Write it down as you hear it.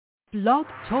Blog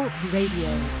Talk Radio.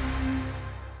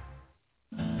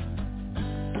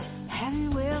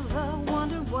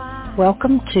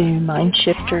 Welcome to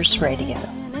MindShifters Radio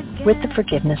with the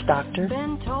Forgiveness Doctor,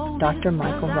 Dr.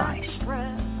 Michael Ryce.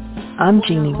 I'm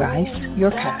Jeannie Ryce,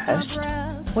 your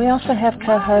co-host. We also have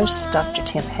co-hosts Dr.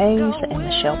 Tim Hayes and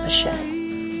Michelle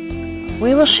Pichet.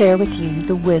 We will share with you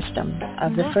the wisdom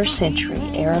of the first century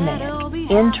Aramaic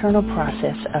internal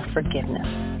process of forgiveness.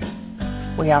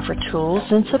 We offer tools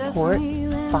and support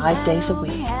 5 days a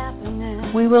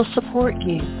week. We will support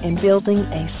you in building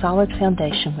a solid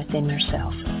foundation within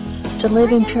yourself to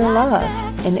live in pure love,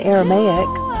 in Aramaic,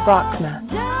 Rachma.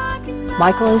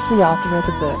 Michael is the author of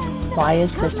the book, Why Is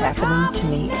This Happening to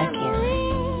Me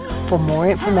Again? For more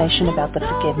information about the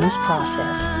forgiveness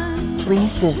process,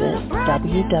 please visit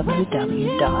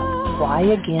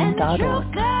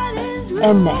www.whyagain.org.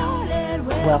 And now,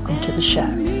 welcome to the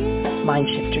show,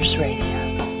 MindShifters Radio.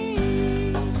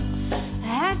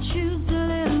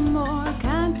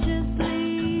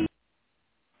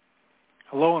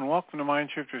 Hello and welcome to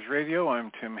MindShifters Radio.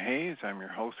 I'm Tim Hayes. I'm your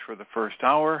host for the first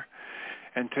hour.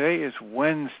 And today is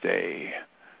Wednesday,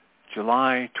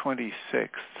 July 26th,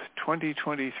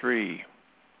 2023.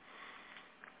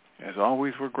 As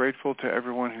always, we're grateful to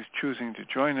everyone who's choosing to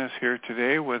join us here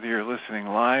today, whether you're listening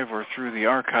live or through the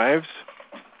archives,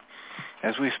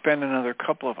 as we spend another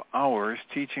couple of hours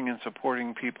teaching and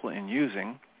supporting people in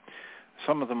using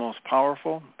some of the most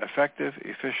powerful, effective,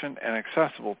 efficient, and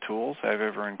accessible tools I've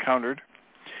ever encountered.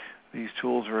 These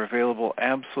tools are available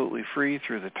absolutely free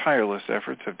through the tireless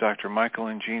efforts of Dr. Michael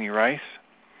and Jeanie Ryce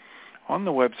on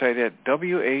the website at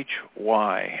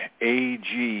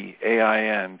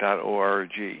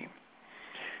whyagain.org.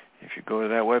 If you go to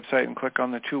that website and click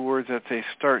on the two words that say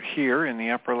Start Here in the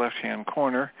upper left-hand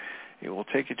corner, it will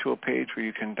take you to a page where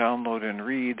you can download and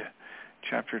read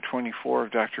Chapter 24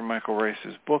 of Dr. Michael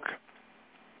Ryce's book.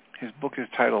 His book is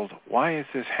titled, Why Is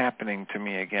This Happening to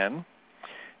Me Again?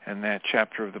 And that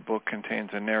chapter of the book contains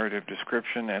a narrative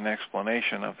description and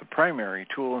explanation of the primary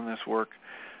tool in this work.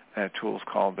 That tool is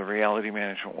called the Reality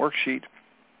Management Worksheet,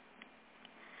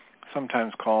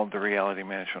 sometimes called the Reality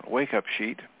Management Wake-Up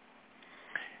Sheet.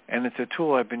 And it's a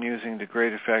tool I've been using to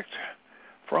great effect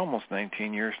for almost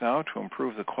 19 years now to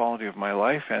improve the quality of my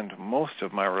life and most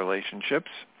of my relationships,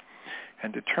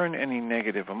 and to turn any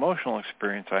negative emotional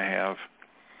experience I have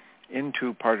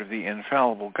into part of the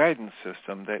infallible guidance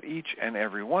system that each and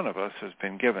every one of us has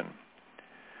been given.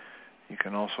 You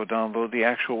can also download the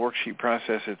actual worksheet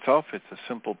process itself. It's a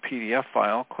simple PDF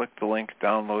file. Click the link,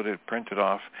 download it, print it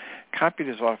off, copy it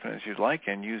as often as you'd like,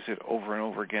 and use it over and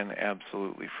over again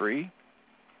absolutely free.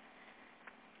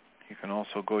 You can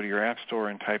also go to your app store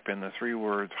and type in the three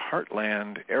words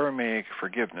Heartland Aramaic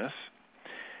Forgiveness.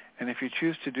 And if you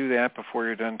choose to do that before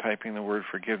you're done typing the word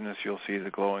forgiveness, you'll see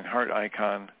the glowing heart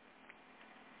icon.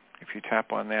 If you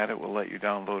tap on that, it will let you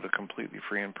download a completely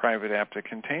free and private app that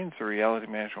contains the Reality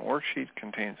Management Worksheet,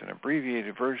 contains an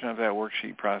abbreviated version of that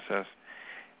worksheet process,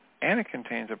 and it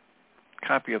contains a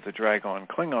copy of the Dragon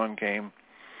Klingon game,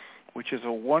 which is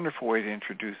a wonderful way to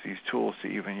introduce these tools to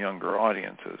even younger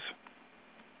audiences.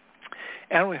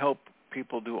 And we hope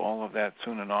people do all of that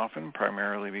soon and often,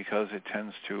 primarily because it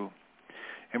tends to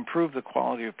improve the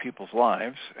quality of people's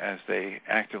lives as they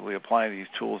actively apply these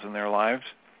tools in their lives.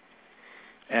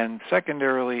 And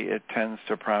secondarily, it tends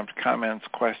to prompt comments,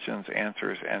 questions,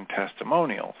 answers, and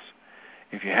testimonials.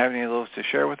 If you have any of those to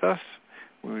share with us,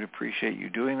 we would appreciate you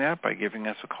doing that by giving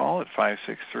us a call at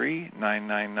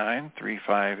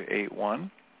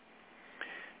 563-999-3581.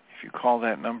 If you call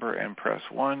that number and press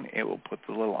 1, it will put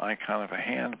the little icon of a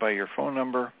hand by your phone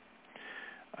number.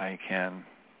 I can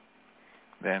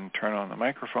then turn on the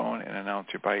microphone and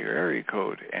announce you by your area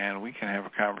code, and we can have a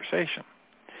conversation.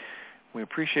 We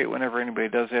appreciate whenever anybody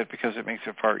does that because it makes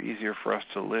it far easier for us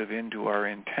to live into our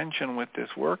intention with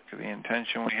this work. The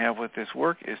intention we have with this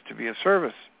work is to be of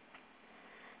service.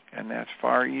 And that's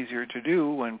far easier to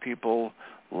do when people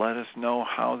let us know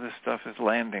how this stuff is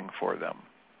landing for them.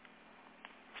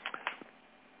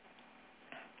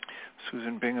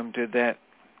 Susan Bingham did that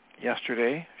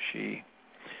yesterday. She,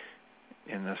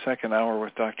 in the second hour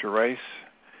with Dr. Ryce,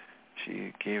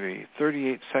 she gave a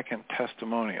 38-second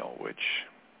testimonial, which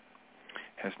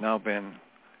has now been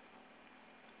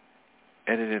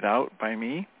edited out by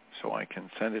me, so I can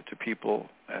send it to people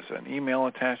as an email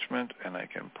attachment, and I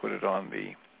can put it on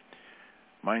the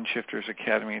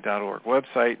MindShiftersAcademy.org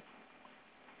website.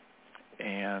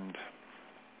 And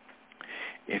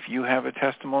if you have a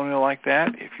testimonial like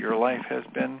that, if your life has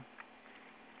been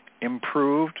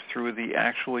improved through the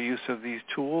actual use of these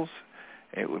tools,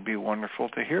 it would be wonderful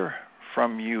to hear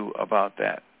from you about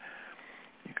that.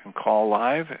 You can call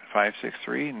live at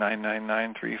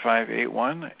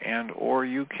 563-999-3581, and or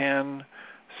you can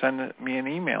send me an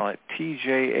email at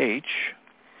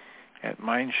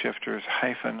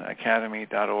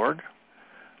tjh@mindshifters-academy.org,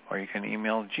 or you can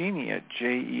email Jeanie at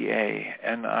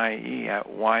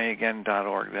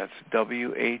jeanie@whyagain.org. That's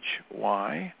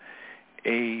WHYAGAIN.org.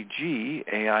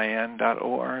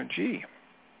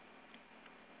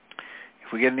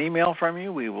 If we get an email from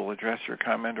you, we will address your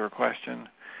comment or question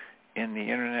in the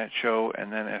Internet show,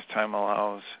 and then as time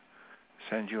allows,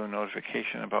 send you a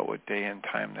notification about what day and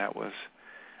time that was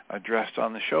addressed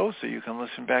on the show, so you can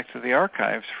listen back to the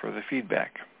archives for the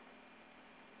feedback.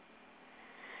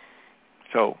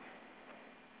 So,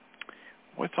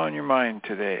 what's on your mind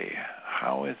today?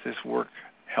 How is this work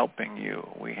helping you?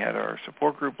 We had our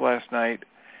support group last night,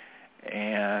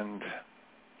 and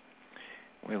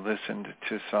we listened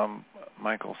to some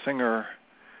Michael Singer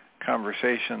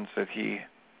conversations that he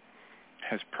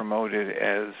has promoted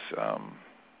as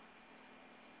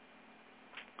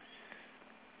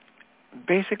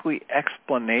basically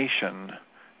explanation,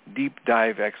 deep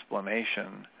dive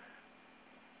explanation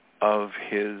of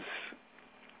his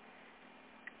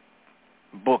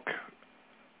book,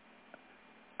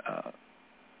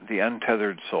 The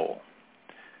Untethered Soul.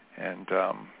 And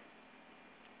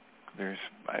there's,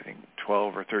 I think,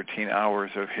 12 or 13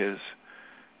 hours of his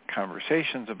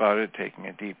conversations about it, taking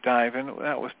a deep dive, and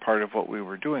that was part of what we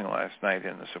were doing last night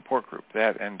in the support group,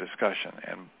 that and discussion.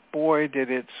 And boy,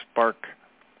 did it spark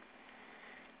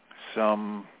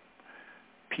some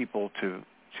people to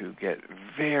get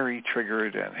very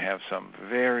triggered and have some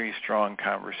very strong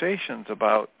conversations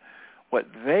about what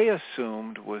they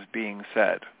assumed was being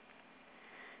said.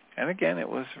 And again, it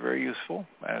was very useful,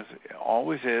 as it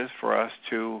always is, for us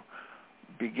to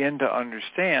begin to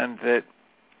understand that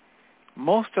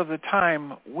most of the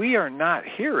time we are not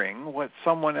hearing what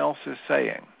someone else is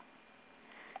saying.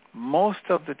 Most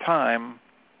of the time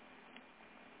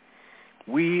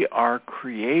we are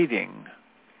creating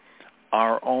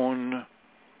our own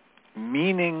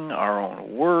meaning, our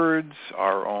own words,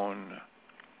 our own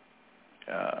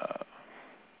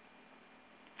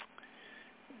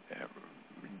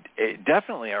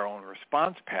definitely our own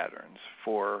response patterns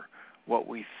for what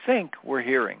we think we're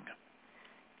hearing.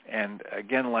 And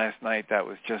again, last night, that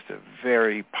was just a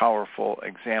very powerful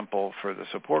example for the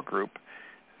support group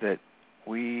that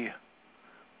we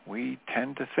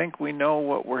tend to think we know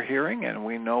what we're hearing, and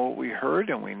we know what we heard,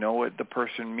 and we know what the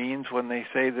person means when they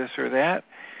say this or that.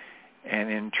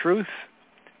 And in truth,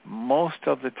 most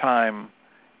of the time,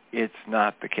 it's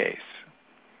not the case.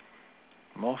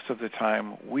 Most of the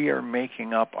time, we are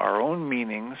making up our own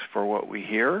meanings for what we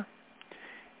hear,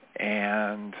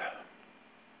 and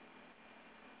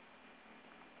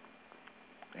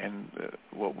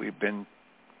what we've been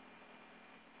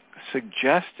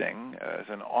suggesting as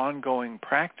an ongoing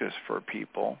practice for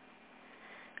people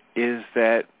is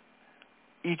that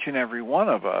each and every one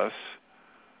of us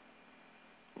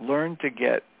learn to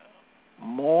get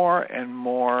more and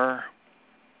more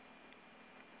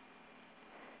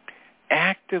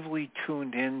actively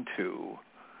tuned into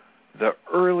the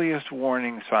earliest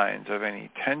warning signs of any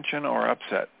tension or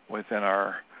upset within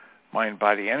our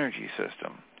mind-body energy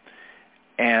system.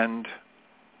 And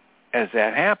as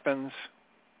that happens,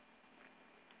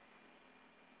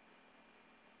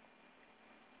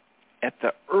 at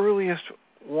the earliest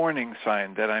warning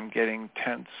sign that I'm getting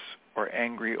tense or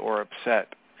angry or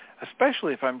upset,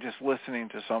 especially if I'm just listening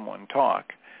to someone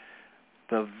talk,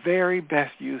 the very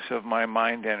best use of my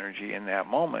mind energy in that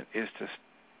moment is to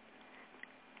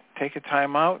take a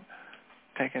time out,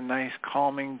 take a nice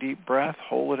calming deep breath,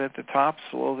 hold it at the top,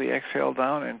 slowly exhale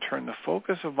down, and turn the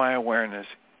focus of my awareness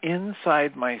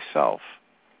inside myself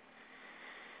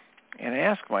and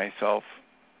ask myself,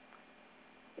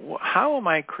 how am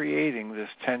I creating this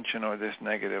tension or this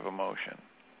negative emotion?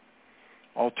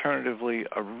 Alternatively,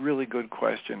 a really good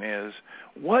question is,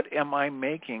 what am I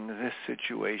making this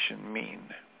situation mean?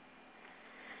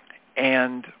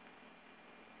 And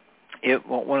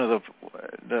one of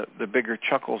the bigger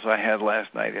chuckles I had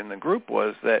last night in the group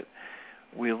was that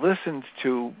we listened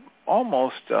to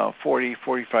almost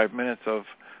 45 minutes of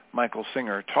Michael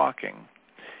Singer talking.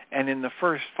 And in the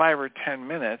first 5 or 10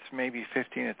 minutes, maybe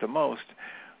 15 at the most,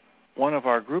 one of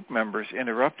our group members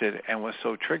interrupted and was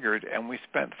so triggered, and we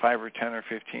spent 5 or 10 or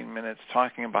 15 minutes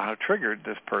talking about how triggered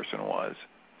this person was.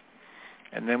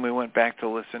 And then we went back to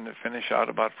listen to finish out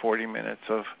about 40 minutes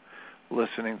of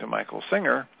listening to Michael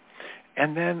Singer.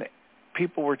 And then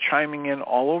people were chiming in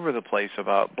all over the place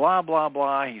about blah, blah,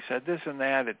 blah. He said this and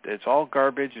that. It's all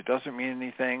garbage. It doesn't mean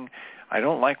anything. I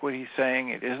don't like what he's saying.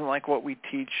 It isn't like what we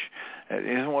teach. It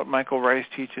isn't what Michael Ryce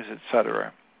teaches,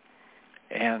 etc.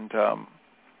 And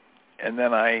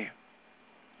then I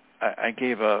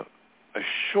gave a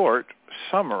short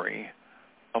summary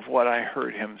of what I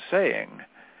heard him saying,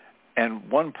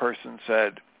 and one person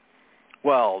said,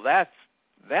 "Well, that's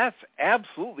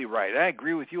absolutely right. I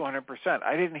agree with you 100%.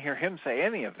 I didn't hear him say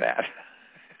any of that."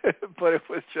 But it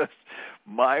was just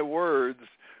my words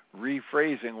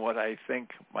rephrasing what I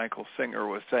think Michael Singer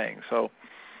was saying. So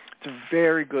it's a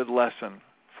very good lesson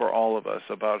for all of us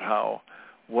about how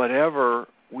whatever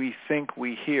we think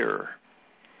we hear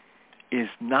is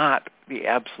not the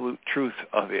absolute truth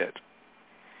of it.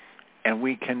 And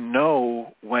we can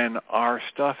know when our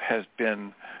stuff has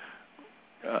been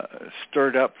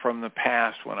stirred up from the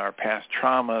past, when our past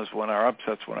traumas, when our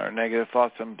upsets, when our negative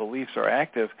thoughts and beliefs are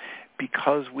active,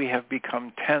 because we have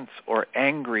become tense or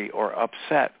angry or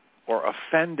upset or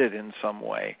offended in some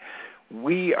way.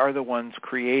 We are the ones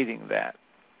creating that.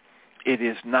 It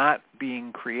is not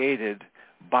being created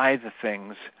by the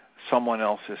things someone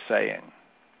else is saying.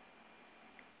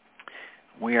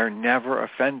 We are never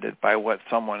offended by what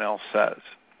someone else says.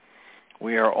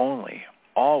 We are only,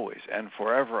 always, and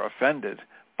forever offended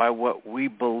by what we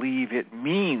believe it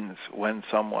means when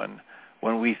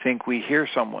we think we hear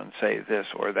someone say this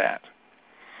or that.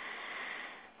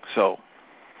 So,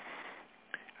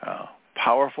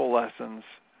 powerful lessons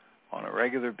on a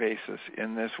regular basis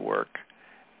in this work.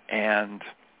 And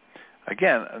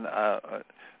again,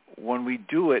 when we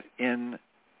do it in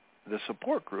the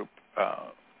support group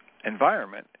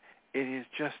environment, it is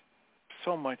just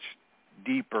so much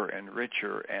deeper and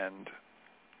richer, and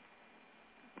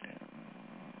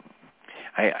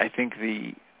I think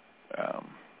the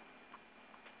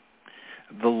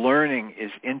learning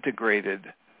is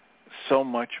integrated so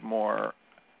much more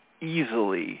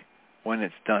easily when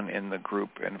it's done in the group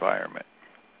environment.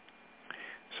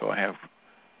 So I have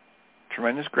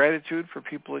tremendous gratitude for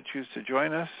people that choose to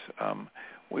join us.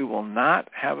 We will not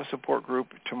have a support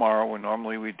group tomorrow when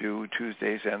normally we do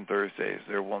Tuesdays and Thursdays.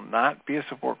 There will not be a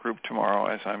support group tomorrow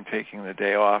as I'm taking the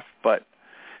day off, but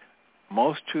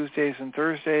most Tuesdays and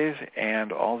Thursdays,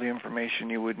 and all the information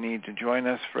you would need to join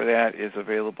us for that is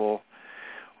available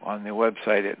on the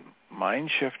website at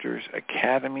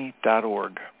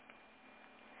MindShiftersAcademy.org.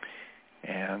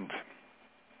 And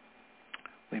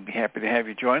we'd be happy to have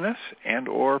you join us and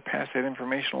or pass that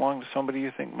information along to somebody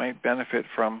you think might benefit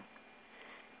from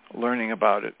learning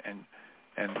about it and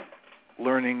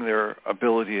learning their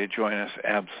ability to join us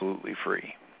absolutely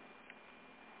free.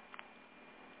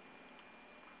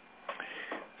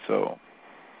 So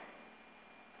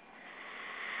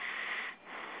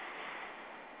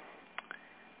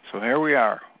here we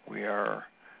are. We have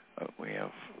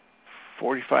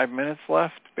 45 minutes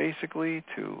left, basically,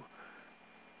 to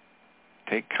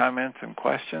take comments and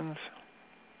questions.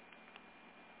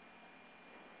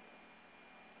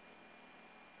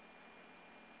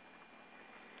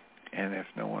 And if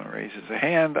no one raises a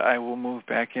hand, I will move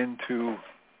back into,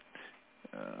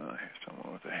 here's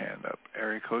someone with a hand up,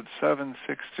 area code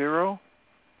 760.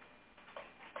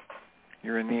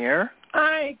 You're in the air.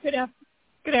 Hi, good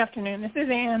afternoon. This is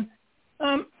Ann.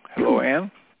 Hello, Ann.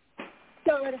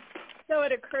 So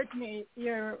it occurred to me,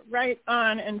 you're right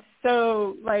on, and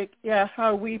so,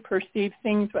 how we perceive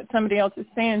things, what somebody else is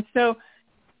saying. So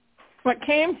what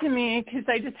came to me, because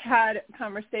I just had a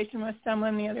conversation with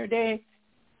someone the other day,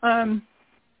 and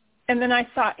then I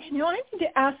thought, I need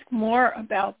to ask more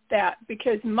about that,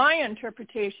 because my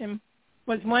interpretation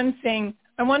was one thing.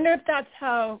 I wonder if that's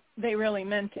how they really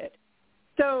meant it.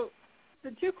 So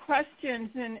the two questions,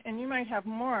 and you might have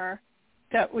more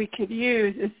that we could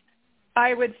use, is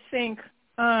I would think,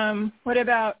 what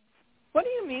do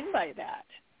you mean by that?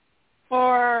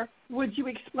 Or would you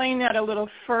explain that a little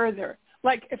further?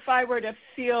 Like if I were to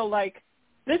feel like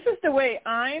this is the way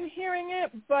I'm hearing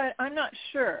it, but I'm not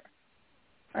sure,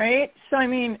 right? So,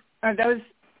 are those,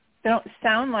 they don't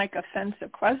sound like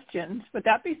offensive questions. Would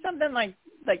that be something like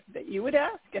that you would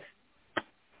ask?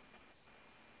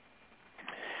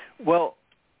 Well,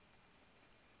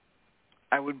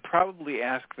 I would probably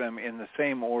ask them in the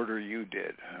same order you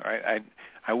did. Right?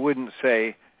 I wouldn't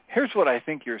say, "Here's what I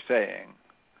think you're saying."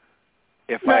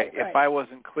 If I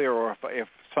wasn't clear, or if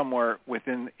somewhere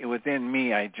within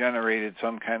me I generated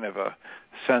some kind of a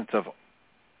sense of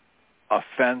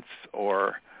offense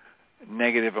or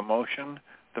negative emotion,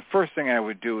 the first thing I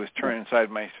would do is turn inside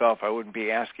myself. I wouldn't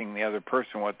be asking the other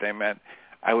person what they meant.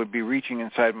 I would be reaching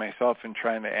inside myself and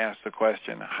trying to ask the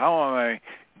question, how am I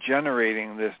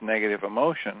generating this negative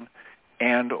emotion?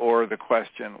 And or the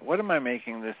question, what am I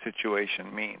making this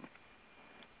situation mean?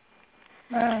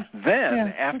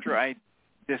 After I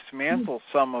dismantle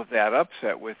some of that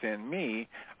upset within me,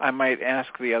 I might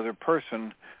ask the other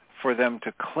person for them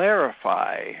to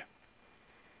clarify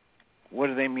what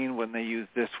do they mean when they use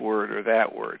this word or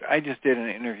that word. I just did an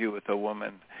interview with a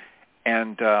woman,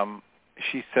 and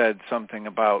she said something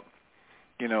about,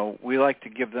 we like to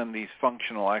give them these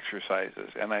functional exercises.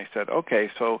 And I said, okay,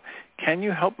 so can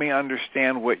you help me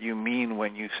understand what you mean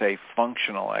when you say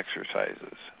functional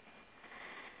exercises?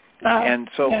 And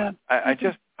so yeah. I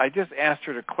just asked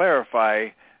her to clarify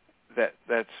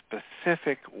that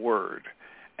specific word,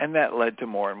 and that led to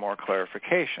more and more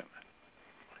clarification.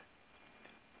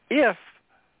 If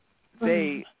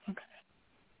they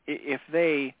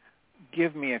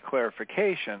give me a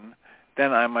clarification,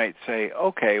 then I might say,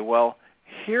 okay, well,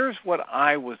 here's what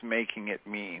I was making it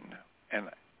mean, and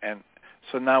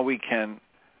so now we can,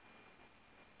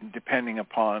 depending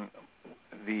upon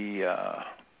the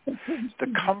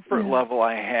comfort level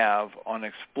I have on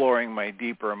exploring my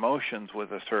deeper emotions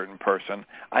with a certain person,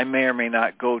 I may or may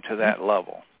not go to that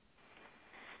level.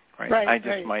 Right? I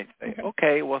just might say,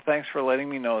 okay, well, thanks for letting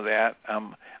me know that.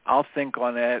 I'll think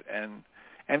on it, and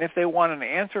if they want an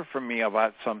answer from me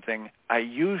about something, I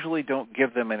usually don't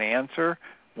give them an answer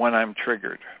when I'm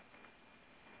triggered.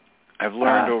 I've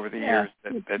learned over the years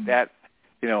that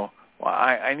well,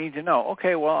 I need to know.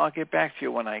 Okay, well, I'll get back to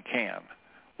you when I can.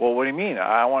 Well, what do you mean?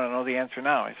 I want to know the answer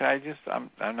now. I say,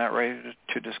 I'm not ready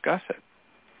to discuss it.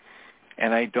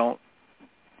 And I don't,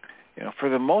 for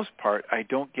the most part, I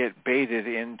don't get baited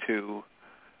into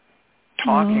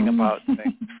talking about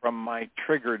things from my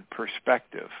triggered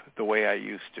perspective the way I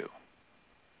used to.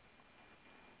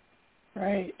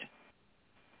 Right.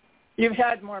 You've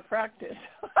had more practice.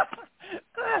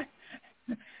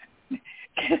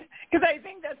 Because I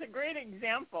think that's a great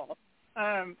example.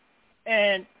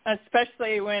 And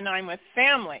especially when I'm with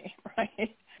family,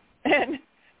 right? And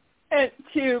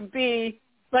to be,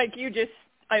 like you just,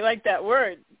 I like that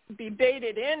word, be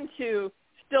baited into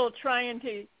still trying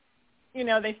to,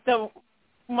 they still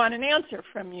want an answer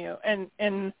from you.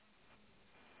 And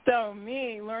so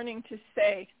me learning to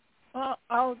say, well,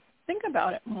 I'll think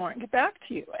about it more and get back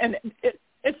to you. And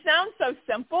it sounds so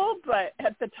simple, but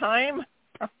at the time,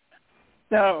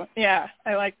 so yeah,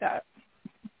 I like that.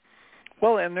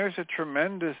 Well, and there's a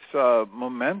tremendous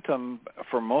momentum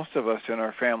for most of us in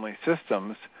our family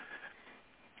systems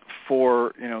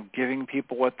for, giving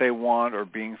people what they want or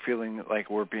feeling like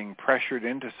we're being pressured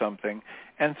into something.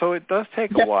 And so it does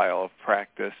take a while of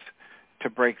practice to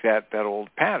break that old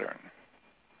pattern.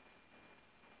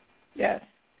 Yes.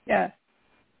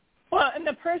 Well, and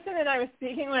the person that I was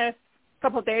speaking with a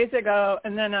couple of days ago,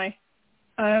 and then I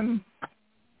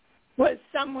was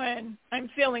someone I'm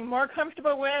feeling more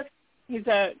comfortable with. He's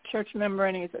a church member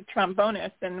and he's a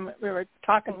trombonist, and we were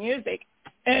talking music,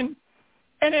 and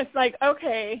it's like,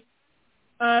 okay,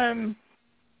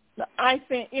 I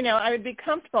think I would be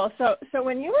comfortable. So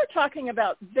when you were talking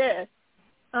about this,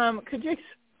 could you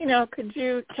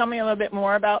tell me a little bit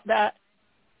more about that?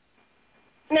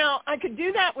 Now I could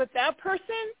do that with that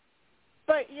person,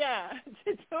 but to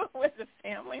do it with a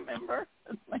family member,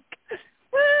 it's like,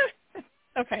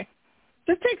 okay,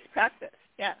 this takes practice.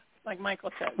 Yeah. Like Michael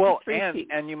said. Well,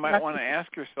 and you might want to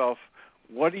ask yourself,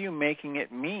 what are you making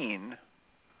it mean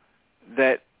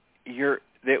that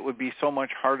would be so much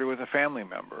harder with a family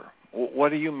member?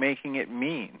 What are you making it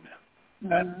mean?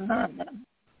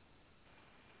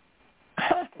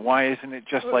 Why isn't it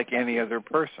just like any other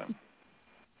person?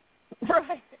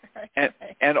 Right.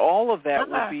 And all of that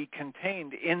will be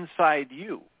contained inside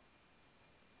you.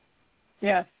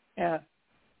 Yes, yeah.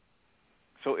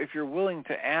 So if you're willing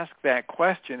to ask that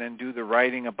question and do the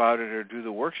writing about it or do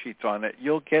the worksheets on it,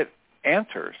 you'll get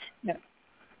answers. Yeah.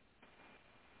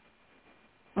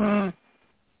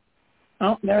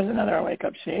 Oh, there's another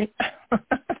wake-up sheet.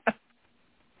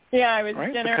 Yeah, I was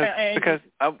right? Because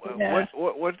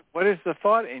what is the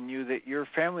thought in you that your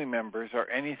family members are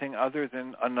anything other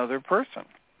than another person?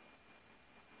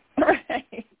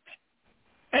 Right.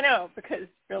 I know, because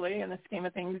really, in the scheme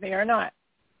of things, they are not.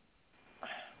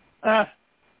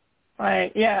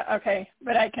 Right. Yeah. Okay.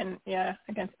 But I can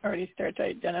already start to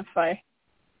identify.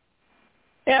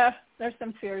 Yeah, there's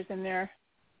some fears in there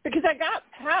because I got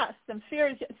past some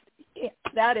fears.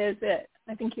 That is it.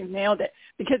 I think you nailed it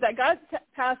because I got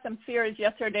past some fears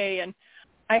yesterday, and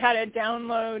I had a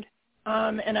download,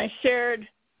 and I shared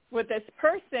with this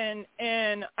person,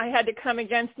 and I had to come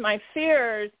against my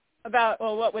fears about,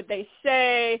 well, what would they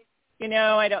say?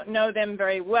 I don't know them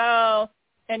very well,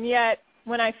 and yet.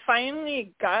 When I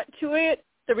finally got to it,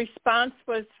 the response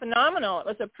was phenomenal. It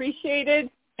was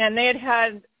appreciated, and they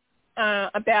had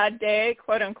a bad day,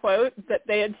 quote unquote, that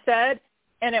they had said,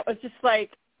 and it was just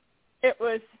like it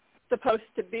was supposed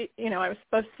to be. I was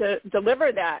supposed to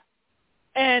deliver that,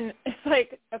 And it's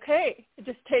like, okay, it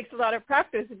just takes a lot of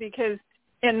practice because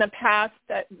in the past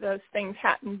that those things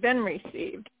hadn't been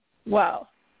received well,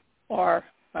 or,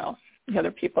 well, the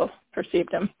other people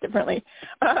perceived them differently.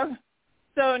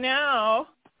 So now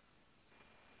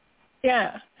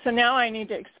I need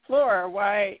to explore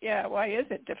why is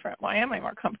it different? Why am I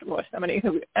more comfortable with somebody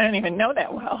who I don't even know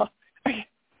that well?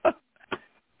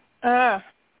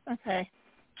 Okay.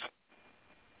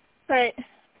 Right. A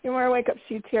few more wake-up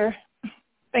sheets here.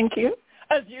 Thank you,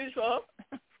 as usual.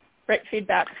 Great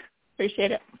feedback.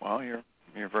 Appreciate it. Well, you're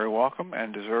very welcome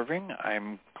and deserving.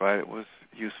 I'm glad it was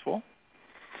useful.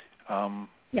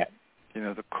 Yeah. You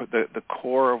know, the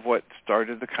core of what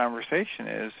started the conversation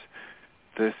is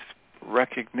this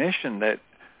recognition that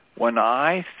when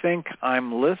I think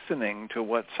I'm listening to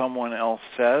what someone else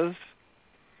says,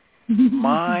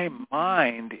 my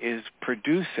mind is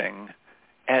producing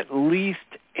at least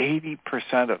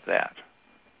 80% of that.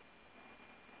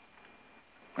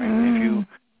 Right?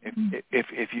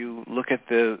 If you look at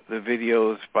the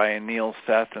videos by Neil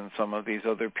Seth and some of these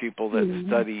other people that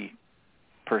study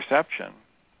perception,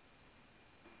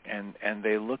 and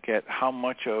they look at how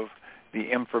much of the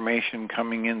information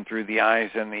coming in through the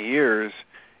eyes and the ears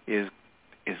is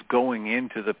going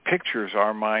into the pictures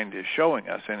our mind is showing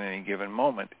us in any given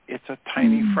moment, it's a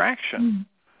tiny fraction.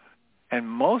 And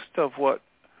most of what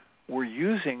we're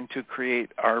using to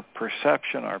create our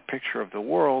perception, our picture of the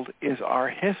world, is our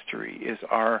history, is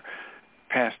our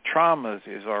past traumas,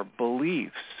 is our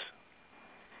beliefs.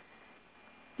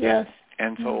 Yes.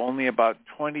 And so only about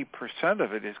 20%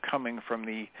 of it is coming from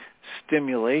the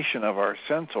stimulation of our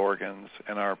sense organs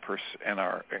and our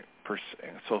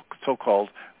so-called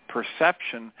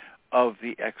perception of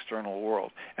the external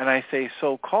world. And I say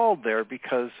so-called there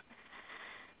because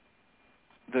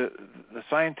the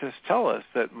scientists tell us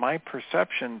that my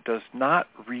perception does not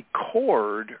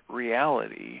record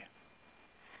reality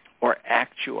or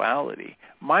actuality.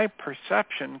 My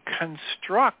perception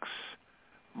constructs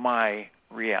my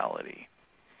reality.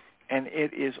 And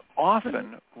it is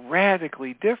often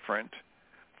radically different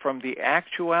from the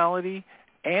actuality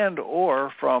and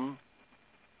or from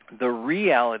the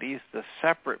realities, the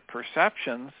separate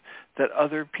perceptions that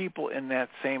other people in that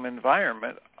same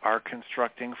environment are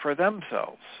constructing for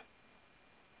themselves.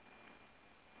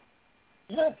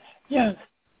 Yes.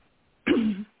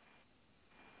 I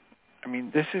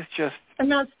mean, this is just,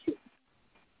 and that's too,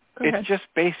 it's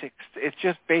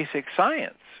just basic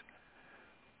science.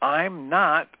 I'm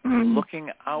not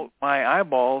looking out my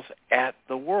eyeballs at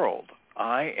the world.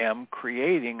 I am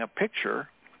creating a picture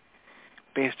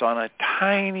based on a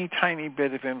tiny, tiny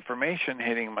bit of information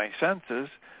hitting my senses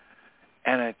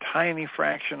and a tiny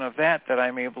fraction of that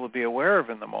I'm able to be aware of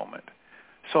in the moment.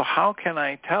 So how can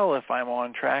I tell if I'm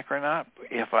on track or not?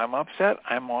 If I'm upset,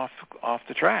 I'm off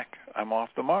the track. I'm off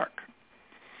the mark.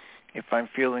 If I'm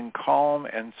feeling calm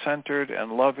and centered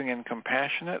and loving and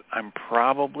compassionate, I'm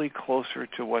probably closer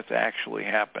to what's actually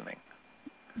happening.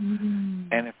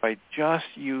 And if I just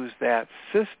use that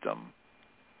system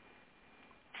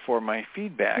for my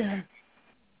feedback,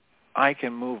 I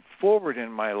can move forward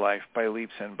in my life by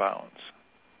leaps and bounds.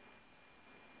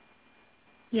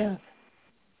 Yes.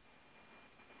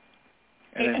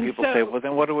 And then people say, well,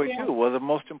 then what do I do? Well, the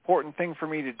most important thing for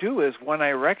me to do is when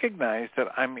I recognize that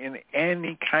I'm in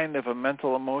any kind of a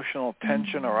mental, emotional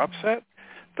tension or upset,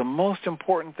 the most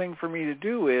important thing for me to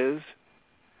do is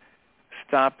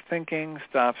stop thinking,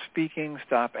 stop speaking,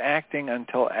 stop acting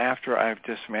until after I've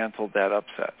dismantled that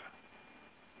upset.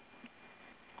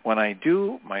 When I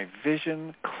do, my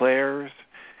vision clears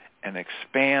and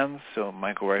expands. So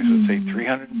Michael Ryce would say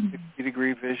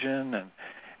 360-degree vision.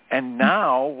 And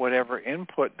now whatever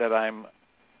input that I'm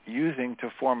using to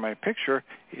form my picture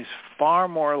is far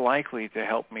more likely to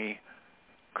help me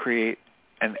create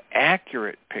an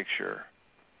accurate picture,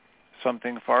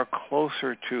 something far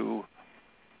closer to,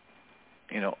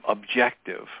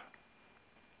 objective.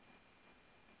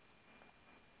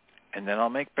 And then I'll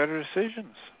make better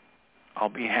decisions. I'll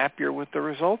be happier with the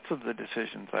results of the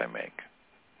decisions I make.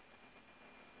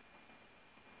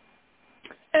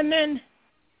 And then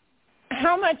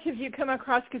how much have you come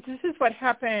across, because this is what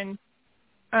happened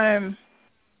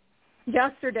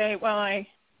yesterday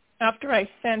after I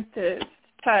sent the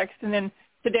text, and then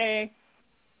today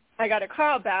I got a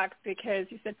call back because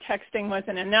you said texting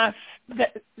wasn't enough,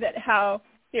 that how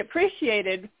he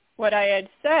appreciated what I had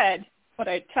said, what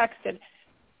I had texted.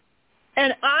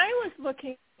 And I was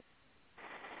looking.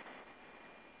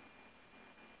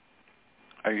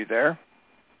 Are you there?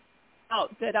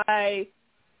 Out that I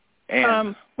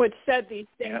would said these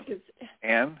things.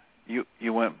 And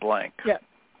you went blank. Yeah.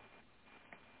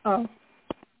 Oh,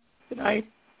 did I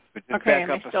But just okay, back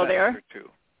am up I a still sentence there? or two.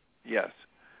 Yes.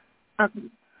 Okay.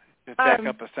 Just back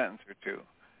up a sentence or two.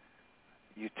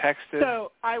 You texted.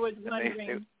 So I was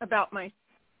wondering about my.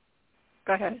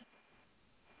 Go ahead.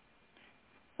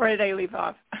 Where did I leave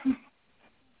off?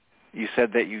 You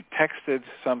said that you texted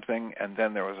something and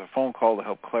then there was a phone call to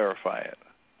help clarify it,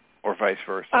 or vice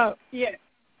versa. Oh, yeah.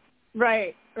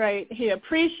 Right. He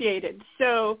appreciated.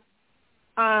 So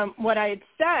what I had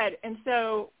said, and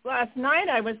so last night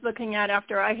I was looking at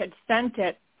after I had sent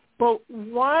it, well,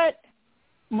 what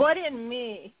in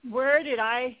me, where did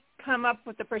I come up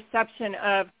with the perception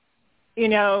of,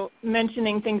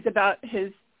 mentioning things about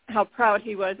how proud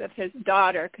he was of his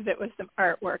daughter because it was some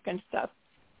artwork and stuff.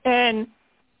 And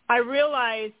I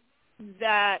realized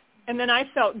that, and then I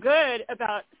felt good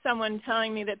about someone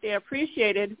telling me that they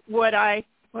appreciated what I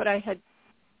had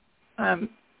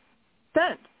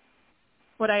sent,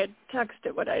 what I had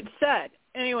texted, what I had said.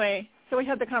 Anyway, so we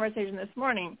had the conversation this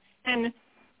morning,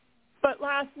 but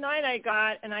last night I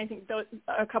got, and I think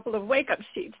a couple of wake-up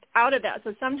sheets out of that.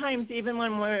 So sometimes even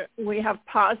when we have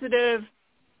positive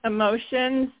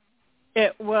emotions,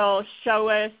 it will show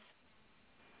us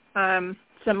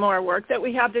some more work that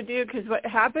we have to do, because what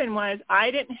happened was I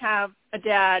didn't have a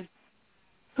dad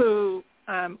who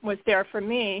was there for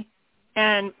me,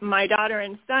 and my daughter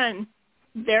and son,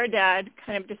 their dad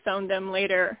kind of disowned them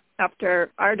later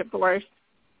after our divorce,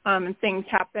 and things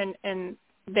happened, and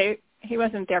he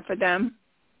wasn't there for them.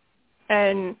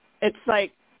 And it's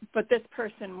like, but this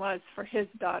person was for his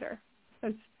daughter,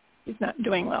 because he's not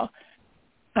doing well,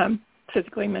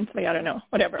 physically, mentally, I don't know,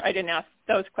 whatever. I didn't ask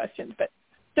those questions. But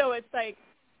so it's like,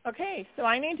 okay, so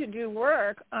I need to do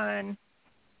work on,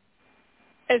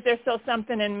 is there still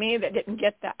something in me that didn't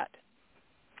get that?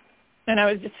 And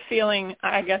I was just feeling,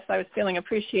 I guess I was feeling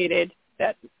appreciated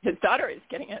that his daughter is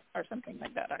getting it or something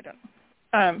like that. I don't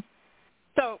know.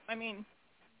 So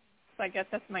I guess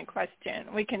that's my question.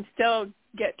 We can still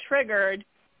get triggered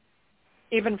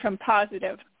even from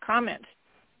positive comments,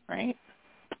 right?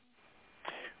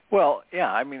 Well,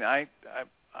 yeah. I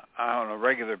on a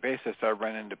regular basis, I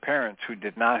run into parents who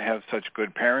did not have such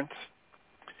good parents.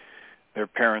 Their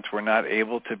parents were not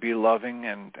able to be loving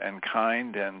and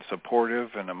kind and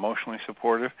supportive and emotionally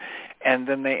supportive. And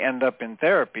then they end up in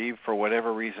therapy for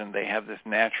whatever reason. They have this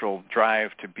natural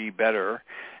drive to be better.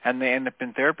 And they end up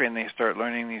in therapy and they start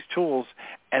learning these tools.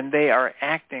 And they are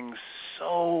acting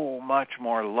so much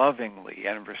more lovingly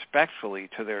and respectfully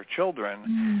to their children.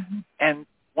 Mm-hmm. And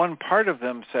one part of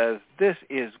them says, this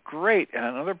is great. And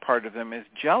another part of them is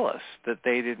jealous that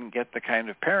they didn't get the kind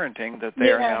of parenting that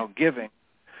they are now giving.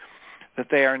 That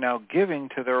they are now giving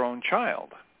to their own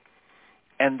child.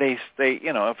 And they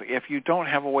if you don't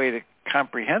have a way to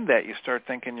comprehend that, you start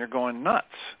thinking you're going nuts.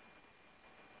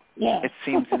 Yeah. It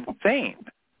seems insane.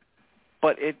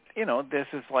 But this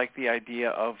is like the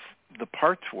idea of the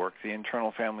parts work, the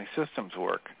internal family systems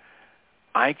work.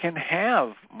 I can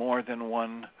have more than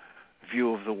one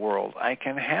view of the world. I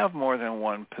can have more than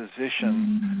one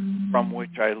position from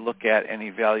which I look at and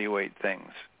evaluate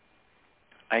things.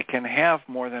 I can have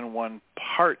more than one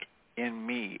part in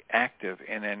me active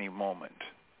in any moment.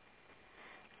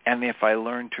 And if I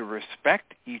learn to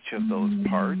respect each of those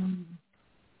parts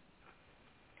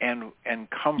and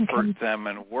comfort them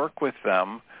and work with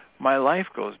them, my life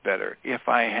goes better. If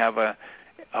I have a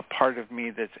part of me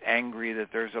that's angry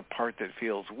that there's a part that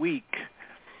feels weak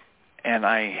and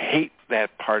I hate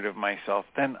that part of myself,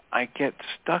 then I get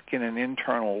stuck in an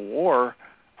internal war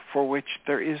for which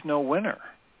there is no winner.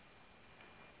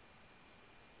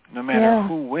 No matter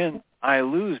who wins, I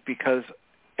lose because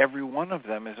every one of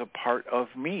them is a part of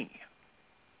me.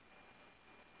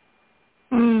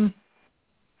 And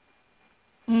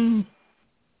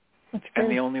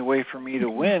the only way for me to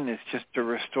win is just to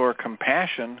restore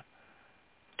compassion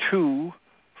to,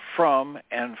 from,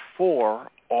 and for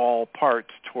all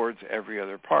parts towards every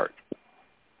other part.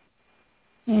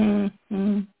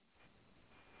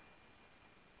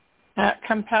 That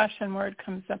compassion word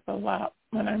comes up a lot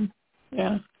when I'm,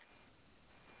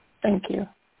 Thank you.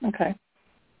 Okay.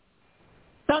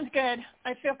 Sounds good.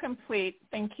 I feel complete.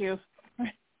 Thank you.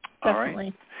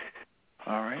 Definitely.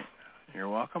 All right. You're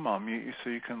welcome. I'll mute you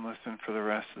so you can listen for the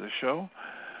rest of the show.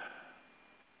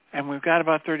 And we've got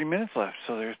about 30 minutes left,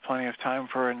 so there's plenty of time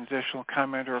for an additional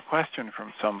comment or a question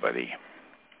from somebody.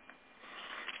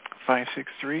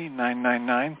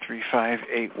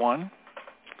 563-999-3581.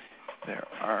 There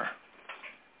are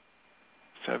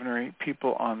 7 or 8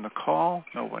 people on the call,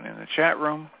 no one in the chat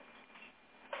room.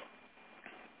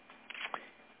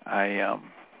 I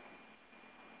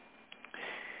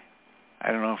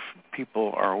don't know if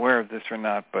people are aware of this or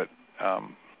not, but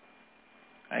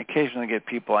I occasionally get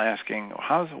people asking,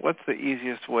 what's the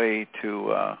easiest way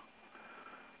to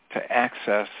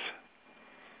access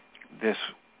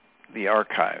the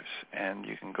archives? And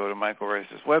you can go to Michael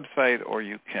Ryce's website, or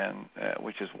you can,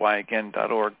 which is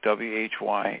whyagain.org,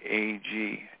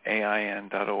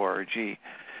 WHYAGAIN.org,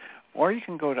 or you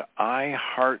can go to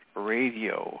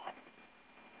iHeartRadio.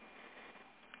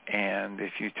 And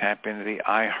if you tap into the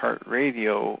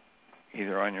iHeartRadio,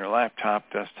 either on your laptop,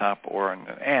 desktop, or on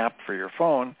an app for your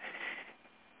phone,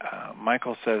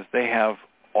 Michael says they have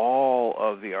all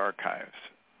of the archives.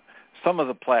 Some of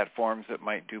the platforms that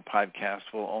might do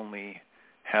podcasts will only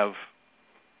have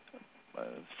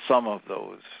some of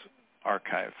those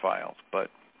archive files,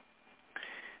 but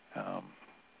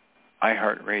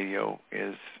iHeartRadio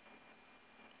is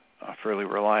a fairly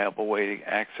reliable way to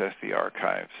access the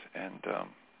archives. And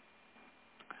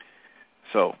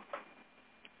so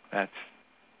that's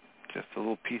just a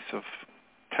little piece of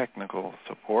technical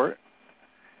support.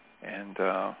 And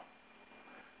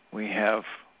we have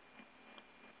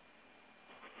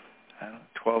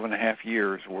 12 and a half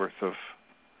years worth of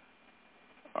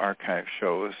archive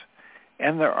shows.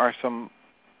 And there are some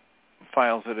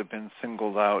files that have been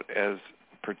singled out as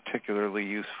particularly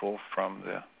useful from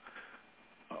the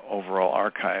overall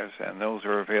archives, and those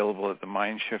are available at the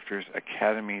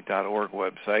MindShiftersAcademy.org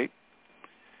website.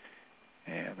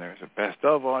 And there's a best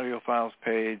of audio files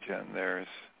page, and there's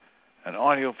an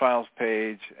audio files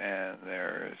page, and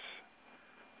there's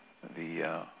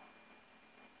the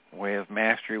Way of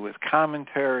Mastery with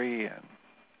commentary, and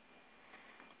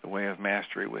the Way of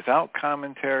Mastery without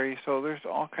commentary. So there's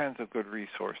all kinds of good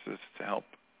resources to help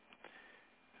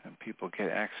people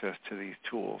get access to these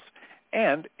tools.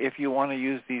 And if you want to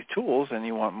use these tools and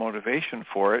you want motivation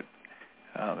for it,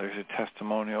 there's a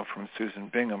testimonial from Susan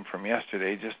Bingham from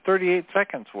yesterday, just 38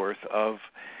 seconds worth of,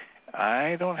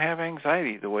 I don't have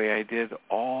anxiety the way I did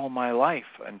all my life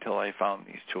until I found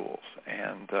these tools.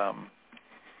 And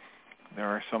there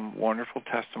are some wonderful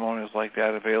testimonials like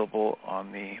that available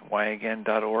on the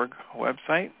whyagain.org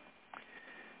website.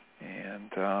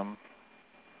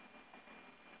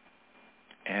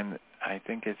 And I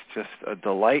think it's just a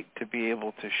delight to be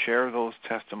able to share those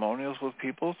testimonials with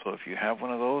people. So if you have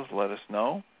one of those, let us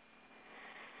know.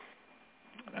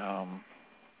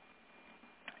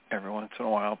 Every once in a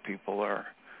while, people are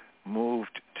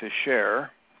moved to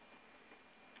share.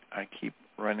 I keep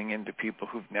running into people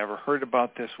who've never heard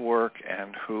about this work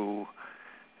and who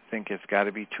think it's got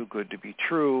to be too good to be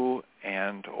true,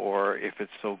 and or if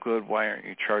it's so good, why aren't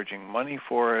you charging money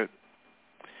for it?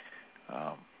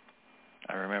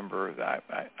 I remember that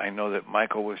I know that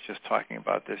Michael was just talking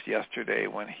about this yesterday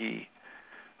when he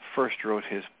first wrote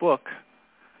his book.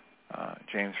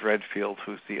 James Redfield,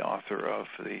 who's the author of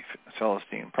the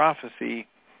Celestine Prophecy,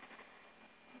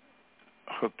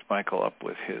 hooked Michael up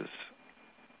with his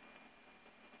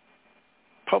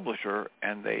publisher,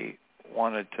 and they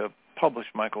wanted to publish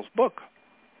Michael's book.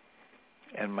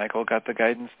 And Michael got the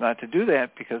guidance not to do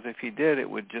that, because if he did, it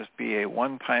would just be a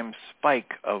one-time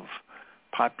spike of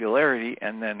popularity,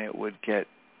 and then it would get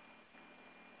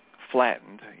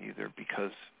flattened, either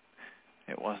because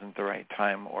it wasn't the right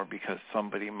time or because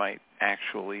somebody might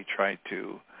actually try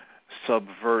to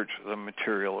subvert the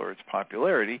material or its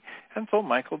popularity. And so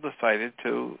Michael decided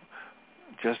to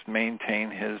just maintain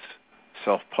his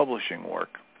self-publishing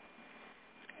work.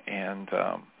 And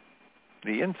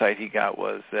the insight he got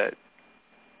was that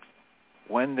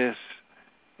when this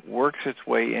works its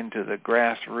way into the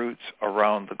grassroots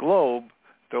around the globe,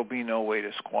 there'll be no way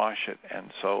to squash it.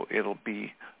 And so it'll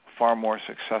be far more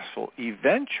successful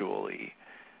eventually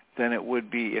than it would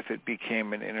be if it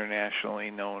became an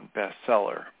internationally known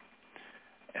bestseller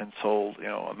and sold,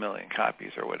 1 million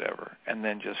copies or whatever, and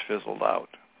then just fizzled out.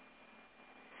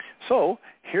 So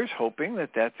here's hoping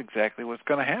that that's exactly what's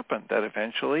going to happen, that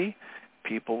eventually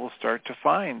people will start to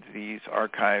find these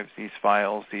archives, these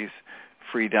files, these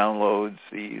free downloads,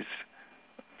 these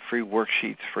free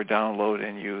worksheets for download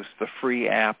and use, the free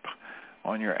app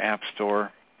on your app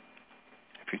store.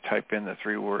 If you type in the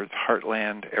 3 words,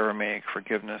 Heartland, Aramaic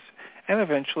Forgiveness, and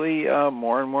eventually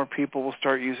more and more people will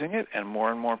start using it, and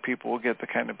more people will get the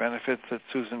kind of benefits that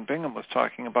Susan Bingham was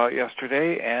talking about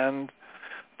yesterday, and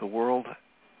the world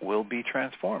will be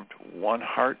transformed, one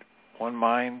heart, one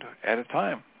mind at a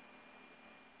time.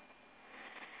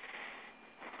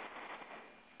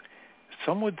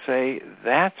 Some would say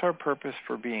that's our purpose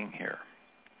for being here,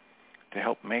 to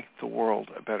help make the world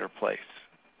a better place.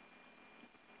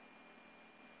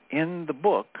 In the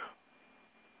book,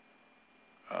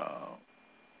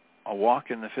 A Walk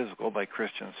in the Physical by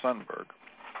Christian Sundberg,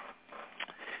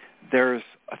 there's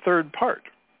a third part,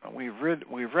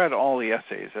 We've read all the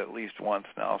essays at least once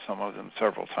now, some of them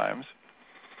several times.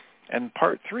 And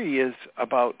part 3 is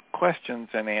about questions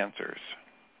and answers.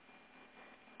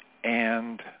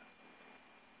 And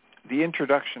the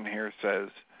introduction here says,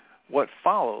 what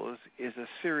follows is a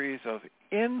series of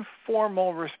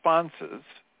informal responses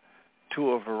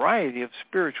to a variety of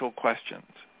spiritual questions.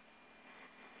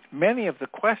 Many of the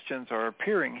questions are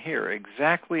appearing here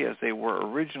exactly as they were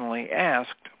originally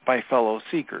asked by fellow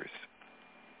seekers.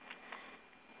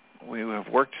 We have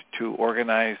worked to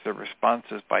organize the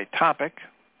responses by topic,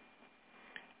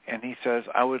 and he says,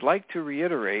 I would like to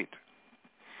reiterate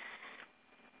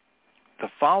the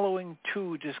following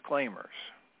 2 disclaimers.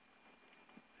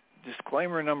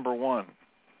 Disclaimer number 1,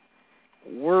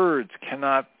 words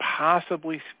cannot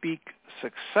possibly speak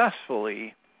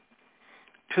successfully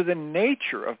to the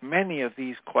nature of many of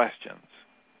these questions.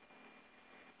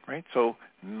 Right? So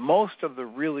most of the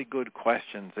really good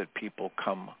questions that people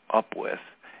come up with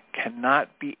cannot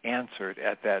be answered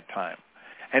at that time.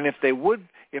 And if there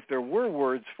were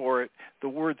words for it, the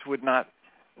words would not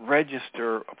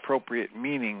register appropriate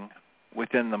meaning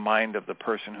within the mind of the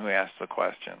person who asked the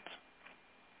questions.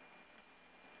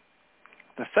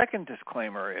 The second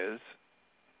disclaimer is,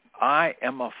 I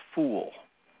am a fool.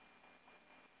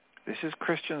 This is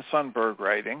Christian Sundberg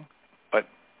writing, but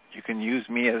you can use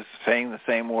me as saying the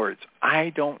same words.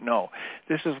 I don't know.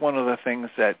 This is one of the things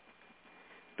that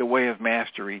the Way of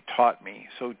Mastery taught me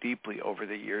so deeply over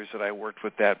the years that I worked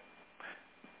with that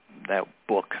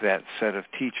book, that set of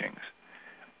teachings.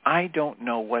 I don't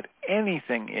know what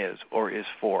anything is or is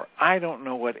for. I don't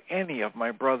know what any of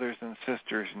my brothers and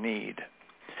sisters need.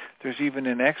 There's even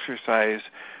an exercise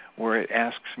where it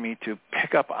asks me to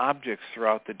pick up objects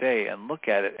throughout the day and look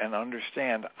at it and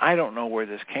understand, I don't know where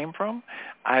this came from.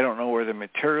 I don't know where the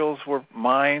materials were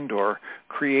mined or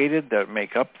created that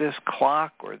make up this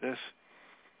clock or this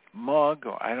mug,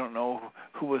 or I don't know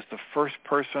who was the first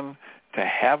person to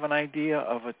have an idea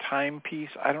of a timepiece.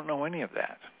 I don't know any of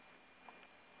that.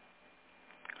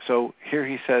 So here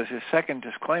he says his second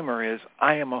disclaimer is,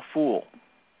 I am a fool.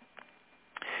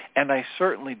 And I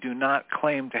certainly do not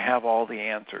claim to have all the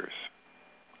answers.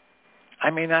 I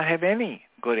may not have any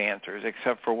good answers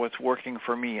except for what's working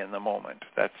for me in the moment.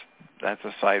 That's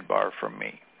a sidebar from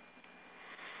me.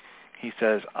 He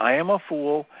says, I am a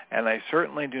fool, and I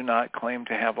certainly do not claim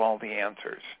to have all the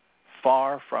answers.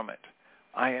 Far from it.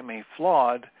 I am a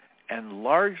flawed and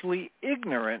largely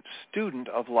ignorant student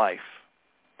of life.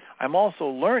 I'm also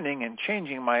learning and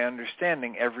changing my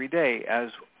understanding every day, as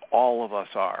all of us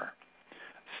are.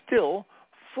 Still,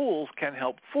 fools can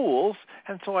help fools,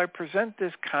 and so I present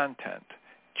this content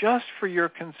just for your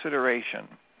consideration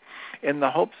in the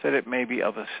hopes that it may be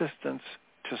of assistance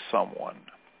to someone.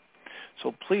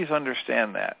 So please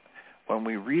understand that. When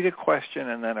we read a question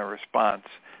and then a response,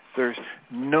 there's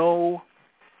no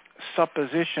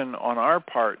supposition on our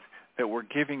part that we're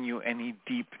giving you any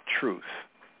deep truth.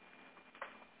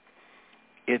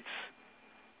 It's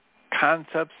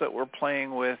concepts that we're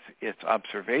playing with, it's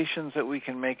observations that we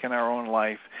can make in our own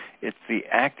life, it's the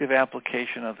active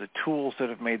application of the tools that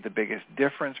have made the biggest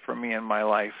difference for me in my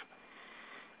life,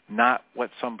 not what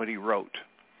somebody wrote,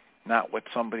 not what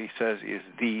somebody says is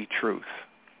the truth.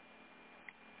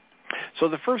 So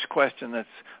the first question that's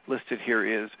listed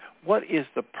here is, what is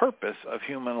the purpose of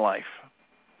human life?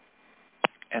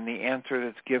 And the answer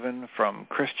that's given from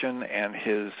Christian and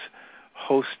his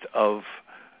host of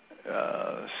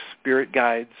spirit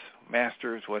guides,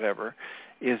 masters, whatever,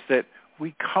 is that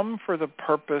we come for the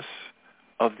purpose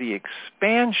of the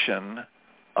expansion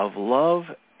of love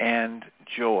and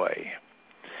joy.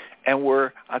 And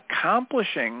we're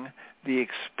accomplishing the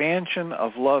expansion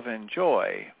of love and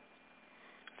joy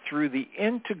through the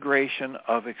integration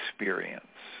of experience.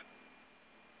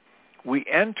 We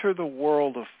enter the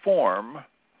world of form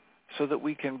so that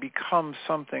we can become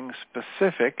something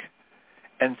specific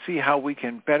and see how we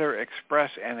can better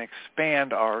express and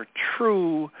expand our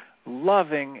true,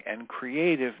 loving, and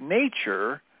creative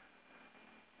nature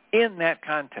in that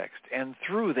context and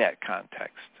through that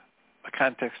context, a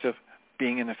context of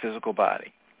being in a physical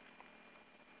body.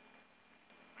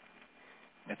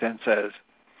 It then says,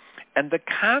 and the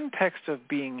context of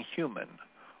being human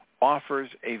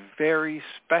offers a very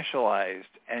specialized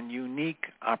and unique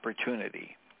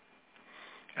opportunity,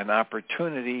 an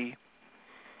opportunity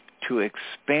to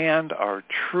expand our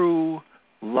true,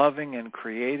 loving, and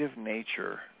creative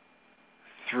nature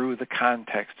through the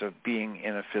context of being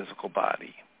in a physical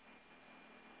body.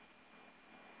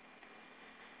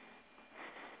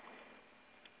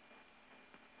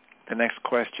 The next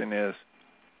question is,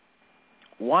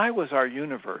 why was our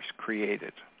universe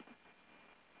created?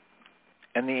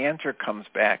 And the answer comes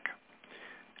back.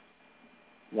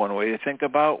 One way to think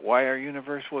about why our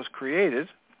universe was created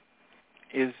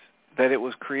is that it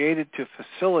was created to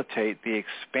facilitate the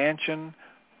expansion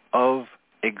of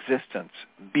existence,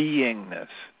 beingness,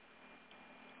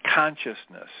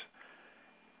 consciousness,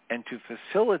 and to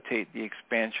facilitate the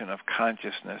expansion of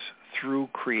consciousness through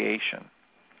creation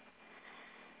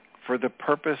for the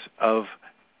purpose of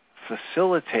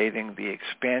facilitating the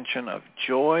expansion of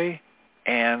joy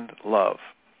and love.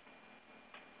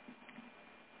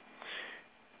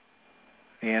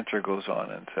 The answer goes on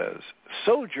and says,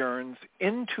 sojourns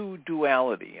into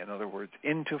duality, in other words,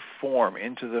 into form,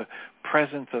 into the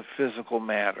presence of physical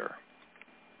matter.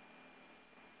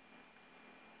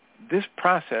 This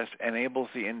process enables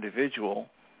the individual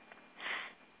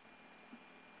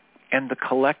and the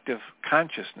collective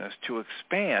consciousness to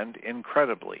expand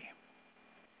incredibly.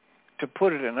 To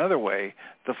put it another way,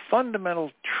 the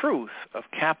fundamental truth of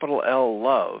capital L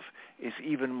love is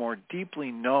even more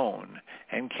deeply known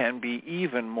and can be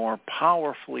even more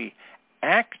powerfully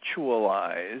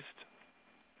actualized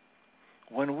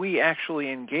when we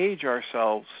actually engage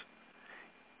ourselves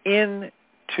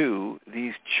into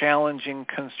these challenging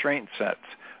constraint sets.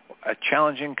 A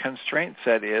challenging constraint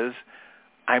set is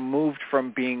I moved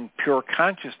from being pure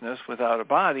consciousness without a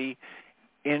body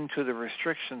into the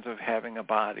restrictions of having a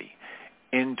body,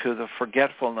 into the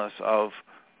forgetfulness of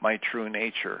my true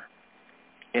nature,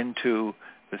 into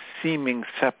the seeming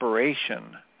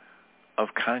separation of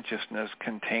consciousness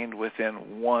contained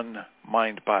within one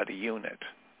mind-body unit.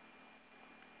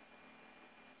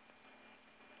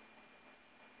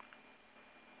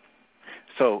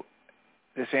 So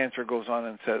this answer goes on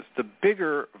and says, the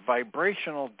bigger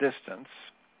vibrational distance,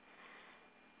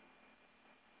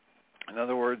 in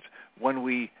other words, when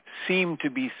we seem to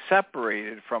be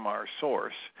separated from our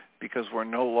source because we're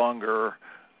no longer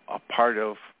a part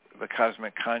of the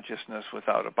cosmic consciousness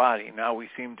without a body, now we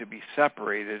seem to be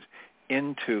separated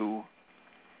into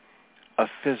a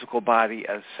physical body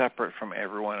as separate from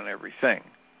everyone and everything.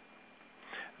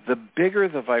 The bigger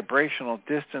the vibrational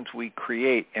distance we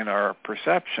create in our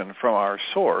perception from our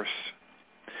source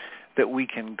that we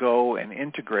can go and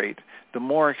integrate, the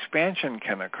more expansion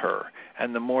can occur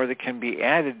and the more that can be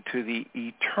added to the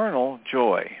eternal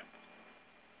joy.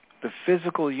 The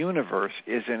physical universe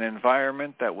is an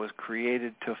environment that was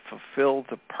created to fulfill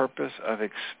the purpose of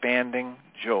expanding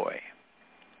joy,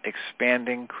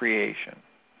 expanding creation.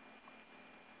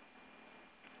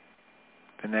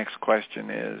 The next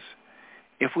question is,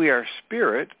 if we are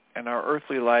spirit and our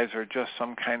earthly lives are just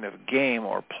some kind of game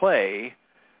or play,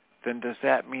 then does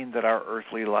that mean that our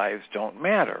earthly lives don't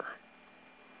matter?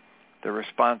 The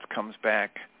response comes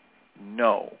back,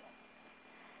 no.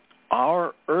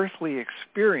 Our earthly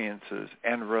experiences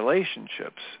and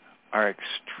relationships are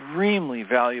extremely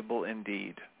valuable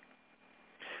indeed.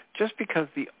 Just because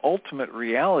the ultimate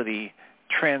reality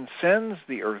transcends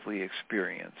the earthly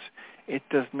experience, it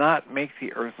does not make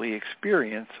the earthly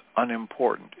experience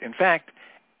unimportant. In fact,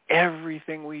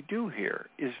 everything we do here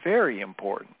is very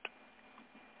important.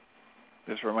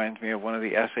 This reminds me of one of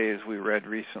the essays we read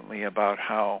recently about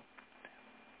how,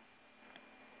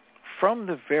 from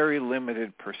the very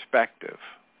limited perspective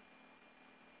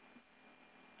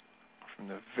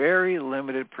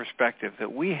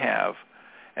that we have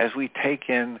as we take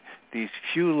in these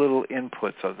few little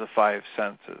inputs of the five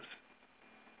senses,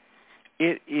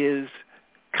 it is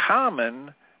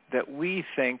common that we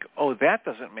think, oh, that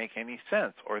doesn't make any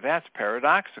sense, or that's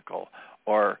paradoxical,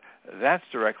 or that's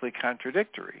directly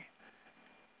contradictory.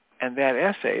 And that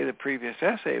essay, the previous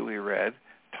essay we read,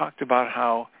 talked about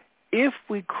how if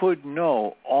we could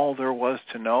know all there was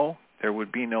to know, there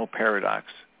would be no paradox.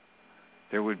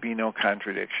 There would be no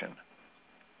contradiction.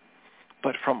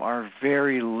 But from our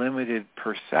very limited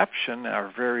perception,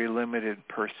 our very limited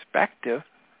perspective,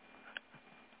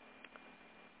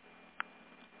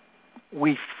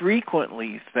 we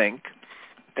frequently think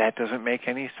that doesn't make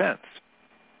any sense.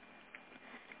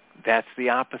 That's the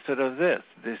opposite of this.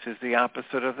 This is the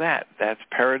opposite of that. That's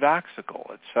paradoxical,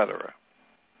 etc.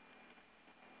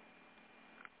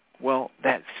 Well,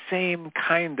 that same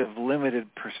kind of limited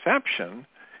perception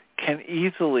can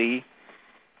easily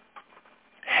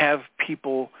have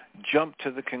people jump to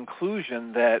the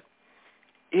conclusion that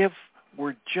if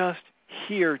we're just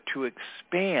here to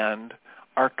expand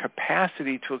our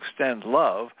capacity to extend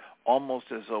love, almost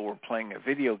as though we're playing a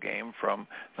video game from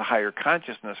the higher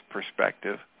consciousness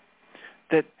perspective,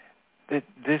 that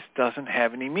this doesn't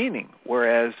have any meaning.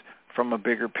 Whereas from a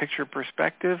bigger picture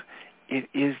perspective, it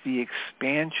is the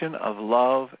expansion of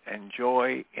love and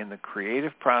joy in the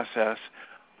creative process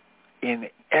in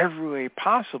every way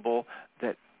possible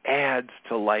that adds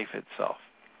to life itself,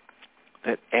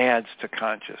 that adds to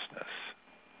consciousness.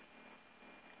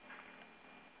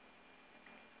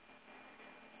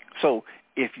 So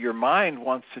if your mind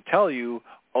wants to tell you,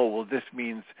 oh, well, this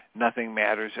means nothing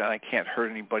matters and I can't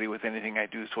hurt anybody with anything I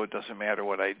do, so it doesn't matter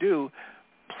what I do,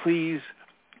 please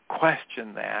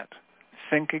question that.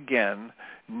 Think again.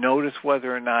 Notice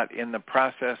whether or not in the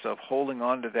process of holding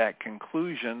on to that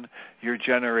conclusion, you're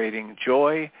generating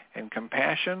joy and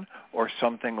compassion or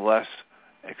something less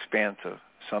expansive,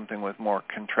 something with more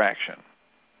contraction.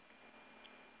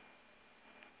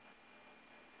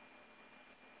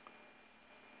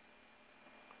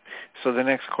 So the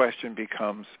next question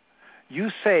becomes, you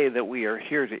say that we are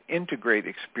here to integrate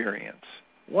experience.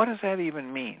 What does that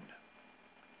even mean?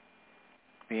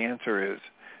 The answer is,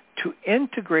 to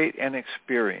integrate an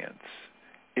experience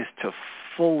is to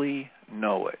fully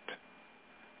know it,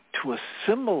 to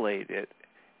assimilate it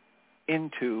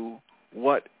into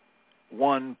what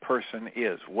one person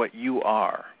is, what you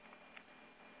are,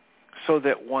 so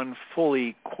that one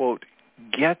fully, quote,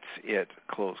 gets it,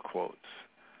 close quotes.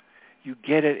 You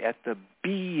get it at the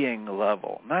being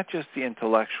level, not just the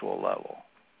intellectual level.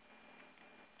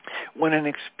 When an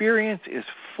experience is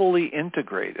fully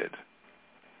integrated,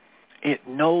 it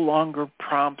no longer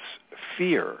prompts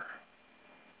fear.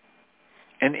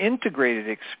 An integrated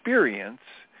experience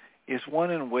is one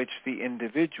in which the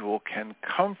individual can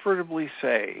comfortably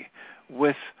say,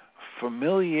 with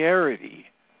familiarity,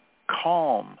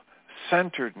 calm,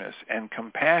 centeredness, and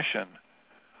compassion,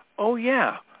 oh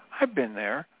yeah, I've been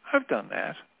there. I've done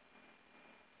that.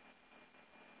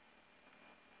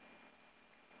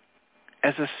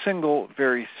 As a single,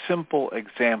 very simple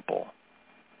example,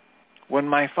 when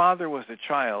my father was a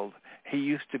child, he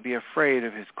used to be afraid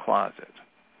of his closet.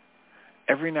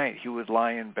 Every night he would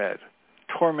lie in bed,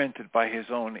 tormented by his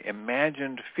own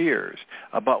imagined fears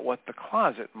about what the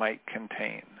closet might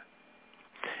contain.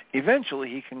 Eventually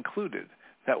he concluded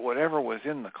that whatever was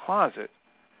in the closet,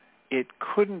 it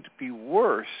couldn't be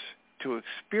worse to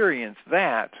experience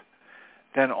that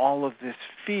than all of this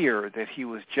fear that he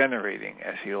was generating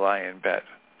as he lay in bed.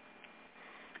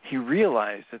 He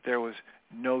realized that there was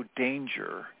no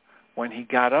danger when he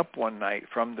got up one night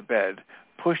from the bed,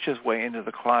 pushed his way into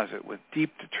the closet with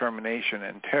deep determination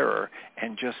and terror,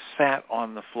 and just sat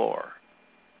on the floor.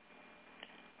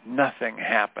 Nothing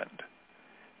happened.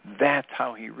 That's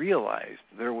how he realized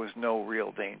there was no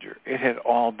real danger. It had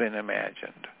all been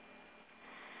imagined.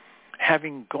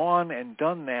 Having gone and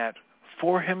done that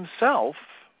for himself,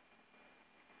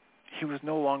 he was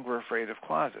no longer afraid of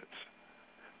closets.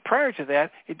 Prior to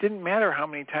that, it didn't matter how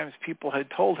many times people had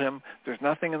told him, there's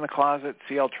nothing in the closet,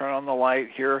 see, I'll turn on the light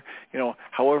here.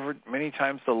 However many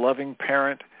times the loving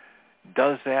parent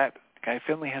does that. Guy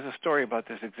Finley has a story about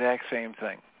this exact same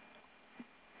thing.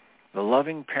 The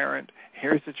loving parent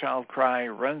hears the child cry,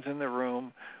 runs in the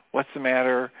room, what's the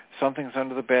matter? Something's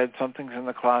under the bed, something's in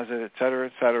the closet, et cetera,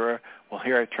 et cetera. Well,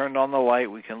 here, I turned on the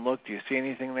light. We can look. Do you see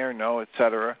anything there? No, et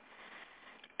cetera.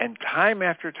 And time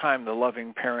after time, the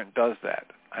loving parent does that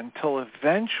until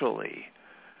eventually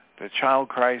the child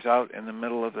cries out in the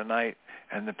middle of the night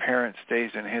and the parent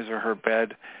stays in his or her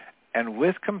bed. And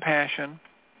with compassion,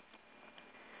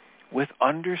 with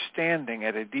understanding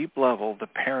at a deep level, the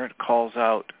parent calls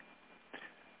out,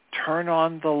 turn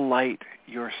on the light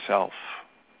yourself.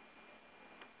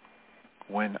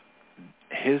 When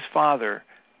his father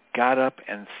got up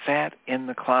and sat in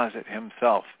the closet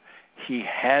himself, he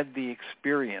had the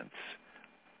experience,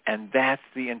 and that's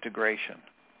the integration.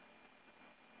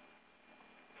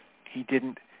 He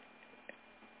didn't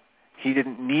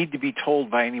need to be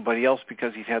told by anybody else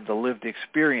because he'd had the lived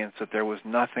experience that there was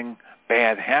nothing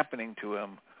bad happening to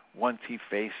him once he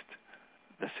faced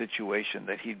the situation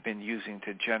that he'd been using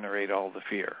to generate all the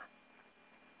fear.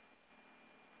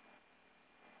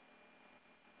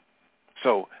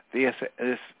 So this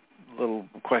little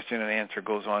question and answer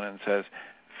goes on and says,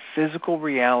 physical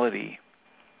reality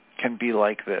can be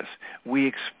like this. We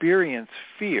experience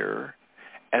fear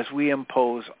as we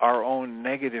impose our own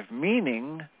negative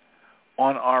meaning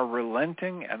on our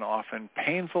relenting and often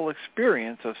painful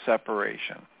experience of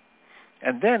separation.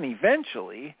 And then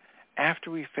eventually,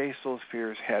 after we face those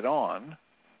fears head on,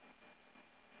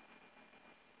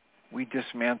 we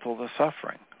dismantle the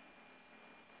suffering.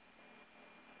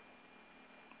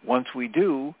 Once we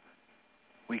do,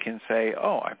 we can say,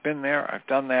 oh, I've been there, I've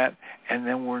done that, and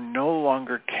then we're no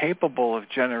longer capable of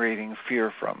generating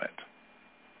fear from it.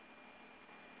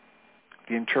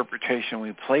 The interpretation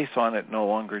we place on it no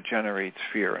longer generates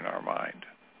fear in our mind.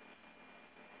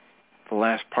 The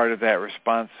last part of that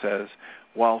response says,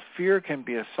 while fear can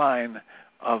be a sign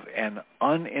of an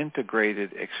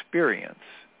unintegrated experience,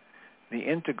 the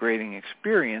integrating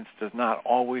experience does not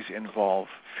always involve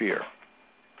fear.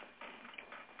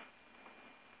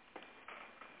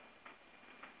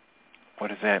 What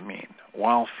does that mean?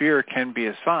 While fear can be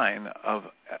a sign of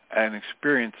an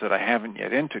experience that I haven't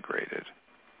yet integrated,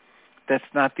 that's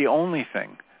not the only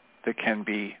thing that can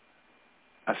be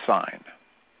a sign.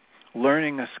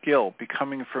 Learning a skill,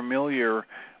 becoming familiar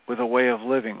with a way of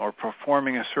living, or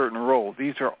performing a certain role,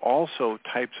 these are also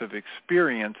types of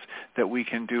experience that we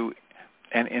can do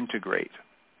and integrate.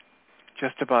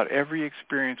 Just about every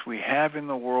experience we have in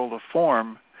the world of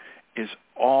form is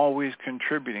always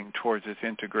contributing towards its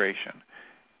integration,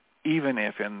 even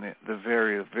if in the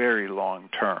very, very long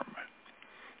term.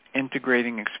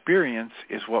 Integrating experience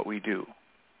is what we do.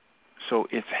 So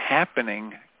it's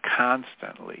happening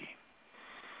constantly.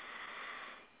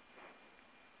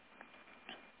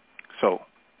 So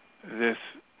this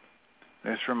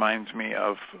reminds me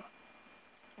of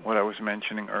what I was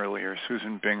mentioning earlier.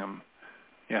 Susan Bingham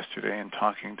yesterday, in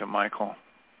talking to Michael,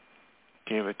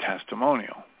 gave a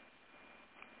testimonial.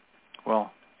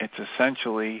 Well, it's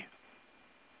essentially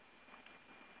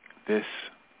this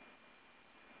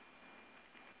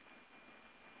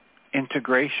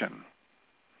integration.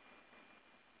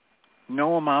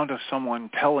 No amount of someone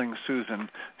telling Susan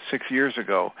 6 years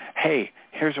ago, hey,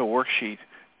 here's a worksheet,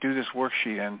 do this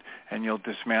worksheet and you'll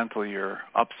dismantle your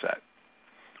upset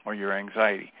or your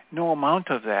anxiety. No amount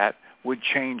of that would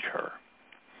change her.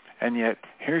 And yet,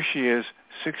 here she is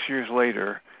 6 years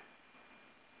later,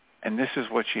 and this is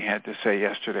what she had to say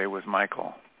yesterday with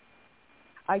Michael.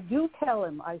 I do tell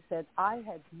him, I said, I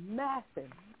had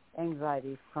massive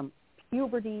anxiety from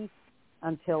puberty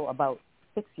until about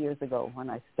 6 years ago when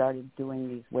I started doing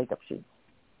these wake-up sheets.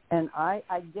 And I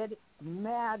get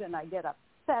mad and I get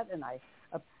upset and I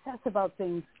obsess about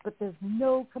things, but there's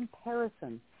no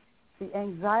comparison. The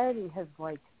anxiety has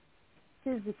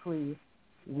physically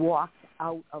walked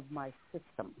out of my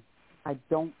system. I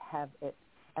don't have it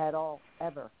at all,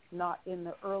 ever. Not in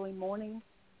the early morning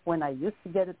when I used to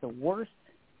get it the worst,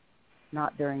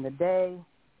 not during the day.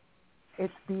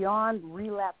 It's beyond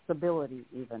relapsability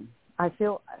even. I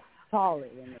feel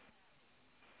solid in it.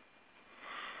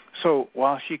 So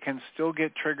while she can still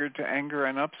get triggered to anger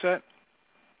and upset,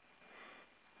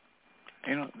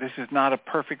 this is not a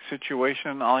perfect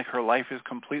situation. Not like her life is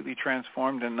completely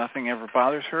transformed and nothing ever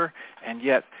bothers her. And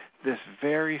yet this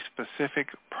very specific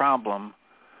problem,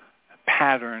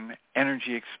 pattern,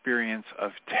 energy experience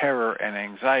of terror and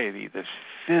anxiety, this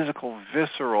physical,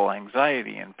 visceral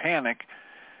anxiety and panic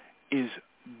is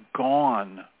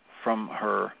gone from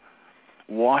her,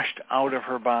 washed out of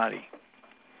her body.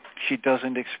 She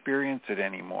doesn't experience it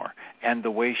anymore. And the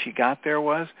way she got there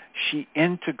was she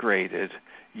integrated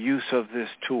use of this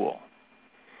tool.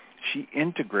 She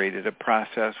integrated a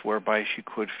process whereby she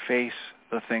could face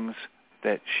the things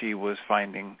that she was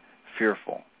finding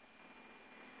fearful.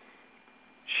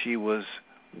 She was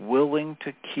willing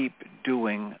to keep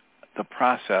doing the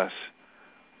process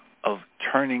of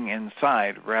turning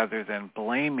inside rather than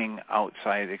blaming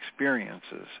outside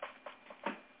experiences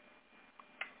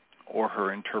or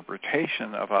her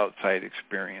interpretation of outside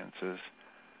experiences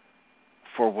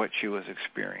for what she was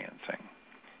experiencing.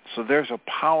 So there's a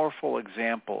powerful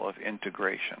example of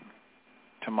integration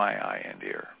to my eye and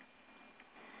ear.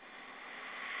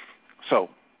 So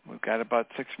we've got about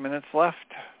 6 minutes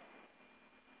left.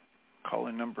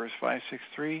 Call-in number is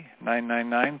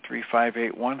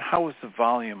 563-999-3581. How is the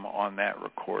volume on that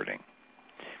recording?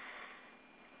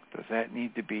 Does that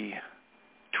need to be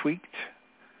tweaked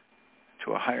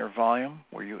to a higher volume?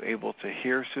 Were you able to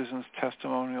hear Susan's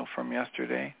testimonial from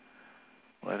yesterday?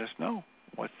 Let us know.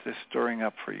 What's this stirring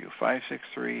up for you?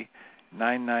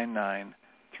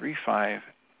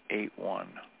 563-999-3581.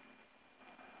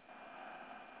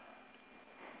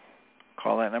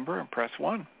 Call that number and press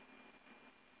 1.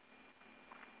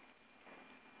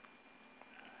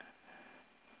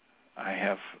 I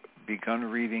have begun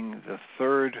reading the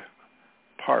third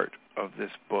part of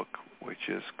this book, which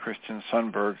is Christian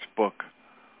Sundberg's book,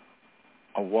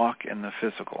 A Walk in the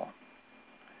Physical.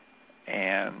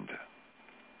 And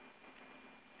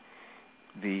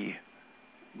the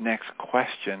next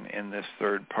question in this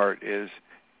third part is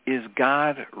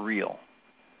God real?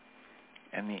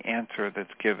 And the answer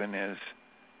that's given is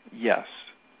yes.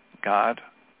 God,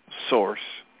 source,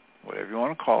 whatever you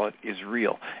want to call it, is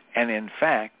real. And in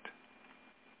fact,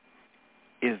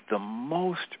 is the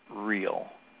most real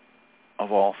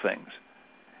of all things.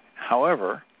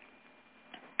 However,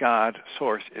 God,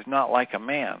 source, is not like a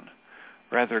man.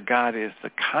 Rather, God is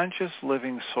the conscious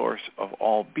living source of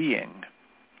all being,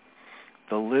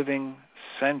 the living,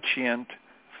 sentient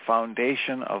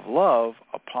foundation of love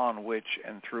upon which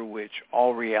and through which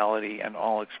all reality and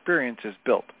all experience is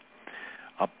built.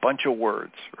 A bunch of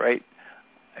words, right?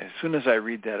 As soon as I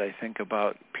read that, I think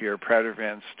about Pierre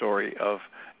Pradervan's story of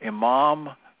Imam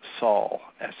Saul,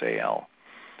 S-A-L,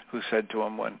 who said to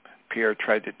him when Pierre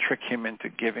tried to trick him into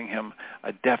giving him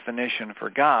a definition for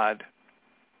God,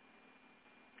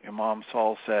 Imam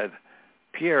Saul said,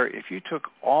 Pierre, if you took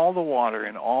all the water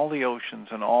in all the oceans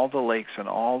and all the lakes and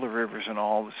all the rivers and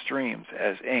all the streams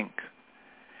as ink,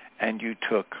 and you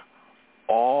took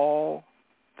all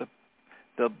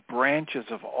the branches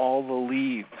of all the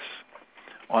leaves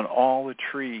on all the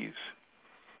trees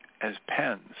as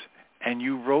pens, and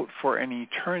you wrote for an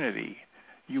eternity,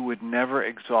 you would never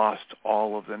exhaust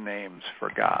all of the names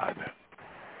for God.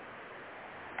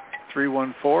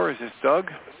 314, is this Doug?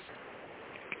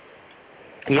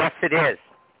 Yes, it is.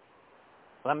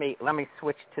 Let me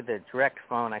switch to the direct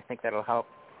phone. I think that'll help,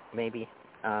 maybe.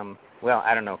 Well,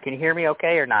 I don't know. Can you hear me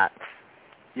okay or not?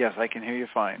 Yes, I can hear you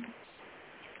fine.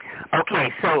 Okay,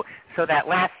 so that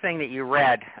last thing that you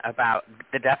read about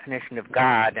the definition of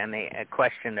God and the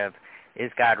question of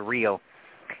is God real,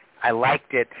 I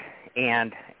liked it,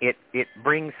 and it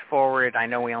brings forward, I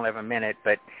know we only have a minute,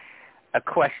 but a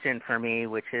question for me,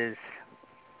 which is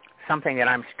something that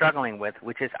I'm struggling with,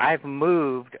 which is I've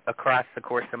moved across the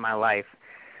course of my life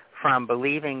from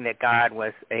believing that God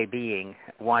was a being,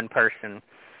 one person,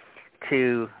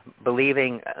 to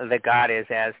believing that God is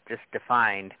as just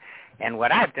defined. And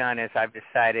what I've done is I've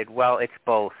decided, well, it's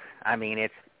both. I mean,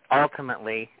 it's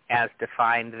ultimately as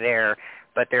defined there,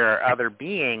 but there are other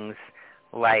beings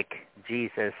like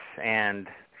Jesus and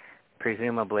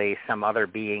presumably some other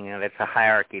being that's a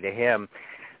hierarchy to him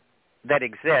that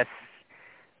exists.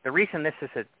 The reason this is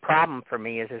a problem for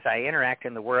me is as I interact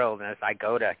in the world and as I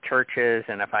go to churches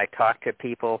and if I talk to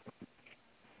people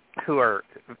who are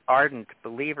ardent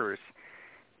believers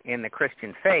in the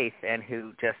Christian faith and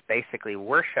who just basically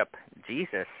worship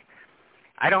Jesus,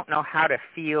 I don't know how to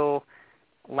feel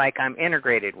like I'm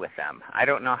integrated with them. I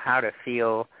don't know how to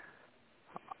feel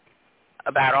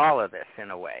about all of this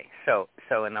in a way. So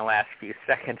in the last few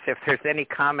seconds, if there's any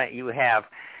comment you have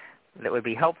that would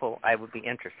be helpful, I would be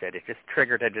interested. It just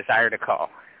triggered a desire to call.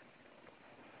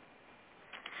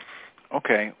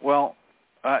 Okay. Well,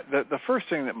 the first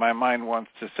thing that my mind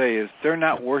wants to say is they're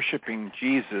not worshiping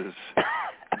Jesus.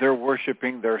 They're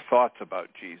worshiping their thoughts about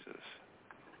Jesus.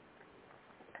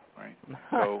 Right?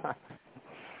 So,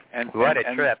 what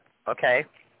a trip. Okay.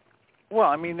 Well,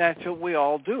 I mean, that's what we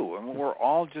all do. I mean, we're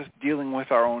all just dealing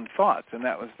with our own thoughts, and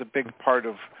that was the big part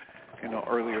of,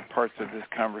 earlier parts of this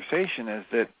conversation is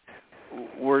that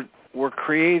we're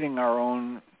creating our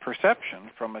own perception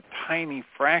from a tiny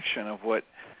fraction of what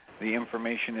the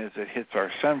information is that hits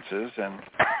our senses, and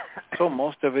so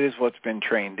most of it is what's been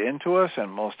trained into us,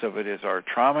 and most of it is our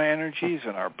trauma energies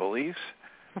and our beliefs.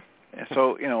 And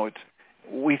so,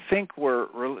 we think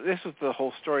this is the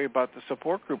whole story about the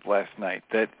support group last night,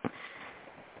 that,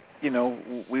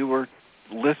 we were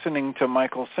listening to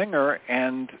Michael Singer,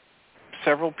 and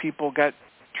several people got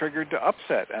triggered to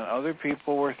upset, and other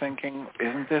people were thinking,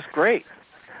 isn't this great?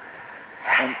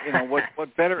 And,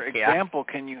 what better example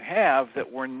can you have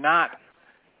that we're not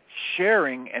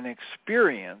sharing an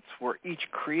experience, we're each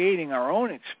creating our own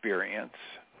experience,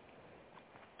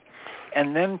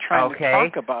 and then trying to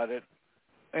talk about it,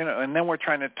 and then we're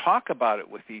trying to talk about it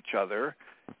with each other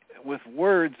with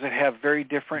words that have very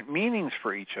different meanings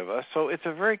for each of us. So it's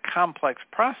a very complex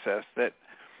process that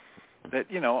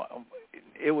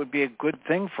it would be a good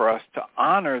thing for us to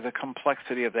honor the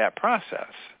complexity of that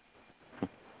process.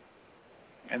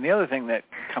 And the other thing that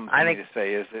comes to me to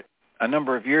say is that a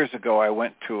number of years ago I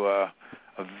went to a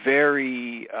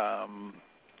very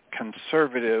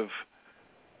conservative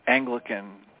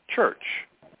Anglican church,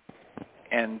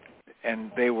 and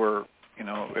they were,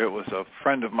 it was a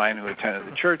friend of mine who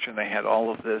attended the church, and they had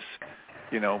all of this,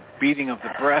 beating of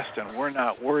the breast, and we're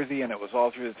not worthy, and it was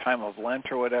all through the time of Lent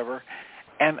or whatever.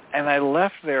 And I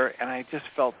left there, and I just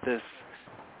felt this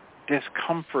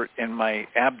discomfort in my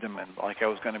abdomen, like I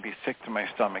was going to be sick to my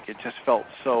stomach. It just felt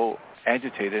so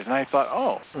agitated, and I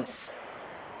thought,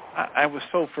 I was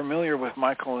so familiar with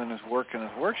Michael and his work and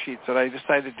his worksheets that I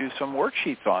decided to do some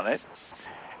worksheets on it,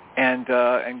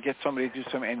 and get somebody to do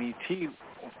some NET,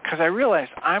 because I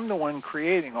realized I'm the one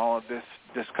creating all of this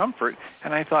discomfort,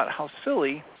 and I thought how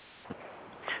silly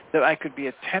that I could be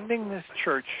attending this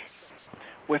church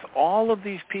with all of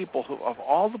these people who, of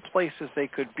all the places they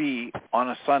could be on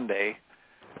a Sunday,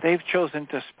 they've chosen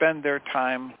to spend their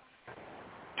time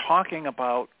talking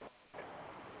about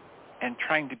and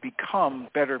trying to become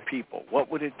better people.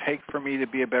 What would it take for me to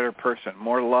be a better person,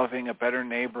 more loving, a better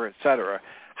neighbor, etc.?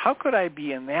 How could I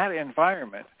be in that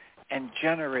environment and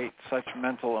generate such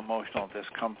mental, emotional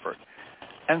discomfort?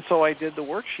 And so I did the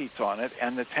worksheets on it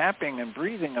and the tapping and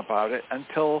breathing about it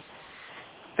until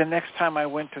the next time I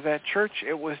went to that church,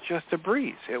 it was just a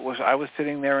breeze. I was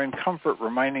sitting there in comfort,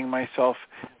 reminding myself,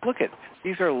 look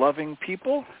these are loving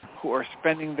people who are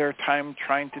spending their time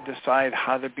trying to decide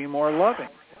how to be more loving.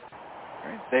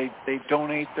 Right? They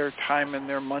donate their time and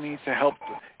their money to help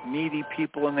needy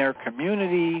people in their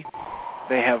community.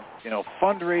 They have,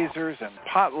 fundraisers and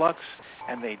potlucks,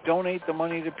 and they donate the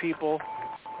money to people.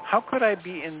 How could I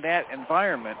be in that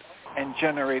environment and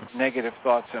generate negative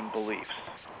thoughts and beliefs?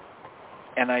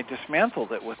 And I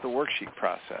dismantled it with the worksheet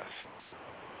process.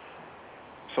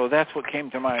 So that's what came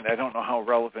to mind. I don't know how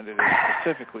relevant it is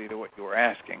specifically to what you were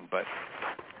asking, but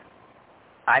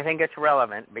I think it's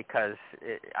relevant because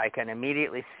I can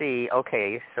immediately see,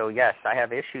 okay, so yes, I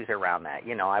have issues around that.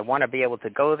 I want to be able to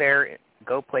go there,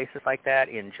 go places like that,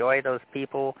 enjoy those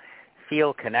people,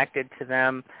 feel connected to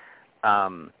them,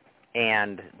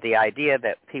 and the idea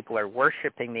that people are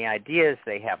worshiping the ideas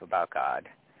they have about God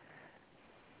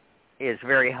is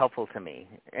very helpful to me.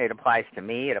 It applies to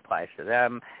me, it applies to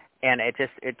them, and it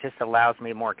just allows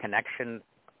me more connection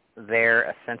there,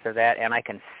 a sense of that, and I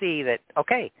can see that,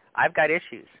 okay, I've got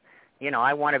issues.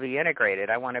 I want to be integrated.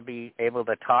 I want to be able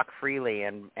to talk freely,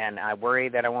 and I worry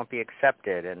that I won't be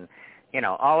accepted, and,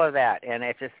 all of that. And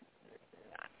it just,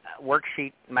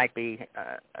 worksheet might be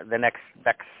the next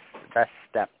best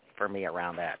step for me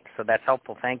around that. So that's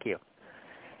helpful. Thank you.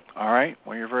 All right.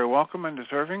 Well, you're very welcome and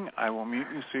deserving. I will mute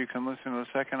you so you can listen to the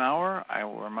second hour. I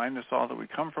will remind us all that we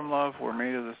come from love. We're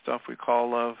made of the stuff we call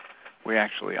love. We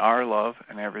actually are love,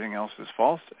 and everything else is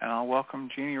false. And I'll welcome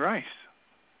Jeanie Ryce.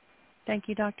 Thank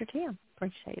you, Dr. Tim.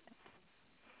 Appreciate it.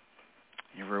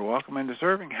 You're very welcome and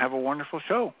deserving. Have a wonderful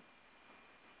show.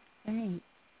 Thanks.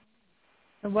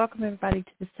 So welcome, everybody,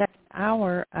 to the second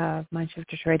hour of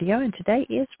MindShifters Radio. And today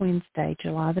is Wednesday,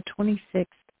 July the 26th,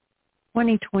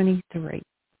 2023.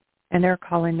 And their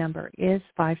calling number is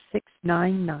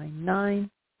 56999-3581.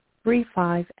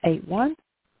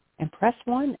 And press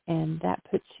 1, and that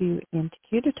puts you into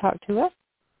queue to talk to us.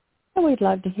 And we'd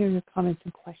love to hear your comments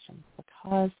and questions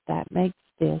because that makes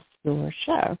this your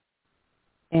show.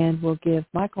 And we'll give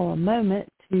Michael a moment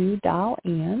to dial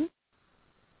in.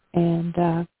 And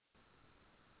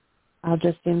I'll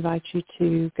just invite you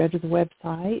to go to the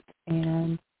website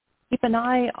and keep an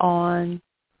eye on,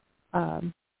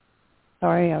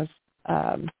 sorry, I was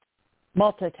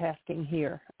multitasking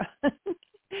here.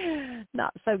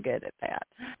 Not so good at that.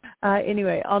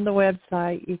 Anyway, on the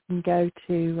website, you can go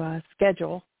to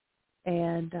schedule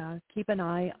and keep an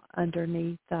eye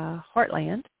underneath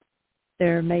Heartland.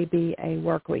 There may be a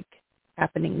work week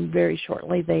happening very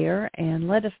shortly there, and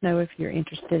let us know if you're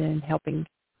interested in helping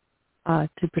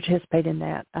to participate in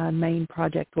that. Main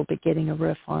project will be getting a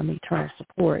roof on Eternal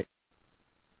Support.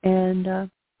 And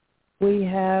we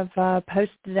have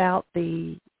posted out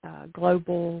the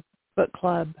Global Book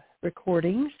Club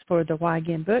recordings for the Why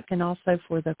Again book and also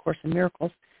for the Course in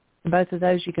Miracles. And both of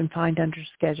those you can find under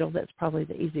schedule. That's probably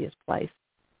the easiest place.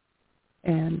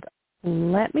 And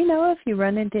let me know if you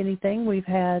run into anything. We've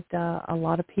had a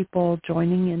lot of people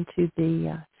joining into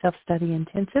the self-study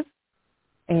intensive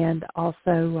and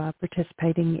also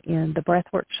participating in the breath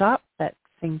workshop. That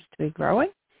seems to be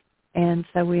growing. And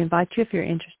so we invite you, if you're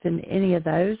interested in any of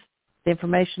those, the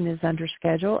information is under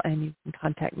schedule, and you can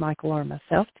contact Michael or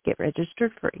myself to get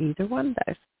registered for either one of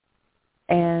those.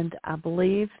 And I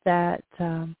believe that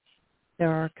there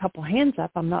are a couple hands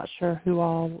up. I'm not sure who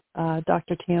all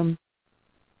Dr. Tim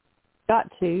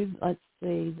got to. Let's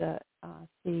see,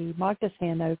 see Magda's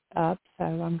hand up, so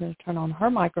I'm going to turn on her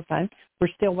microphone. We're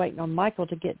still waiting on Michael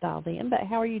to get dialed in, but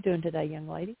how are you doing today, young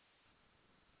lady?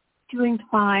 Doing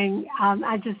fine.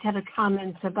 I just had a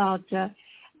comment about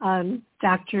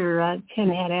Dr. Tim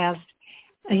had asked.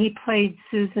 He played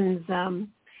Susan's. The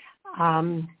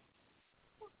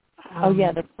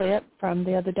clip from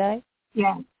the other day.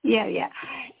 Yeah.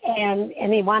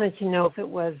 And he wanted to know if it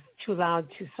was too loud,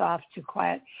 too soft, too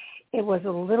quiet. It was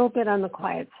a little bit on the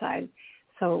quiet side,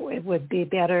 so it would be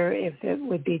better if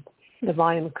the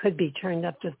volume could be turned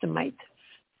up just a mite.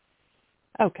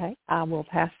 Okay, I will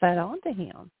pass that on to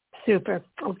him. Super.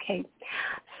 Okay.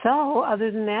 So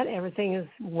other than that, everything is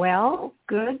well,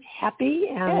 good, happy,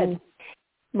 and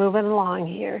moving along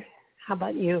here. How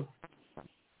about you?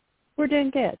 We're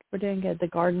doing good. The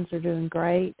gardens are doing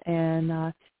great,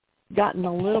 and gotten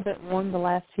a little bit warm the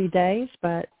last few days,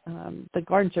 but the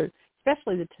gardens are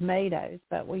especially the tomatoes,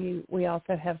 but we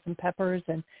also have some peppers,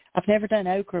 and I've never done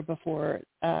okra before.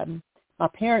 My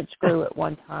parents grew it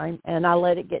one time, and I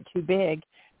let it get too big.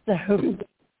 So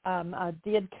I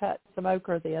did cut some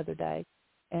okra the other day,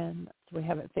 and so we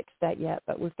haven't fixed that yet.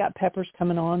 But we've got peppers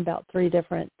coming on, about 3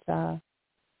 different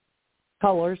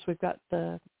colors. We've got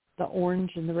the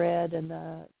orange and the red and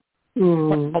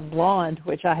the blonde,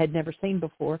 which I had never seen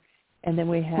before. And then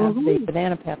we have the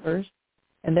banana peppers,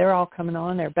 and they're all coming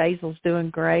on. Their basil's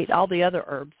doing great. All the other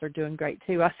herbs are doing great,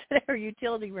 too. I said our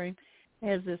utility room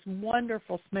has this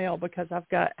wonderful smell because I've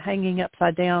got hanging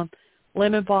upside down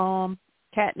lemon balm,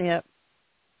 catnip,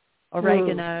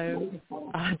 oregano,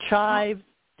 chives,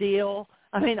 dill.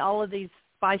 I mean, all of these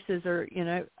spices are,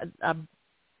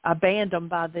 I band them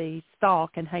by the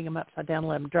stalk and hang them upside down,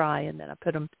 let them dry, and then I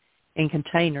put them in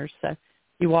containers. So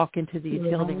you walk into the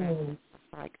utility room,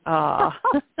 it's like,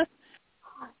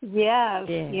 Yes,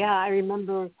 yeah. I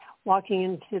remember walking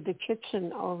into the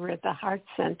kitchen over at the Heart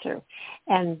Center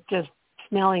and just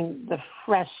smelling the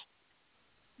fresh,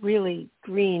 really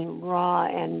green, raw,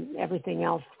 and everything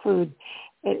else food.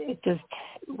 It just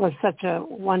was such a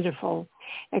wonderful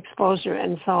exposure.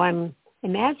 And so I'm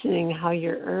imagining how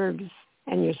your herbs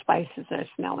and your spices are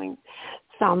smelling.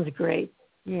 Sounds great.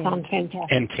 Yeah. Sounds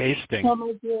fantastic. And tasting. So,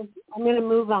 my dear, I'm going to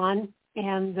move on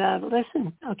and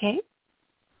listen, okay?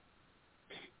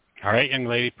 All right, young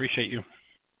lady. Appreciate you.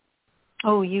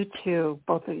 Oh, you too,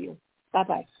 both of you.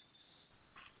 Bye-bye.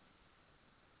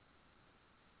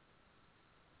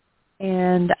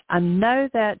 And I know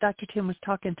that Dr. Tim was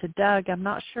talking to Doug. I'm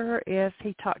not sure if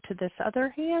he talked to this other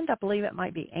hand. I believe it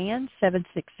might be Ann,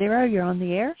 760. You're on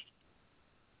the air.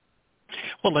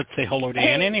 Well, let's say hello to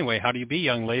Ann anyway. How do you be,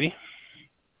 young lady?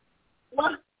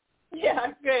 Well, yeah,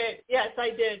 good. Yes,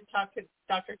 I did talk to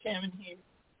Dr. Tim, and he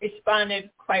responded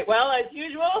quite well, as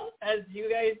usual, as you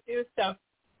guys do. So,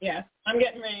 yeah, I'm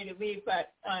getting ready to leave,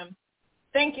 but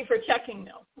thank you for checking,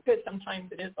 though, because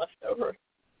sometimes it is left over.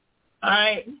 All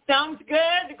right. Sounds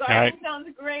good. The garden sounds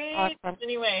great. Awesome.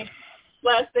 Anyway,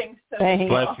 blessings.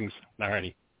 Blessings. All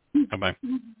righty. Bye-bye.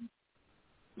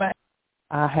 Bye.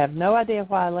 I have no idea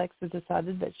why Alexa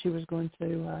decided that she was going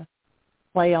to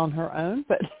play on her own,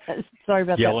 but sorry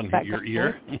about Yelling that. Yelling in your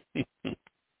ear?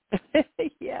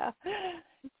 Yeah.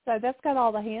 So that's got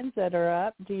all the hands that are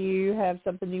up. Do you have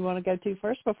something you want to go to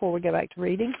first before we go back to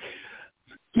reading?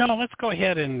 No, let's go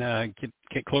ahead and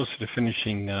get closer to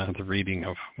finishing the reading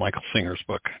of Michael Singer's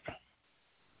book.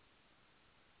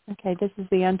 Okay, this is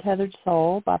The Untethered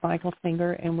Soul by Michael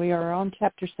Singer, and we are on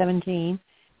Chapter 17.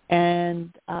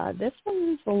 And this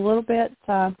one's a little bit,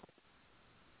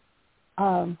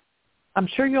 I'm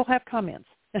sure you'll have comments.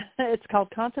 It's called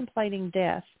Contemplating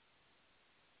Death.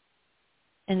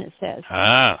 And it says,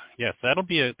 yes, that'll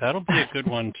be a good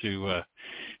one to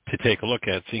take a look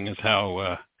at, seeing as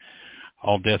how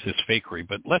all death is fakery.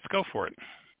 But let's go for it.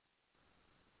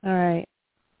 All right.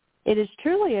 It is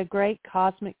truly a great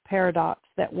cosmic paradox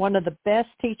that one of the best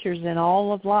teachers in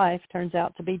all of life turns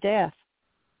out to be death.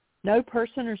 No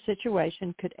person or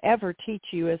situation could ever teach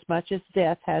you as much as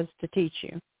death has to teach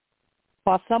you.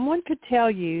 While someone could tell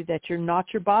you that you're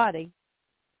not your body,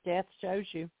 death shows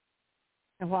you.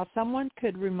 And while someone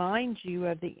could remind you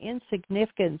of the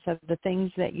insignificance of the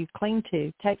things that you cling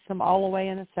to, takes them all away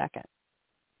in a second.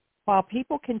 While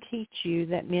people can teach you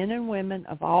that men and women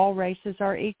of all races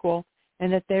are equal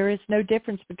and that there is no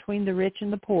difference between the rich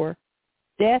and the poor,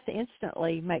 death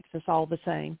instantly makes us all the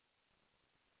same.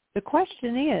 The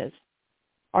question is,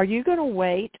 are you going to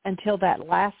wait until that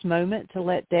last moment to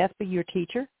let death be your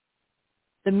teacher?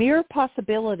 The mere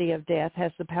possibility of death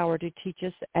has the power to teach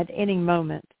us at any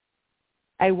moment.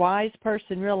 A wise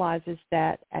person realizes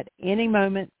that at any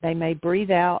moment they may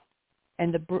breathe out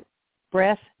and the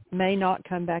breath may not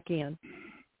come back in.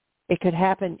 It could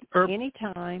happen any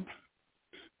time.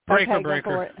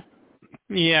 Breaker.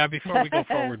 Yeah, before we go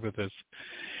forward with this,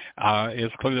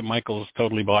 it's clear that Michael's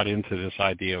totally bought into this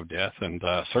idea of death, and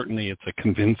certainly it's a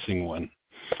convincing one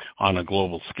on a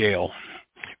global scale.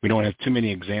 We don't have too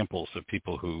many examples of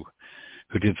people who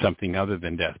did something other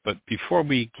than death. But before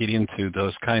we get into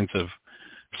those kinds of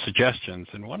suggestions,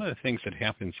 and one of the things that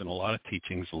happens in a lot of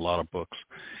teachings, a lot of books,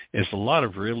 is a lot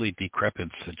of really decrepit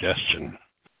suggestion.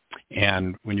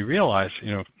 And when you realize,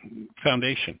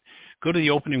 foundation, go to the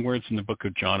opening words in the book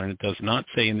of John, and it does not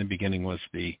say in the beginning was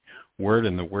the Word,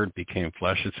 and the Word became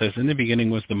flesh. It says in the beginning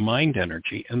was the mind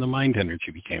energy, and the mind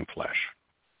energy became flesh.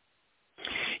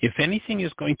 If anything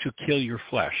is going to kill your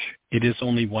flesh, it is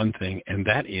only one thing, and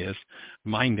that is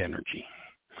mind energy.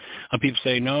 People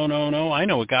say, no, I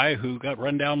know a guy who got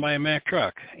run down by a Mack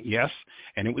truck. Yes,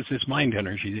 and it was his mind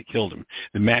energy that killed him.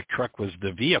 The Mack truck was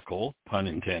the vehicle, pun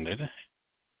intended.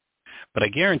 But I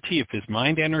guarantee if his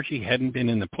mind energy hadn't been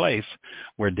in the place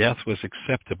where death was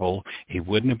acceptable, he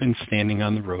wouldn't have been standing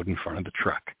on the road in front of the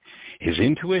truck. His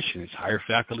intuition, his higher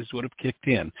faculties would have kicked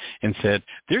in and said,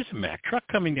 there's a Mack truck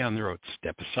coming down the road,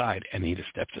 step aside, and he'd have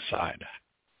stepped aside.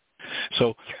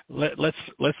 So let's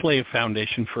lay a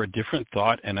foundation for a different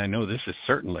thought, and I know this is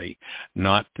certainly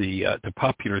not the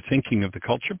popular thinking of the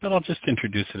culture, but I'll just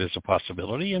introduce it as a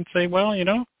possibility and say, well,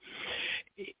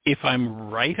 if I'm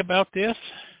right about this,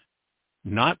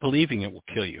 not believing it will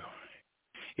kill you.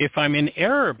 If I'm in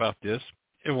error about this,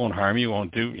 it won't harm you,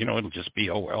 won't do, it'll just be,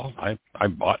 oh, well, I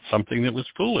bought something that was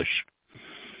foolish.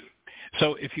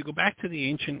 So if you go back to the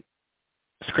ancient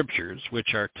scriptures,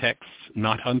 which are texts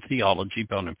not on theology,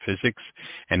 but on physics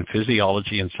and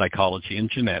physiology and psychology and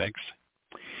genetics,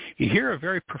 you hear a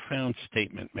very profound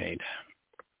statement made.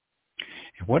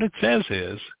 And what it says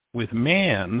is, with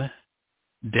man,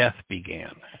 death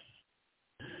began.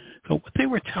 So what they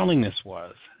were telling us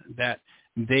was that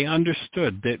they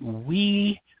understood that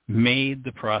we made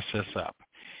the process up.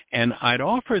 And I'd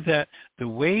offer that the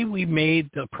way we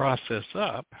made the process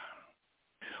up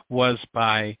was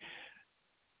by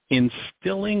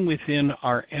instilling within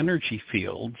our energy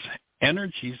fields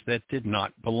energies that did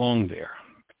not belong there.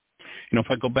 If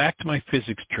I go back to my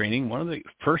physics training, one of the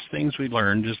first things we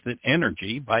learned is that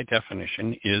energy, by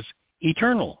definition, is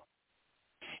eternal.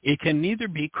 It can neither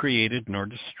be created nor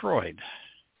destroyed.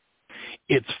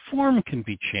 Its form can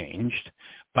be changed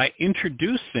by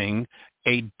introducing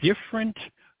a different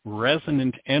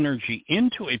resonant energy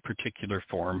into a particular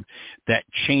form that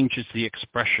changes the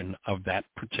expression of that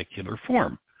particular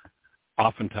form,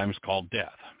 oftentimes called death.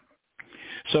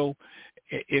 So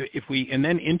if we, and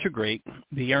then integrate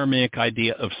the Aramaic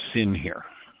idea of sin here.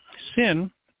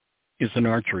 Sin is an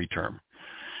archery term.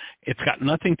 It's got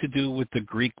nothing to do with the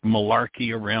Greek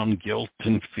malarkey around guilt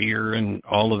and fear and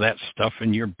all of that stuff,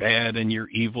 and you're bad and you're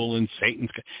evil and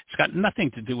Satan's. It's got nothing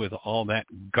to do with all that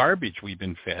garbage we've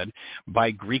been fed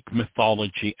by Greek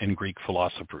mythology and Greek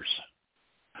philosophers.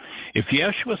 If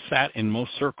Yeshua sat in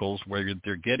most circles where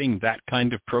they're getting that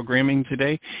kind of programming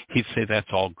today, he'd say that's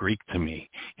all Greek to me.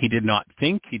 He did not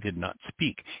think, he did not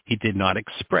speak, he did not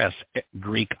express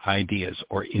Greek ideas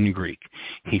or in Greek.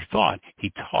 He thought,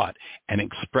 he taught, and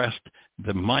expressed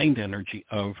the mind energy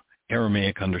of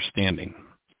Aramaic understanding.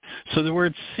 So the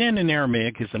word sin in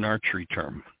Aramaic is an archery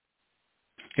term.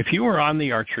 If you were on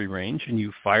the archery range and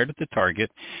you fired at the target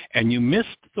and you missed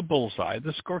the bullseye,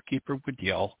 the scorekeeper would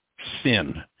yell,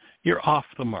 sin. You're off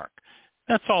the mark.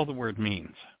 That's all the word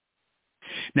means.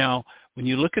 Now, when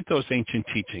you look at those ancient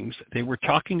teachings, they were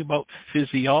talking about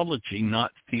physiology, not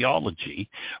theology,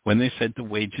 when they said the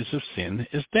wages of sin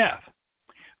is death.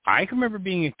 I can remember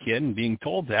being a kid and being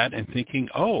told that and thinking,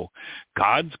 oh,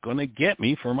 God's going to get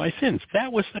me for my sins.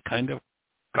 That was the kind of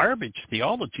garbage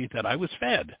theology that I was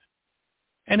fed.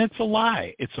 And it's a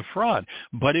lie. It's a fraud.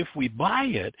 But if we buy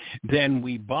it, then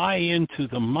we buy into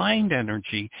the mind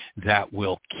energy that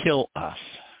will kill us.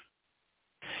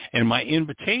 And my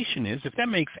invitation is, if that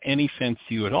makes any sense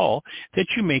to you at all, that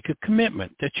you make a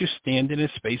commitment, that you stand in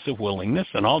a space of willingness,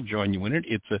 and I'll join you in it.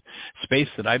 It's a space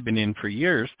that I've been in for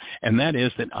years, and that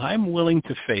is that I'm willing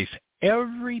to face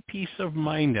every piece of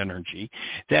mind energy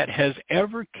that has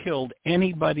ever killed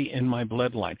anybody in my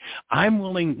bloodline. I'm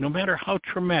willing, no matter how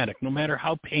traumatic, no matter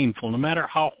how painful, no matter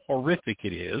how horrific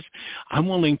it is, I'm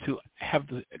willing to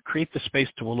create the space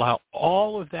to allow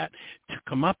all of that to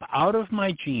come up out of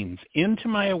my genes into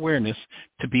my awareness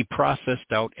to be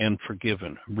processed out and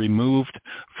forgiven, removed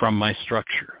from my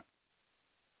structure.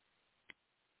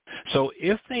 So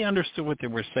if they understood what they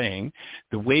were saying,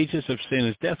 the wages of sin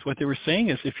is death, what they were saying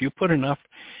is if you put enough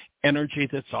energy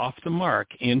that's off the mark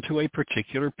into a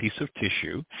particular piece of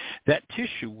tissue, that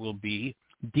tissue will be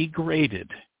degraded.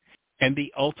 And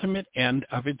the ultimate end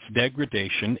of its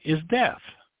degradation is death.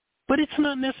 But it's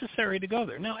not necessary to go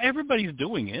there. Now, everybody's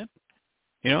doing it.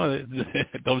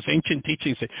 Those ancient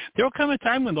teachings say there will come a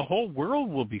time when the whole world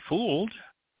will be fooled.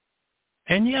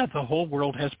 And yeah, the whole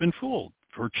world has been fooled.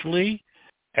 Virtually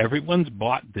everyone's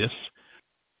bought this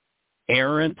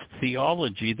errant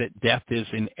theology that death is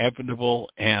inevitable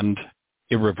and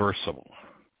irreversible.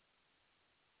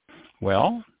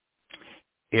 Well,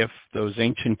 if those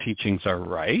ancient teachings are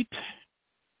right,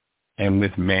 and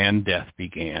with man death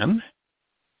began,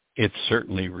 it's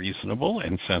certainly reasonable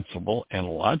and sensible and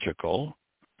logical.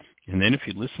 And then if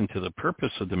you listen to the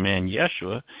purpose of the man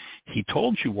Yeshua, he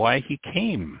told you why he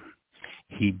came.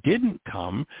 He didn't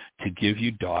come to give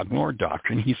you dogma or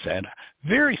doctrine. He said,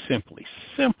 very simply,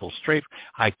 simple, straight,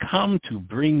 I come to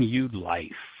bring you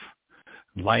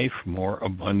life more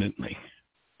abundantly.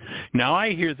 Now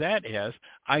I hear that as,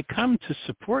 I come to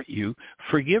support you,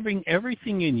 forgiving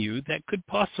everything in you that could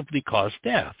possibly cause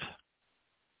death.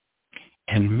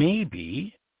 And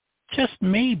maybe, just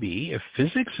maybe, if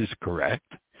physics is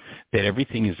correct, that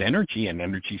everything is energy and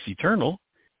energy is eternal,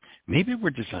 maybe we're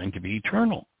designed to be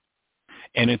eternal.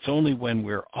 And it's only when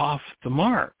we're off the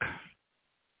mark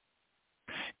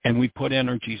and we put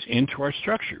energies into our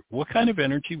structure. What kind of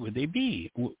energy would they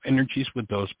be? What energies would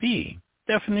those be?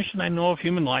 Definition I know of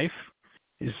human life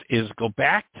is go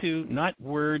back to not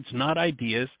words, not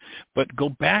ideas, but go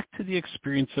back to the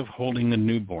experience of holding a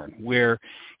newborn, where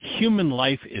human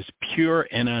life is pure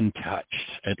and untouched,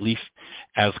 at least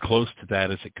as close to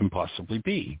that as it can possibly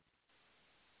be.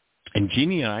 And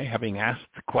Jeannie and I, having asked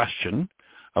the question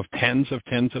of tens of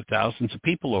thousands of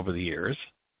people over the years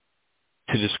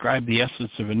to describe the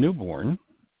essence of a newborn,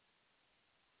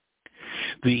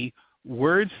 the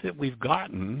words that we've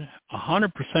gotten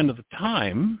 100% of the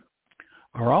time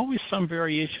are always some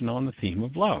variation on the theme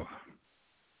of love.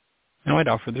 Now, I'd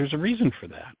offer there's a reason for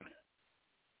that.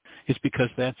 It's because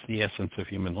that's the essence of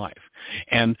human life.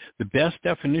 And the best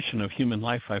definition of human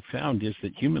life I've found is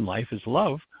that human life is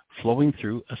love flowing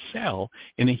through a cell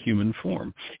in a human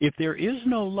form. If there is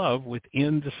no love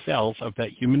within the cells of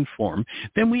that human form,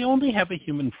 then we only have a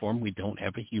human form. We don't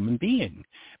have a human being.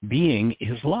 Being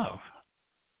is love.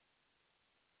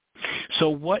 So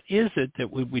what is it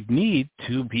that we would need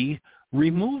to be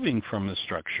removing from the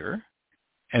structure?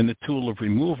 And the tool of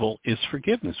removal is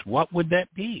forgiveness. What would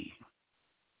that be?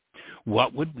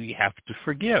 What would we have to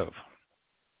forgive?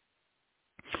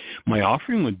 My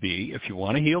offering would be, if you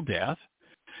want to heal death,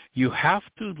 you have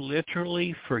to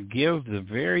literally forgive the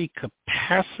very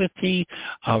capacity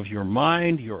of your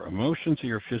mind, your emotions, or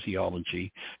your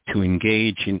physiology to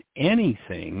engage in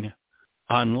anything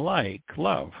unlike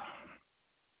love.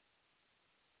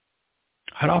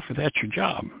 I'd offer that's your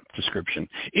job description,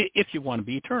 if you want to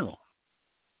be eternal.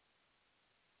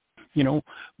 You know,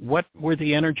 what were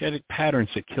the energetic patterns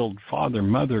that killed father,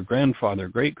 mother, grandfather,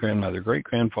 great-grandmother,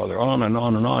 great-grandfather, on and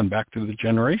on and on, back through the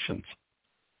generations?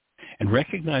 And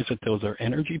recognize that those are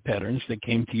energy patterns that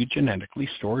came to you genetically,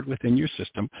 stored within your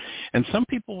system. And some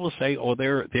people will say, oh,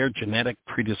 they're genetic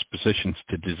predispositions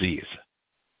to disease.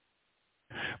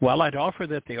 Well, I'd offer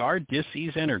that they are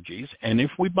disease energies, and if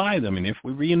we buy them, and if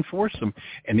we reinforce them,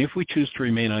 and if we choose to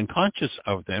remain unconscious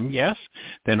of them, yes,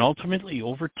 then ultimately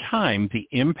over time, the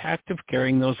impact of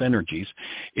carrying those energies,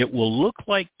 it will look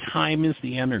like time is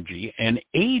the energy, and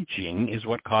aging is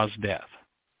what caused death.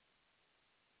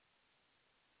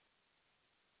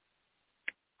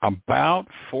 About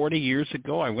 40 years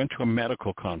ago, I went to a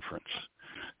medical conference.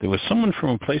 There was someone from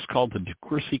a place called the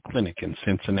DeCourcy Clinic in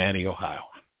Cincinnati, Ohio.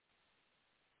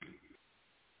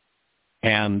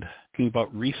 And thinking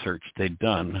about research they'd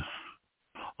done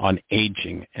on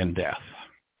aging and death.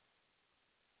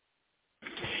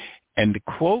 And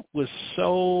the quote was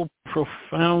so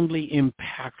profoundly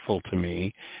impactful to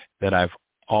me that I've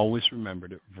always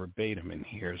remembered it verbatim, and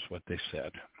here's what they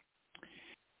said.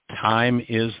 Time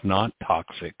is not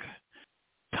toxic.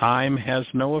 Time has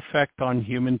no effect on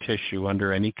human tissue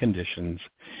under any conditions.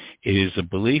 It is a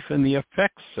belief in the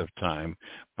effects of time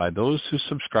by those who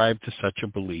subscribe to such a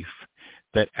belief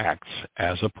that acts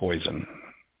as a poison.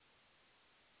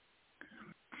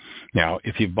 Now,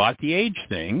 if you've bought the age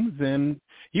thing, then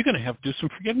you're going to have to do some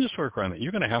forgiveness work around it.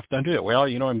 You're going to have to undo it. Well,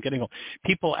 you know, I'm getting old.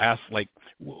 People ask, like,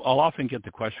 I'll often get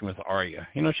the question with Arya.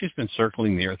 You know, she's been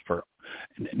circling the earth for,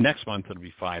 next month it'll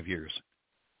be 5 years.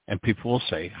 And people will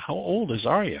say, how old is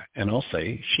Arya? And I'll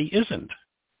say, she isn't.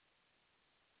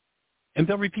 And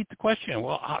they'll repeat the question.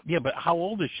 Well, yeah, but how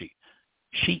old is she?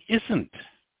 She isn't.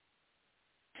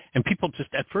 And people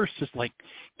just at first just like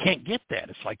can't get that.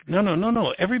 It's like,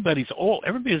 no. Everybody's old.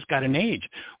 Everybody's got an age.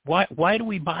 Why do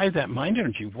we buy that mind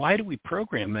energy? Why do we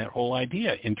program that whole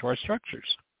idea into our structures?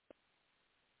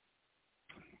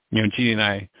 You know, Jeannie and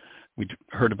I, we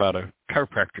heard about a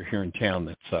chiropractor here in town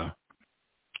that's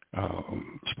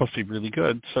supposed to be really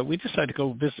good. So we decided to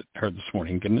go visit her this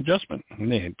morning and get an adjustment. And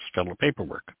they had scheduled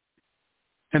paperwork.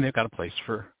 And they've got a place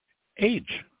for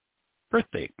age, birth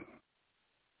date.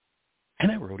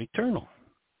 And I wrote eternal.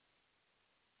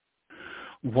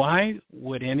 Why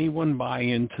would anyone buy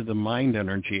into the mind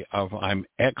energy of I'm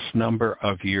X number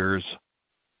of years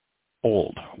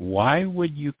old? Why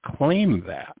would you claim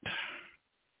that?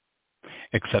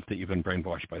 Except that you've been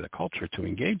brainwashed by the culture to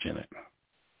engage in it.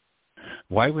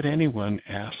 Why would anyone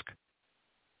ask,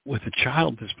 with a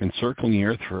child that's been circling the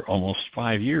earth for almost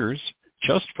 5 years,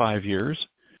 just 5 years,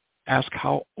 ask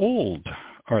how old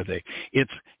are they.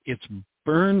 It's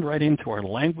burned right into our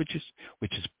languages,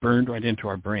 which is burned right into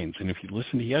our brains. And if you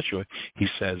listen to Yeshua, he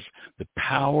says the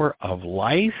power of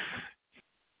life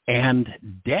and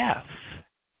death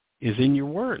is in your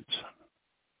words.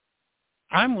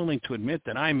 I'm willing to admit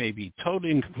that I may be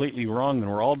totally and completely wrong, and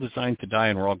we're all designed to die,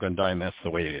 and we're all going to die, and that's the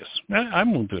way it is.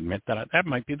 I'm willing to admit that that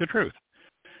might be the truth.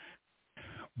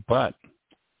 But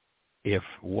if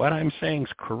what I'm saying is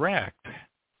correct,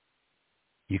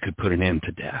 you could put an end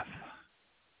to death.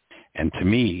 And to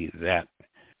me, that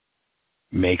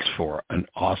makes for an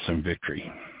awesome victory.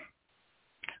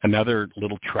 Another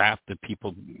little trap that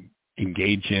people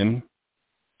engage in,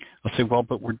 I'll say, well,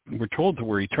 but we're told that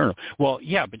we're eternal. Well,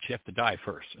 yeah, but you have to die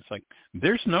first. It's like,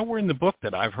 there's nowhere in the book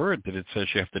that I've heard that it says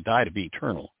you have to die to be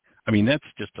eternal. I mean, that's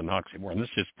just an oxymoron.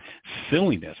 That's just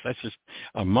silliness. That's just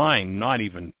a mind, not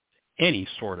even any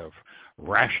sort of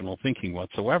rational thinking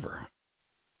whatsoever.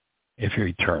 If you're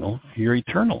eternal, you're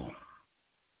eternal.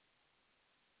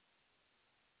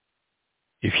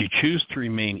 If you choose to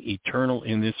remain eternal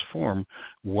in this form,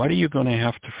 what are you going to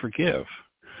have to forgive?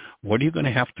 What are you going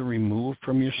to have to remove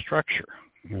from your structure?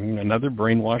 Another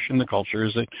brainwash in the culture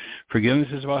is that forgiveness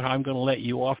is about how I'm going to let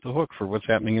you off the hook for what's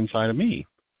happening inside of me.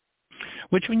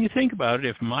 Which, when you think about it,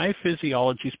 if my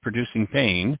physiology is producing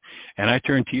pain and I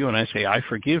turn to you and I say, I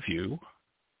forgive you,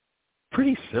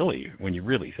 pretty silly when you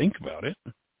really think about it.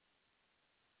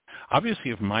 Obviously,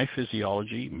 if my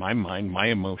physiology, my mind, my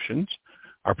emotions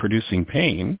are producing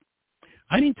pain,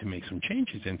 I need to make some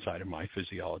changes inside of my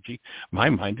physiology, my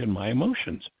mind, and my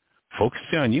emotions.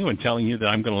 Focusing on you and telling you that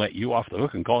I'm going to let you off the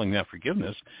hook and calling that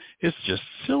forgiveness is just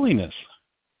silliness.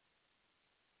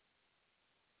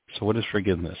 So what is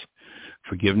forgiveness?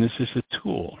 Forgiveness is a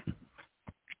tool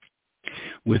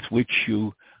with which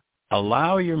you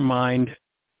allow your mind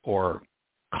or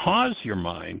cause your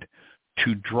mind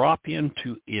to drop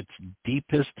into its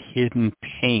deepest hidden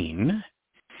pain,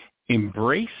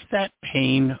 embrace that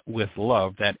pain with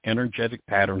love, that energetic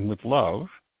pattern with love,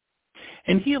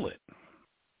 and heal it.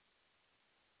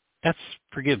 That's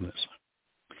forgiveness.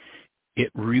 It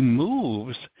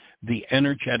removes the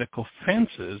energetical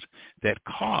fences that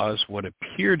cause what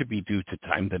appear to be due to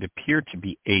time, that appear to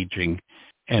be aging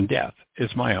and death,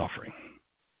 is my offering.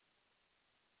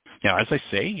 Now, as I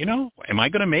say, am I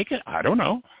going to make it? I don't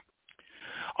know.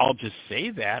 I'll just say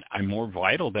that I'm more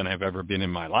vital than I've ever been in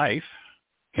my life.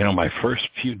 My first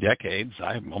few decades,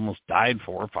 I almost died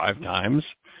 4 or 5 times.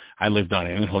 I lived on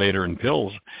an inhalator and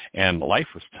pills, and life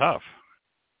was tough.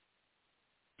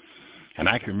 And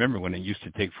I can remember when I used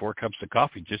to take 4 cups of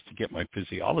coffee just to get my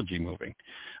physiology moving.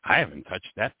 I haven't touched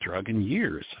that drug in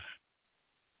years.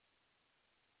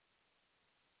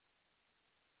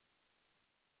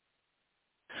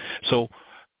 So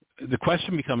the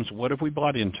question becomes, what have we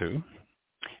bought into?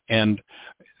 And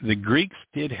the Greeks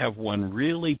did have one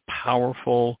really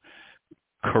powerful,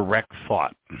 correct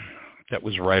thought that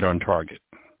was right on target.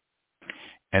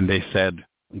 And they said,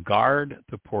 guard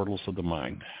the portals of the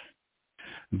mind.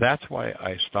 That's why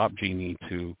I stopped Jeannie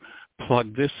to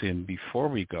plug this in before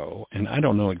we go. And I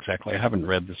don't know exactly. I haven't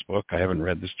read this book. I haven't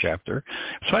read this chapter.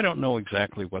 So I don't know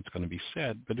exactly what's going to be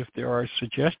said. But if there are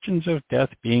suggestions of death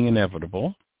being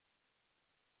inevitable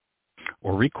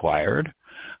or required,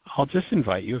 I'll just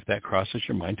invite you, if that crosses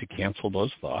your mind, to cancel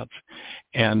those thoughts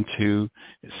and to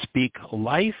speak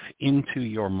life into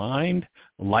your mind,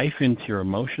 life into your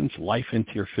emotions, life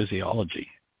into your physiology,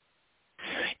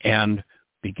 and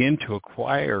begin to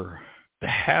acquire the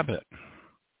habit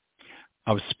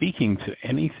of speaking to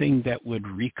anything that would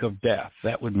reek of death.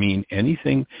 That would mean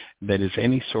anything that is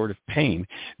any sort of pain,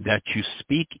 that you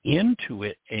speak into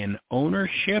it in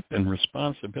ownership and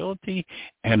responsibility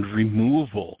and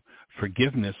removal,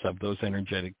 forgiveness of those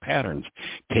energetic patterns,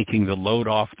 taking the load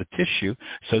off the tissue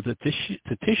so that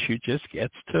the tissue just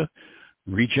gets to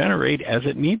regenerate as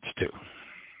it needs to.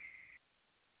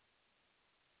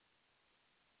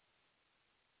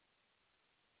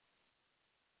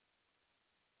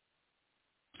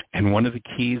 And one of the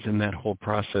keys in that whole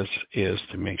process is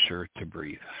to make sure to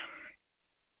breathe.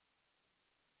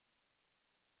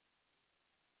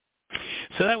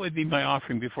 So that would be my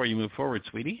offering before you move forward,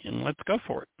 sweetie, and let's go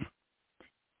for it.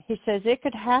 He says it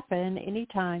could happen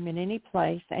anytime, in any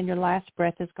place, and your last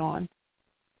breath is gone.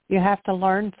 You have to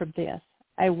learn from this.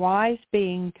 A wise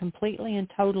being completely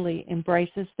and totally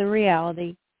embraces the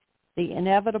reality, the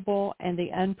inevitable, and the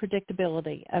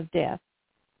unpredictability of death.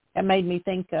 It made me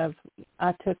think of,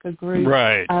 I took a group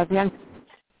of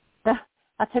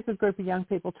young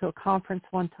people to a conference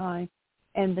one time,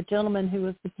 and the gentleman who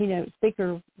was the keynote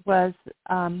speaker was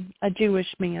a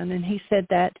Jewish man, and he said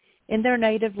that in their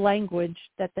native language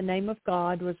that the name of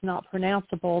God was not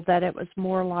pronounceable, that it was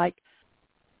more like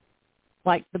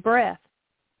the breath.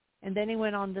 And then he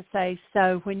went on to say,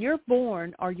 so when you're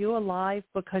born, are you alive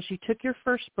because you took your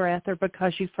first breath or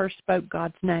because you first spoke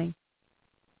God's name?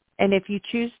 And if you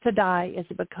choose to die, is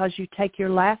it because you take your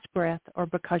last breath or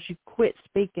because you quit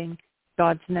speaking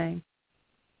God's name?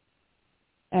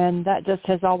 And that just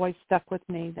has always stuck with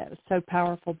me. That was so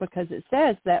powerful because it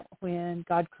says that when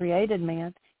God created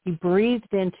man, he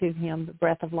breathed into him the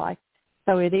breath of life.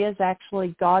 So it is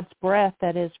actually God's breath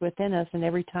that is within us, and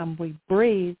every time we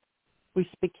breathe, we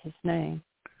speak his name.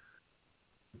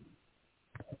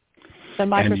 So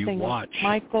Michael, and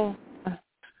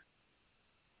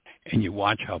you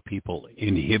watch how people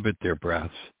inhibit their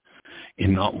breaths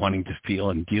in not wanting to feel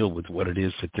and deal with what it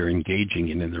is that they're engaging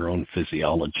in their own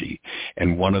physiology.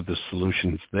 And one of the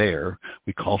solutions there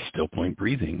we call still point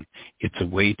breathing. It's a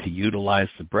way to utilize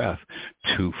the breath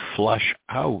to flush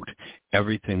out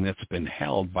everything that's been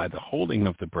held by the holding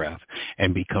of the breath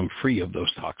and become free of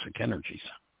those toxic energies.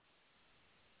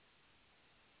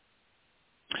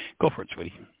 Go for it,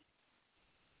 sweetie.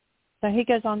 So he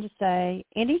goes on to say,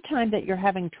 anytime that you're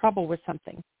having trouble with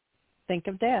something, think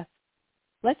of death.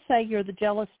 Let's say you're the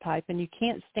jealous type and you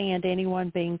can't stand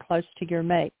anyone being close to your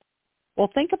mate. Well,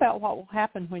 think about what will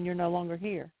happen when you're no longer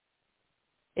here.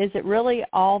 Is it really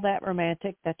all that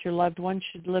romantic that your loved one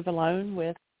should live alone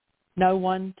with no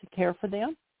one to care for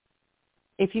them?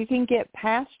 If you can get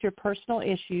past your personal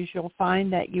issues, you'll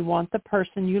find that you want the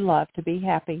person you love to be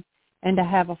happy and to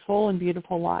have a full and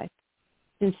beautiful life.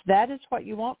 Since that is what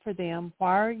you want for them,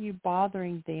 why are you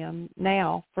bothering them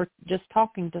now for just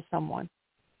talking to someone?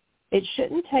 It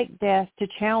shouldn't take death to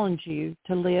challenge you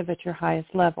to live at your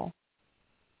highest level.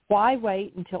 Why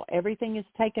wait until everything is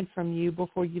taken from you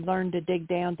before you learn to dig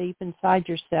down deep inside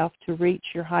yourself to reach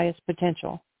your highest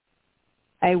potential?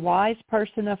 A wise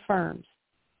person affirms,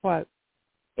 quote,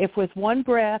 if with one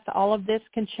breath all of this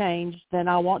can change, then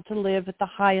I want to live at the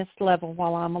highest level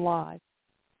while I'm alive.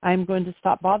 I'm going to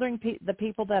stop bothering the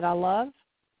people that I love.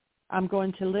 I'm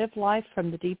going to live life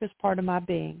from the deepest part of my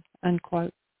being,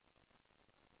 unquote.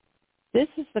 This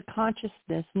is the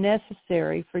consciousness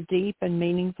necessary for deep and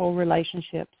meaningful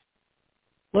relationships.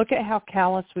 Look at how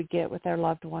callous we get with our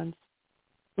loved ones.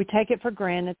 We take it for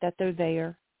granted that they're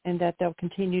there and that they'll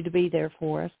continue to be there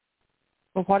for us.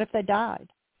 But what if they died?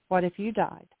 What if you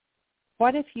died?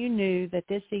 What if you knew that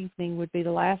this evening would be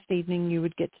the last evening you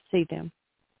would get to see them?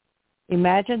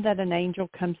 Imagine that an angel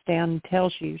comes down and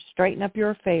tells you, straighten up your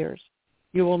affairs.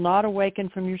 You will not awaken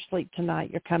from your sleep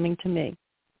tonight. You're coming to me.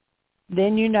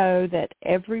 Then you know that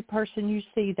every person you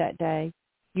see that day,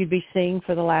 you'd be seeing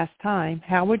for the last time.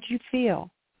 How would you feel?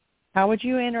 How would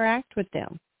you interact with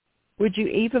them? Would you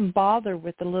even bother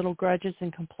with the little grudges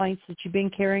and complaints that you've been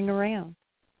carrying around?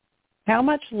 How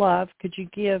much love could you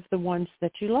give the ones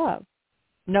that you love,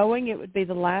 knowing it would be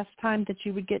the last time that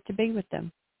you would get to be with them?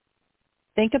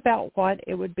 Think about what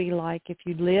it would be like if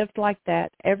you lived like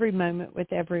that every moment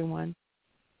with everyone.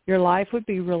 Your life would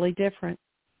be really different.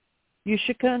 You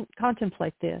should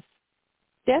contemplate this.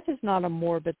 Death is not a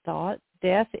morbid thought.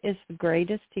 Death is the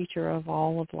greatest teacher of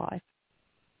all of life.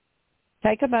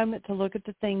 Take a moment to look at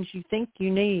the things you think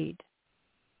you need.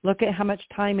 Look at how much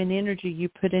time and energy you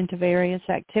put into various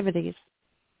activities.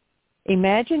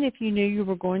 Imagine if you knew you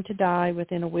were going to die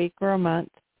within a week or a month.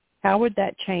 How would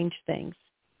that change things?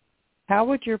 How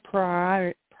would your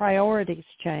priorities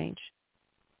change?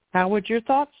 How would your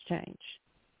thoughts change?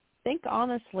 Think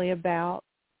honestly about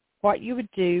what you would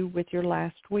do with your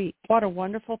last week. What a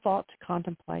wonderful thought to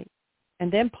contemplate.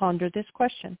 And then ponder this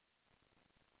question.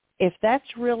 If that's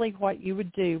really what you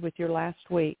would do with your last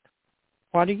week,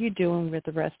 what are you doing with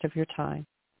the rest of your time?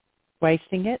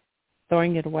 Wasting it?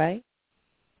 Throwing it away?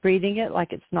 Treating it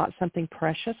like it's not something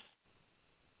precious?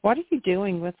 What are you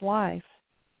doing with life?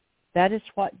 That is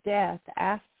what death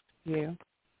asks you.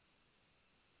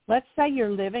 Let's say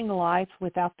you're living life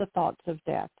without the thoughts of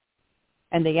death,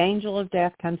 and the angel of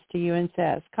death comes to you and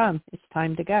says, come, it's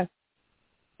time to go.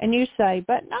 And you say,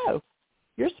 but no,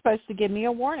 you're supposed to give me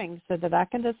a warning so that I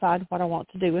can decide what I want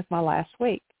to do with my last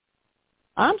week.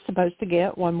 I'm supposed to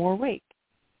get one more week.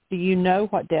 Do you know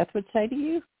what death would say to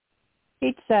you?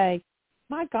 He'd say,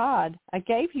 my God, I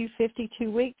gave you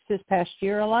 52 weeks this past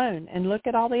year alone, and look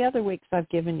at all the other weeks I've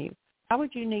given you. How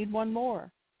would you need one more?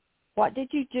 What did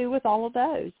you do with all of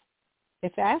those?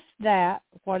 If asked that,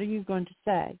 what are you going to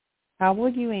say? How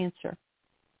will you answer?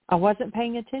 I wasn't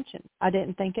paying attention. I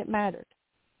didn't think it mattered.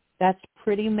 That's a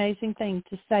pretty amazing thing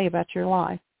to say about your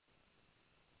life.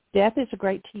 Death is a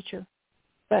great teacher,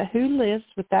 but who lives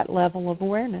with that level of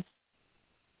awareness?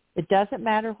 It doesn't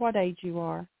matter what age you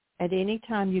are. At any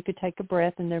time you could take a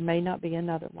breath and there may not be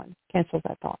another one. Cancel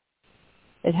that thought.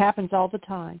 It happens all the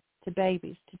time, to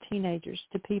babies, to teenagers,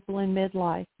 to people in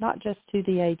midlife, not just to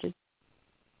the aged.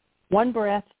 One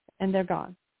breath and they're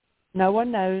gone. No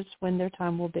one knows when their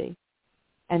time will be.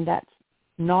 And that's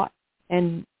not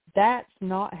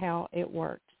how it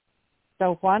works.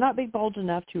 So why not be bold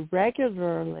enough to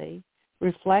regularly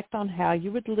reflect on how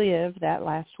you would live that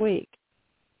last week?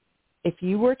 If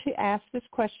you were to ask this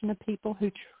question of people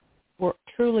who were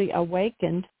truly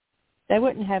awakened, they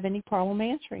wouldn't have any problem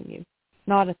answering you.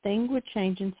 Not a thing would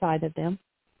change inside of them.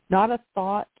 Not a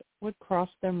thought would cross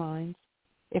their minds.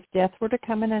 If death were to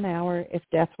come in an hour, if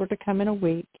death were to come in a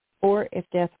week, or if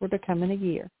death were to come in a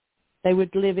year, they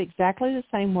would live exactly the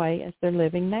same way as they're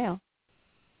living now.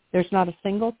 There's not a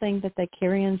single thing that they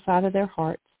carry inside of their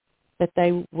hearts that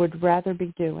they would rather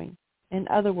be doing. In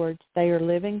other words, they are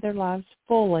living their lives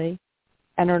fully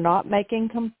and are not making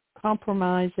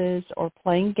compromises or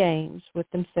playing games with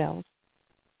themselves.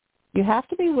 You have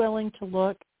to be willing to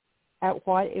look at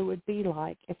what it would be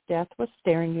like if death was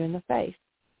staring you in the face.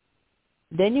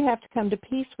 Then you have to come to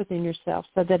peace within yourself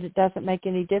so that it doesn't make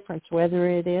any difference whether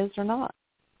it is or not.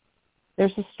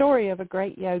 There's a story of a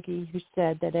great yogi who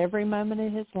said that every moment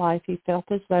in his life he felt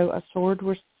as though a sword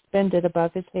were suspended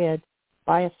above his head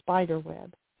by a spider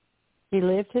web. He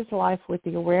lived his life with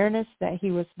the awareness that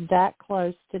he was that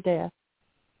close to death.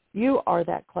 You are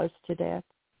that close to death.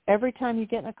 Every time you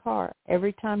get in a car,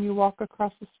 every time you walk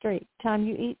across the street, time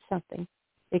you eat something,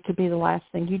 it could be the last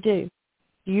thing you do.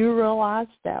 Do you realize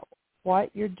that what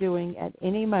you're doing at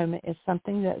any moment is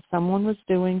something that someone was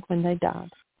doing when they died?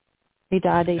 He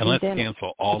died eating dinner. And let's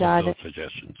cancel all of those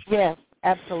suggestions. Yes,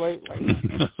 absolutely.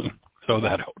 Throw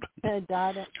that out.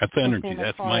 That's energy.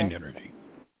 That's mind energy.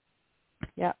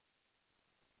 Yep.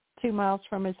 2 miles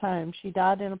from his home. She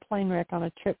died in a plane wreck on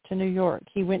a trip to New York.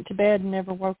 He went to bed and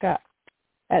never woke up.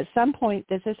 At some point,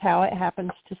 this is how it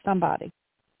happens to somebody.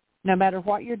 No matter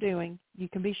what you're doing, you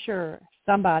can be sure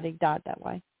somebody died that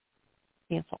way.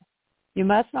 Cancel. You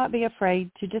must not be afraid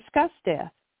to discuss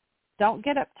death. Don't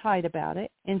get uptight about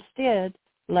it. Instead,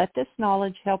 let this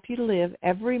knowledge help you live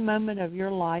every moment of your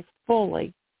life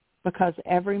fully, because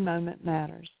every moment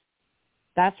matters.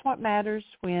 That's what matters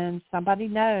when somebody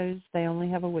knows they only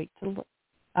have a week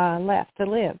left to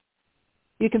live.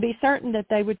 You can be certain that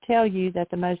they would tell you that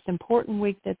the most important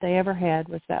week that they ever had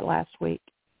was that last week.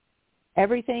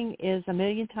 Everything is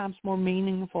 1,000,000 times more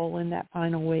meaningful in that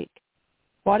final week.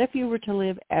 What if you were to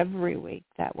live every week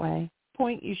that way?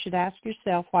 Point you should ask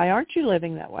yourself, why aren't you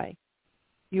living that way?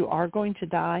 You are going to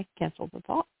die. Cancel the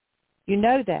thought. You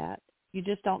know that. You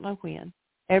just don't know when.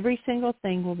 Every single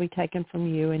thing will be taken from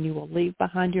you, and you will leave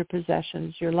behind your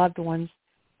possessions, your loved ones,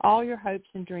 all your hopes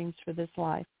and dreams for this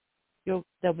life.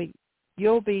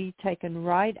 You'll be taken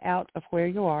right out of where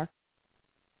you are.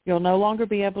 You'll no longer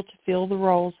be able to fill the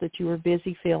roles that you were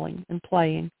busy filling and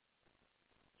playing.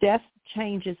 Death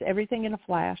changes everything in a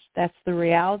flash. That's the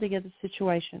reality of the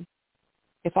situation.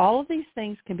 If all of these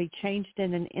things can be changed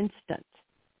in an instant,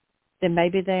 then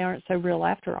maybe they aren't so real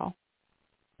after all.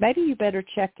 Maybe you better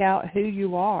check out who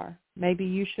you are. Maybe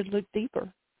you should look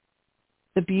deeper.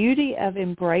 The beauty of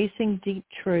embracing deep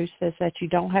truths is that you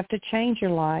don't have to change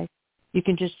your life. You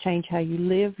can just change how you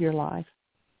live your life.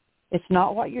 It's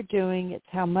not what you're doing, it's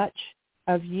how much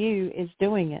of you is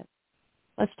doing it.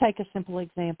 Let's take a simple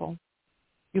example.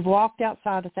 You've walked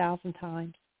outside 1,000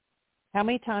 times. How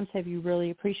many times have you really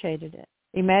appreciated it?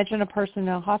 Imagine a person in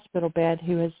a hospital bed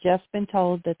who has just been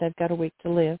told that they've got a week to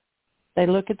live. They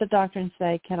look at the doctor and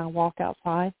say, can I walk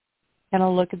outside? Can I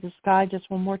look at the sky just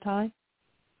one more time?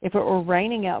 If it were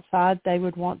raining outside, they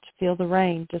would want to feel the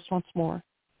rain just once more.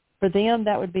 For them,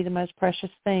 that would be the most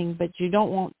precious thing, but you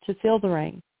don't want to feel the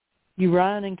rain. You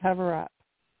run and cover up.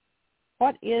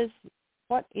 What is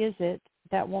it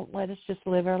that won't let us just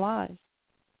live our lives?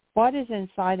 What is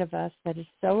inside of us that is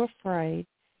so afraid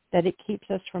that it keeps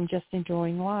us from just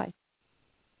enjoying life?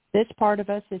 This part of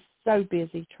us is so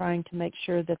busy trying to make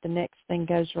sure that the next thing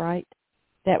goes right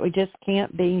that we just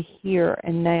can't be here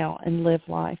and now and live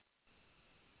life.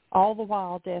 All the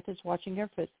while, death is watching our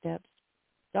footsteps.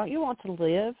 Don't you want to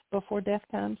live before death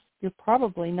comes? You're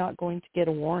probably not going to get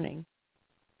a warning.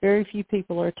 Very few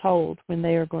people are told when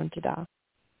they are going to die.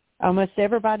 Almost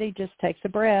everybody just takes a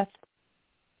breath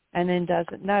and then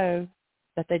doesn't know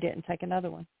that they didn't take another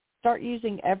one. Start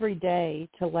using every day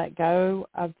to let go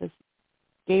of the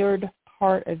scared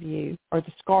part of you or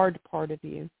the scarred part of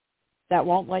you that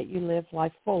won't let you live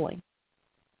life fully.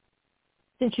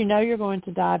 Since you know you're going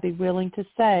to die, be willing to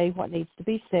say what needs to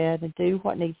be said and do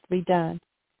what needs to be done.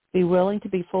 Be willing to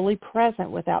be fully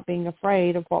present without being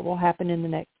afraid of what will happen in the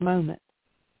next moment.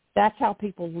 That's how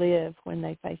people live when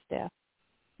they face death.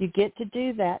 You get to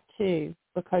do that too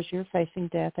because you're facing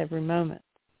death every moment.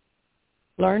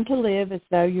 Learn to live as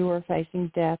though you are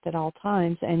facing death at all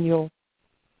times, and you'll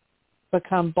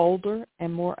become bolder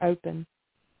and more open.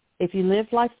 If you live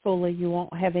life fully, you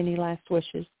won't have any last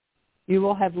wishes. You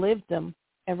will have lived them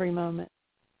every moment.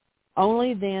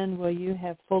 Only then will you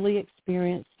have fully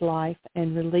experienced life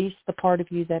and released the part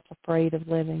of you that's afraid of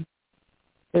living.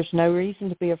 There's no reason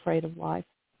to be afraid of life.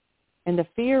 And the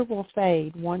fear will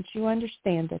fade once you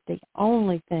understand that the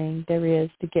only thing there is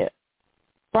to get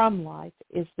from life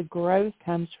is the growth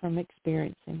comes from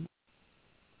experiencing.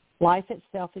 Life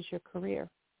itself is your career,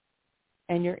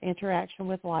 and your interaction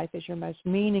with life is your most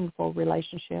meaningful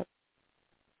relationship.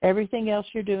 Everything else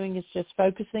you're doing is just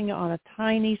focusing on a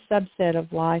tiny subset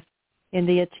of life in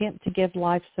the attempt to give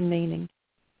life some meaning.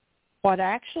 What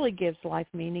actually gives life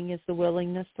meaning is the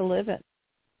willingness to live it.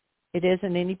 It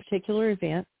isn't any particular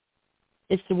event.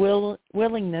 It's the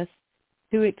willingness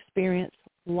to experience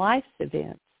life's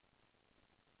events.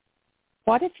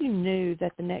 What if you knew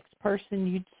that the next person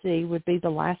you'd see would be the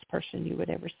last person you would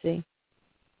ever see?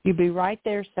 You'd be right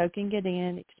there soaking it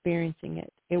in, experiencing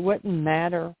it. It wouldn't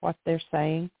matter what they're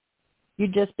saying.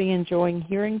 You'd just be enjoying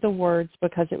hearing the words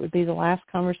because it would be the last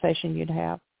conversation you'd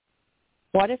have.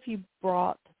 What if you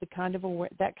brought that kind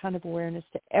of awareness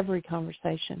to every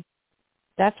conversation?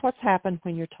 That's what's happened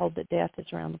when you're told that death is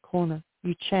around the corner.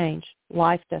 You change.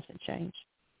 Life doesn't change.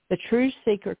 The true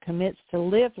seeker commits to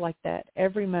live like that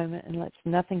every moment and lets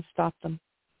nothing stop them.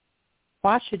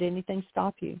 Why should anything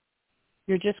stop you?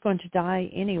 You're just going to die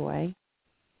anyway.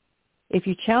 If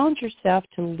you challenge yourself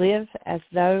to live as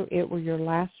though it were your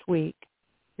last week,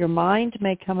 your mind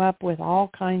may come up with all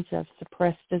kinds of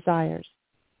suppressed desires.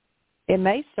 It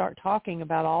may start talking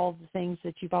about all the things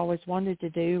that you've always wanted to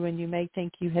do, and you may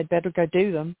think you had better go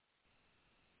do them.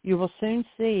 You will soon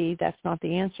see that's not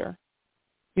the answer.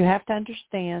 You have to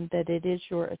understand that it is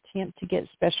your attempt to get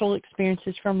special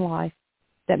experiences from life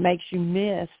that makes you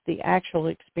miss the actual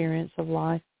experience of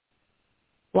life.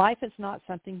 Life is not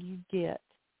something you get.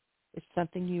 It's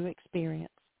something you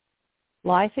experience.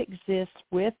 Life exists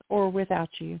with or without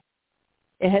you.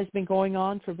 It has been going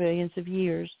on for billions of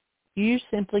years. You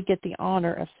simply get the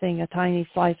honor of seeing a tiny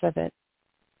slice of it.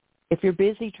 If you're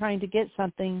busy trying to get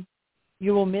something,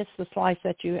 you will miss the slice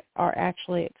that you are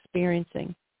actually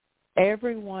experiencing.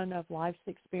 Every one of life's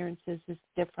experiences is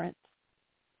different,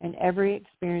 and every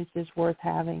experience is worth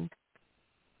having.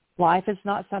 Life is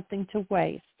not something to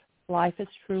waste. Life is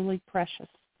truly precious.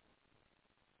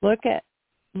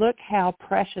 Look how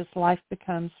precious life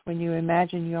becomes when you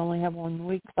imagine you only have 1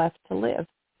 week left to live.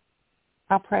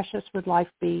 How precious would life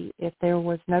be if there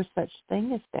was no such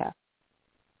thing as death?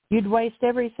 You'd waste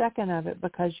every second of it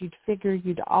because you'd figure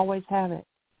you'd always have it.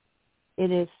 It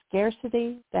is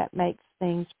scarcity that makes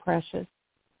things precious.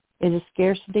 It is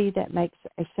scarcity that makes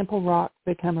a simple rock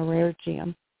become a rare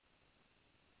gem.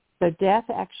 So death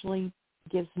actually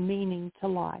gives meaning to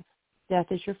life. Death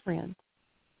is your friend.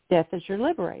 Death is your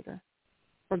liberator.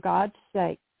 For God's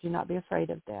sake, do not be afraid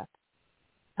of death.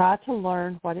 Try to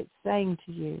learn what it's saying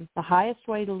to you. The highest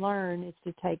way to learn is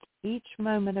to take each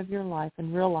moment of your life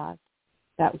and realize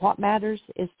that what matters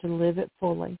is to live it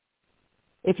fully.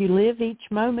 If you live each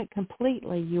moment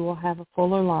completely, you will have a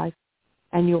fuller life,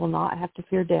 and you will not have to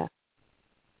fear death.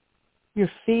 You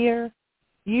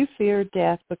fear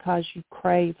death because you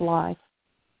crave life.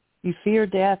 You fear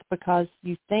death because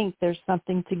you think there's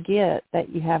something to get that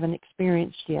you haven't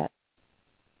experienced yet.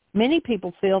 Many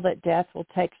people feel that death will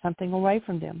take something away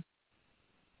from them.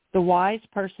 The wise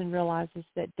person realizes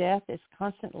that death is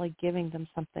constantly giving them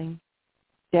something.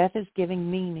 Death is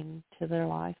giving meaning to their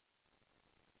life.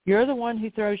 You're the one who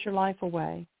throws your life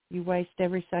away. You waste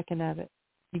every second of it.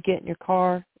 You get in your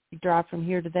car, you drive from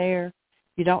here to there,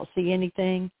 you don't see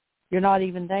anything, you're not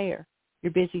even there.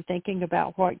 You're busy thinking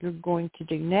about what you're going to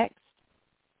do next.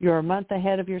 You're a month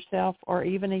ahead of yourself or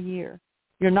even a year.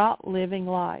 You're not living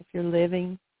life, you're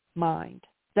living mind.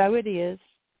 So it is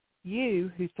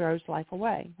you who throws life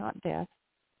away, not death.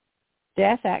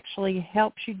 Death actually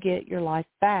helps you get your life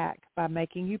back by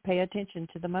making you pay attention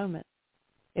to the moment.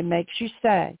 It makes you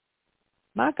say,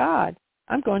 my God,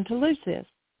 I'm going to lose this.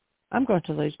 I'm going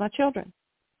to lose my children.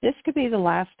 This could be the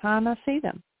last time I see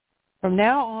them. From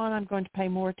now on, I'm going to pay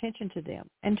more attention to them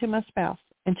and to my spouse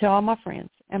and to all my friends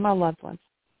and my loved ones.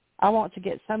 I want to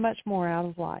get so much more out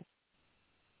of life.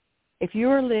 If you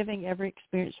are living every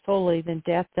experience fully, then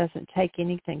death doesn't take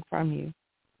anything from you.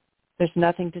 There's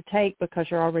nothing to take because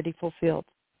you're already fulfilled.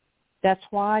 That's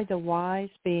why the wise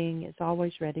being is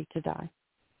always ready to die.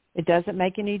 It doesn't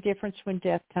make any difference when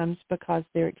death comes because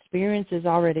their experience is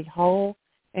already whole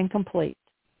and complete.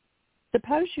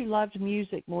 Suppose you loved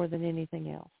music more than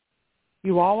anything else.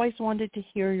 You always wanted to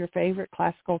hear your favorite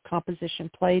classical composition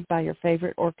played by your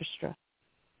favorite orchestra.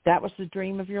 That was the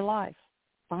dream of your life.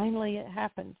 Finally, it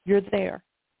happens. You're there,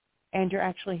 and you're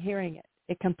actually hearing it.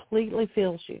 It completely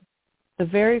fills you. The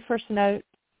very first note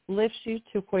lifts you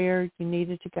to where you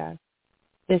needed to go.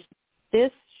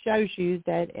 This shows you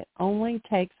that it only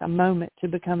takes a moment to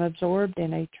become absorbed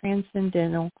in a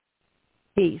transcendental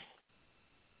peace.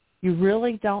 You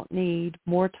really don't need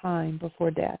more time before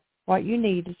death. What you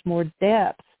need is more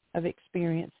depth of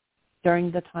experience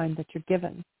during the time that you're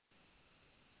given.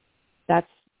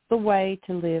 That's the way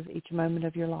to live each moment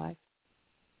of your life.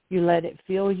 You let it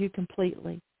fill you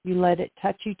completely. You let it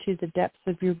touch you to the depths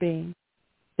of your being.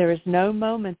 There is no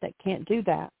moment that can't do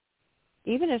that.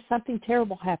 Even if something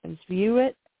terrible happens, view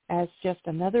it as just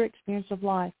another experience of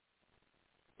life.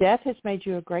 Death has made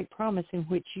you a great promise in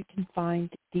which you can find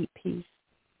deep peace.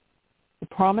 The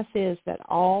promise is that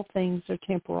all things are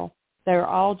temporal. They are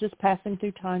all just passing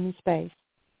through time and space.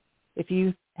 If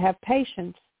you have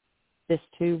patience, this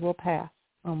too will pass.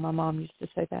 Oh, my mom used to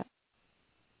say that.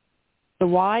 The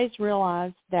wise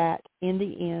realize that in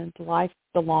the end, life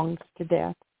belongs to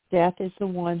death. Death is the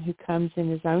one who comes in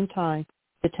his own time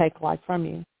to take life from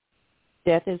you.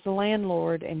 Death is the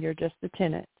landlord and you're just the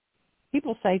tenant.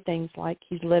 People say things like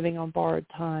he's living on borrowed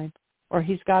time or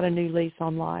he's got a new lease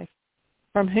on life.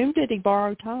 From whom did he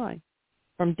borrow time?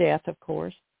 From death, of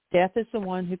course. Death is the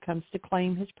one who comes to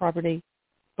claim his property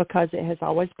because it has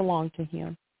always belonged to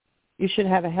him. You should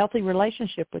have a healthy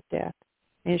relationship with death,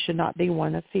 and it should not be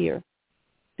one of fear.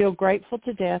 Feel grateful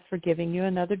to death for giving you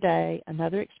another day,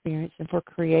 another experience, and for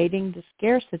creating the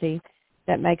scarcity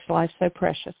that makes life so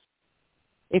precious.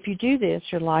 If you do this,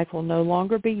 your life will no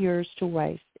longer be yours to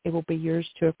waste. It will be yours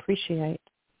to appreciate.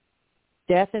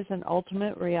 Death is an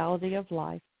ultimate reality of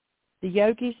life. The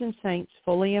yogis and saints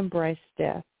fully embrace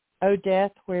death. O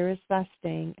death, where is thy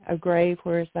sting? O grave,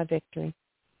 where is thy victory?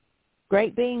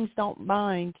 Great beings don't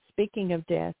mind speaking of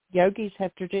death. Yogis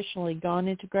have traditionally gone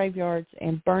into graveyards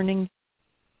and burning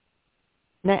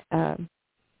gnats,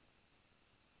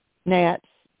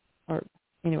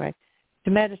 to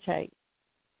meditate.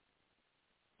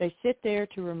 They sit there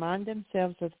to remind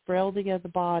themselves of the frailty of the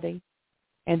body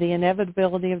and the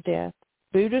inevitability of death.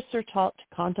 Buddhists are taught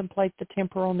to contemplate the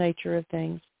temporal nature of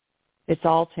things. It's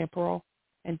all temporal,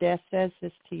 and death says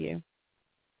this to you.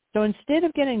 So instead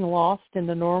of getting lost in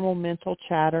the normal mental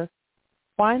chatter,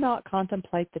 why not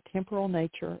contemplate the temporal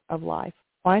nature of life?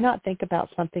 Why not think about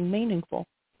something meaningful?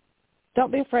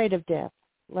 Don't be afraid of death.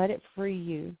 Let it free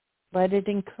you. Let it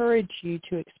encourage you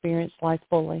to experience life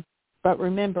fully. But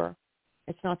remember,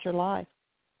 it's not your life.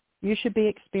 You should be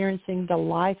experiencing the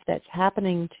life that's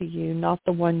happening to you, not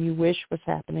the one you wish was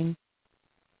happening.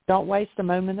 Don't waste a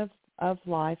moment of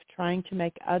life trying to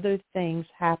make other things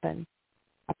happen.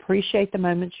 Appreciate the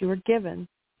moments you were given.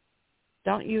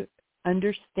 Don't you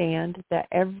understand that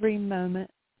every moment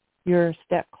you're a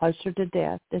step closer to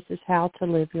death? This is how to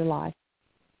live your life.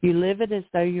 You live it as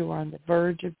though you were on the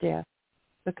verge of death,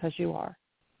 because you are.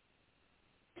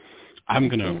 I'm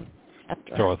going to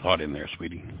throw a thought in there,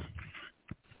 sweetie.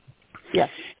 Yes.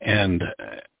 And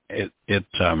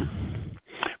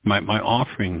my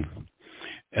offering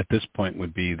at this point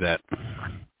would be that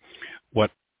what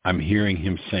I'm hearing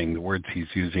him saying, the words he's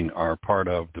using are part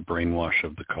of the brainwash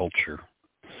of the culture.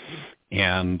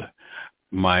 And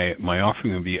my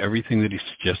offering would be everything that he's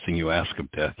suggesting you ask of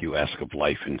death, you ask of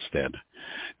life instead.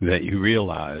 That you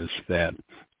realize that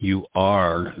you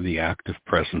are the active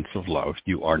presence of love.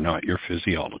 You are not your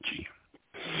physiology.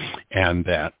 And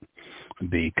that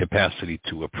the capacity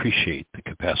to appreciate, the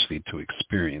capacity to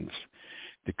experience,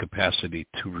 the capacity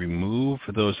to remove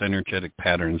those energetic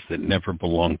patterns that never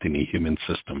belonged in a human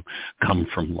system come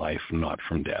from life, not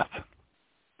from death.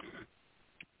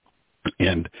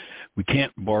 And we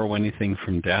can't borrow anything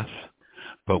from death,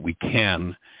 but we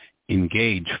can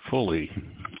engage fully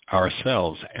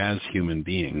ourselves as human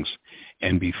beings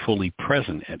and be fully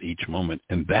present at each moment.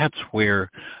 And that's where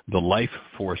the life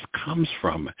force comes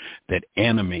from that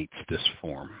animates this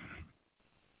form.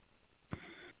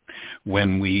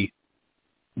 When we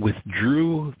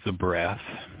withdrew the breath,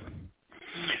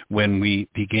 when we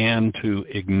began to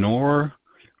ignore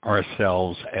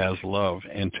ourselves as love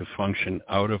and to function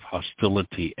out of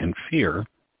hostility and fear,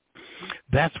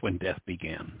 that's when death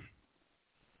began.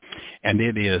 And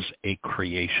it is a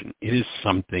creation. It is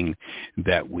something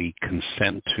that we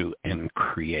consent to and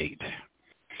create.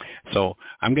 So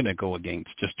I'm going to go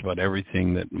against just about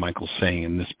everything that Michael's saying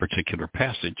in this particular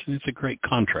passage. And it's a great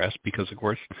contrast because, of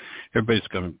course, everybody's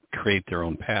going to create their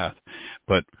own path.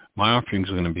 But my offering is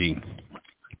going to be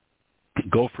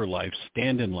go for life,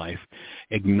 stand in life,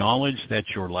 acknowledge that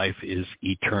your life is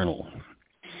eternal.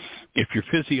 If your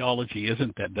physiology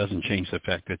isn't, that doesn't change the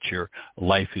fact that your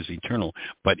life is eternal.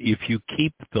 But if you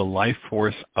keep the life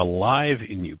force alive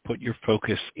in you, put your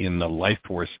focus in the life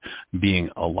force being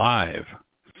alive,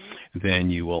 then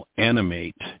you will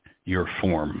animate your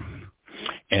form.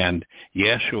 And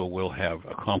Yeshua will have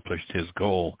accomplished his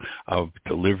goal of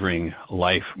delivering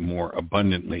life more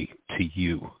abundantly to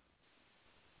you.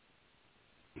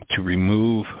 To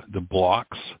remove the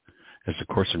blocks, as the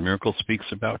Course in Miracles speaks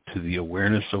about, to the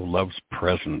awareness of love's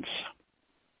presence.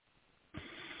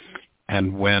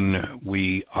 And when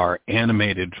we are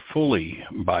animated fully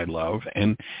by love,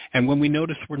 and when we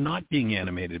notice we're not being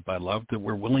animated by love, that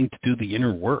we're willing to do the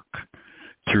inner work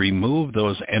to remove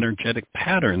those energetic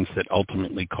patterns that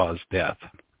ultimately cause death.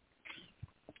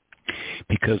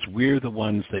 Because we're the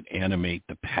ones that animate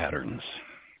the patterns.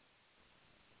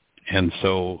 And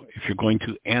so if you're going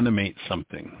to animate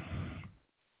something,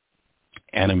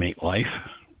 animate life,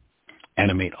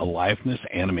 animate aliveness,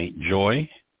 animate joy,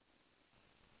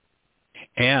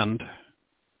 and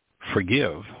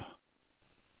forgive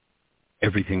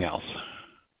everything else.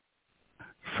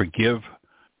 Forgive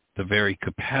the very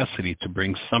capacity to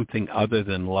bring something other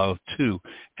than love to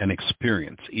an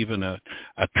experience, even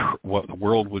what the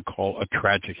world would call a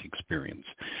tragic experience.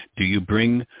 Do you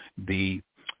bring the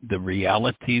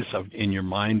realities in your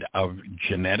mind of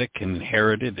genetic,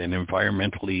 inherited, and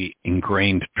environmentally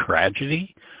ingrained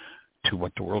tragedy to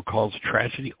what the world calls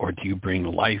tragedy, or do you bring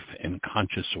life and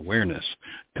conscious awareness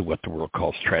to what the world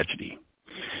calls tragedy?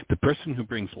 The person who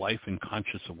brings life and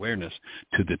conscious awareness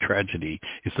to the tragedy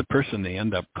is the person they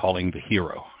end up calling the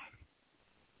hero.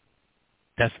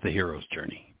 That's the hero's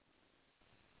journey.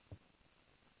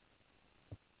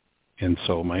 And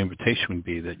so my invitation would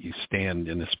be that you stand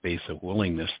in a space of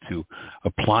willingness to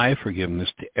apply forgiveness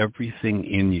to everything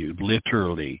in you,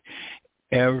 literally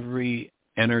every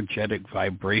energetic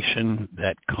vibration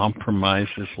that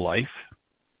compromises life,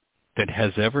 that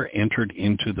has ever entered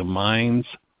into the minds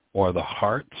or the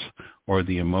hearts or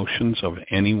the emotions of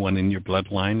anyone in your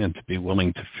bloodline, and to be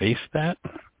willing to face that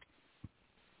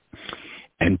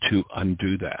and to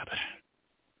undo that,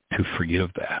 to forgive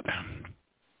that.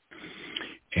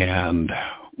 And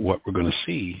what we're going to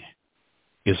see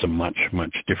is a much,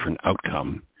 much different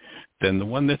outcome than the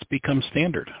one that's become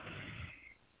standard.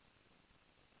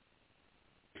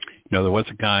 You know, there was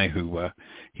a guy who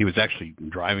he was actually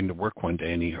driving to work one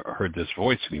day, and he heard this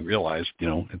voice, and he realized,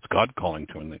 it's God calling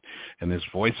to him. And this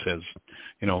voice says,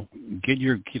 get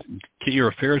your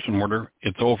affairs in order.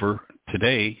 It's over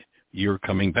today. You're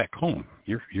coming back home.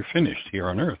 You're finished here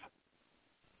on earth.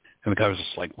 And the guy was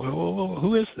just like, whoa,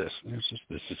 who is this? And he says,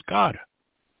 this is God.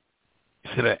 He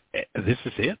said, this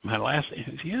is it? My last? He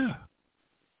says, yeah.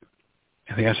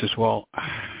 And the guy says, well,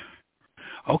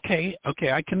 okay,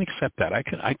 I can accept that.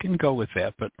 I can go with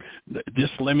that, but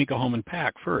just let me go home and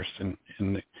pack first. And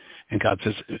God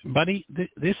says, buddy,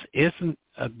 this isn't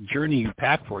a journey you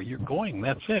pack for. You're going.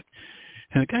 That's it.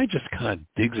 And the guy just kind of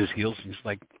digs his heels, and he's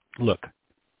like, look,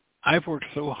 I've worked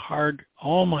so hard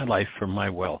all my life for my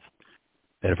wealth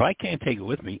that if I can't take it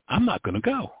with me, I'm not going to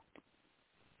go.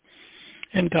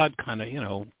 And God kind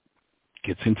of,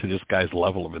 gets into this guy's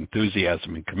level of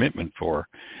enthusiasm and commitment for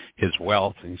his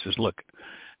wealth. And he says, look,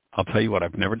 I'll tell you what,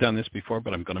 I've never done this before,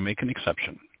 but I'm going to make an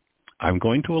exception. I'm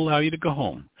going to allow you to go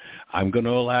home. I'm going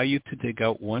to allow you to dig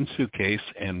out one suitcase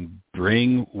and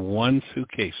bring one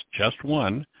suitcase, just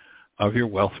one, of your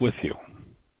wealth with you.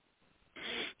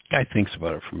 Guy thinks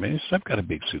about it for a minute. He says, I've got a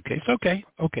big suitcase. Okay.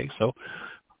 So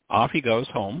off he goes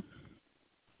home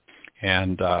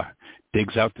and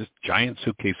digs out this giant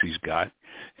suitcase he's got.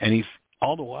 And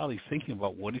all the while he's thinking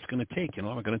about what he's going to take. Am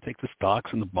I going to take the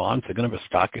stocks and the bonds? They're going to have a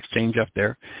stock exchange up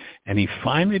there. And he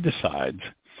finally decides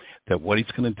that what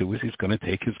he's going to do is he's going to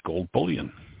take his gold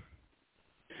bullion.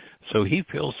 So he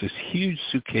fills this huge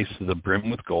suitcase to the brim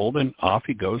with gold, and off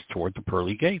he goes toward the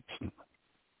pearly gates.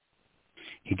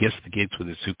 He gets to the gates with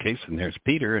his suitcase, and there's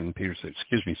Peter. And Peter says,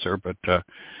 excuse me, sir, but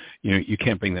you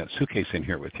can't bring that suitcase in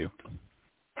here with you.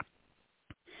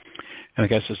 And the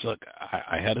guy says, look,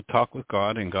 I had a talk with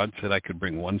God, and God said I could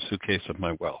bring one suitcase of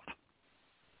my wealth.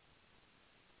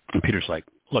 And Peter's like,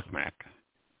 look, Mac,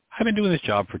 I've been doing this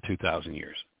job for 2,000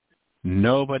 years.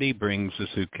 Nobody brings a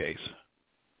suitcase.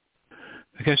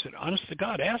 The guy said, honest to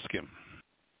God, ask him.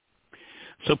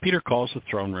 So Peter calls the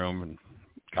throne room, and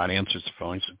God answers the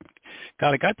phone. He said,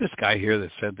 God, I got this guy here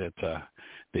that said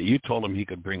that you told him he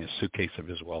could bring a suitcase of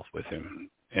his wealth with him.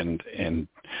 And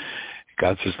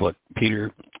God says, look,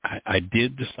 Peter, I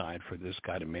did decide for this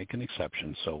guy to make an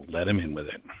exception, so let him in with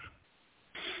it.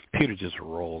 Peter just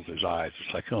rolls his eyes.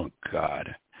 It's like, oh,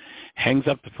 God. Hangs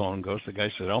up the phone, goes to the guy,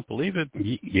 says, I don't believe it.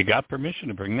 You got permission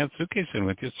to bring that suitcase in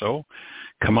with you, so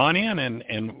come on in.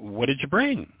 And what did you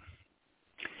bring?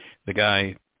 The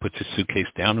guy puts his suitcase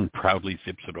down and proudly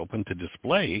zips it open to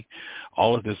display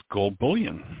all of this gold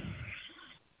bullion.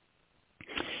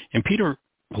 And Peter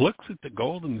looks at the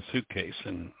gold in the suitcase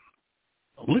and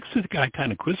looks at the guy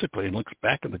kind of quizzically and looks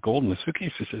back at the gold in the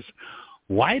suitcase and says,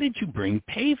 why did you bring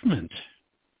pavement?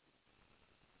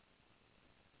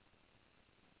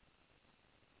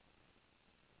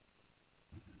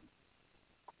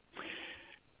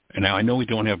 And now I know we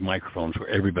don't have microphones where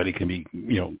everybody can be,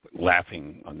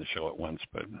 laughing on the show at once,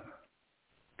 but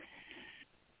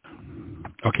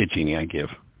okay, Jeannie, I give.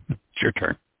 It's your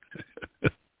turn.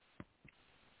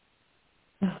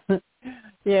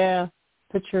 Yeah,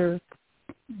 put your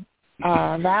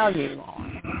value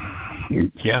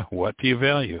on. Yeah, what do you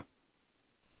value?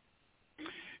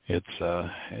 It's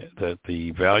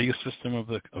the value system of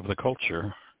the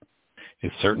culture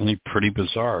is certainly pretty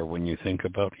bizarre when you think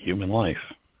about human life.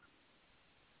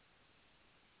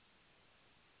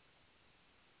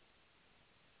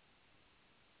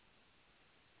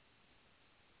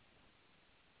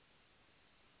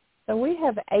 So we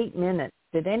have 8 minutes.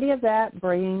 Did any of that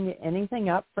bring anything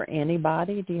up for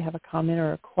anybody? Do you have a comment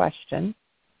or a question?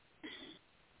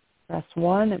 Press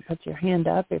 1 and put your hand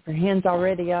up. If your hand's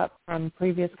already up from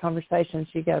previous conversations,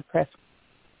 you got to press.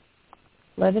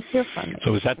 Let us hear from you.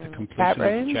 So is that the completion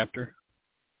of the chapter?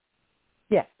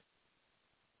 Yes.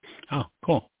 Oh,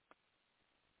 cool.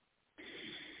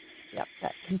 Yep,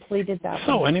 that completed that.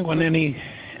 So anyone,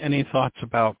 any thoughts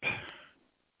about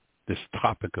this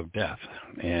topic of death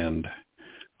and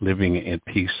living at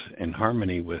peace and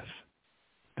harmony with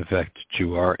the fact that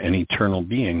you are an eternal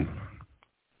being?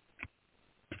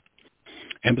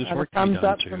 And there's work to be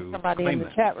done to from somebody in the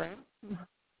chat room.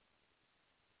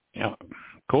 Yeah,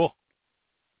 cool.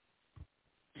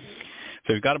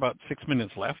 So we've got about 6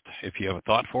 minutes left. If you have a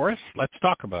thought for us, let's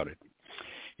talk about it.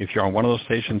 If you're on one of those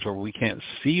stations where we can't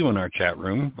see you in our chat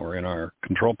room or in our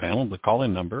control panel, the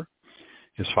call-in number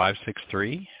is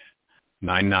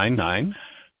 563-999-3581.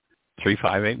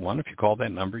 If you call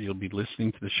that number, you'll be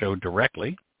listening to the show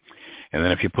directly. And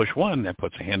then if you push 1, that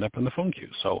puts a hand up in the phone queue.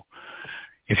 So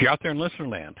if you're out there in listener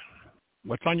land,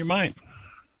 what's on your mind?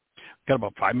 We've got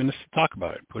about 5 minutes to talk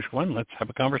about it. Push 1, let's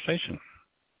have a conversation.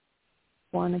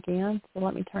 1 again. So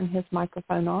let me turn his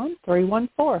microphone on.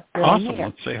 314. Awesome.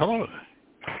 Let's say hello.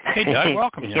 Hey, Doug.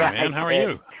 Welcome here, man. How are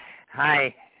you?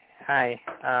 Hi.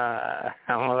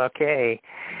 I'm okay.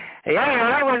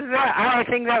 Yeah, I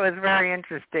think that was very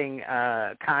interesting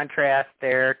contrast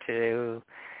there to.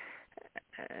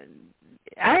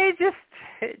 I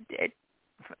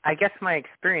guess my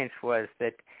experience was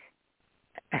that.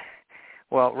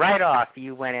 Well, right off,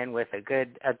 you went in with a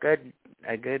good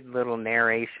little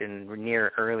narration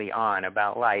near early on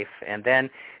about life, and then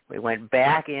we went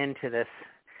back into this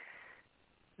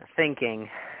thinking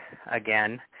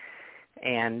again,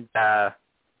 and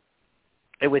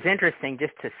it was interesting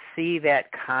just to see that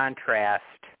contrast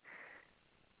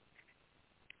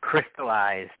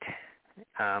crystallized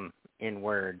in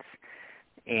words,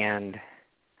 and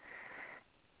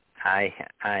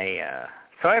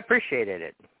so I appreciated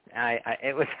it.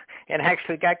 It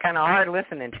actually got kind of hard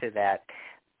listening to that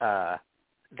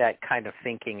kind of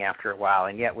thinking after a while,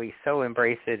 and yet we so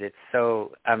embrace it. It's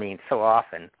so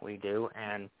often we do,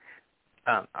 and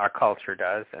our culture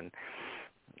does, and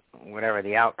whatever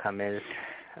the outcome is,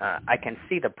 I can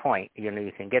see the point.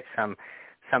 You can get some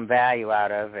value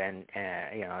out of, and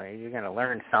you're going to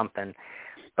learn something,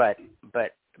 but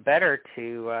better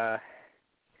to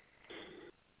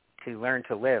learn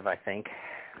to live, I think.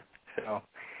 So.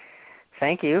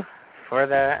 Thank you for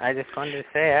I just wanted to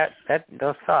say that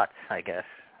those thoughts, I guess.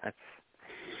 That's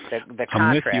the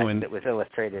contrast that was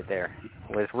illustrated there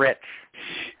was rich.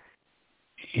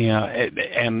 Yeah,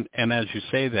 and as you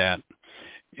say that,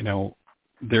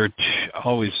 there are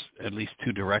always at least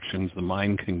 2 directions the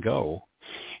mind can go,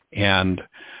 and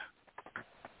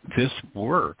this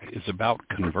work is about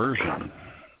conversion.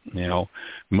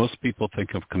 Most people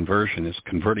think of conversion as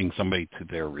converting somebody to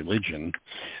their religion.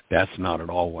 That's not at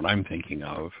all what I'm thinking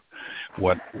of.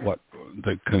 What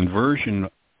the conversion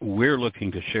we're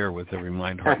looking to share with every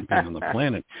mind, heart, and being on the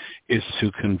planet is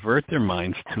to convert their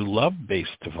minds to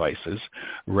love-based devices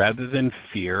rather than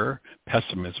fear,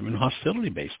 pessimism, and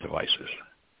hostility-based devices.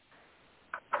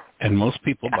 And most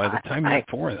people, by the time they're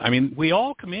foreign, we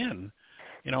all come in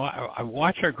I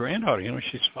watch our granddaughter,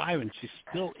 she's 5 and she's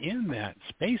still in that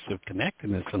space of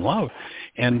connectedness and love.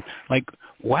 And like,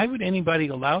 why would anybody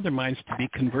allow their minds to be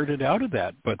converted out of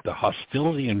that? But the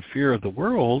hostility and fear of the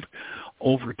world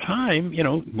over time,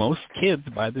 most kids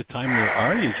by the time they're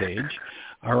Arya's age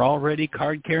are already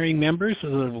card-carrying members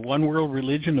of the one world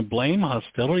religion of blame,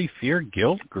 hostility, fear,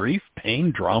 guilt, grief,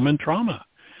 pain, drama, and trauma.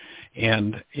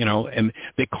 And, and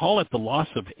they call it the loss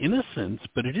of innocence,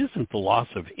 but it isn't the loss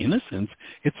of innocence.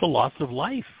 It's the loss of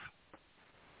life.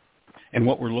 And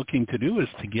what we're looking to do is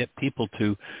to get people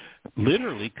to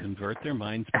literally convert their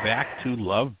minds back to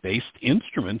love-based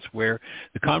instruments where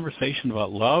the conversation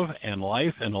about love and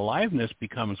life and aliveness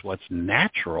becomes what's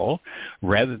natural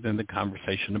rather than the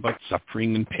conversation about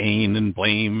suffering and pain and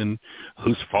blame and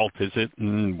whose fault is it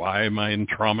and why am I in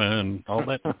trauma and all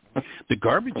that, the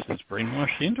garbage that's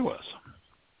brainwashed into us.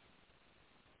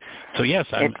 So, yes,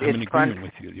 I'm in agreement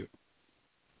with you.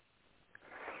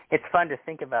 It's fun to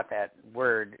think about that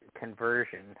word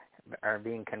conversion or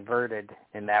being converted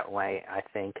in that way, I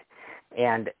think.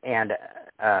 And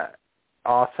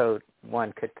also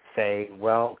one could say,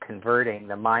 well, converting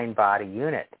the mind-body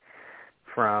unit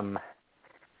from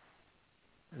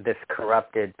this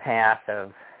corrupted path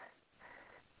of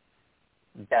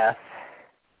death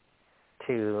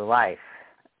to life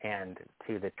and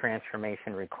to the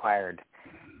transformation required,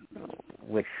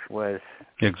 which was...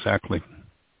 Exactly.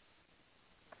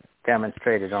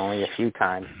 Demonstrated only a few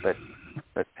times, but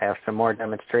let's have some more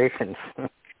demonstrations.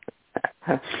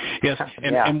 Yes,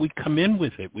 and we come in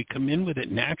with it. We come in with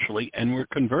it naturally, and we're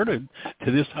converted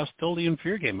to this hostility and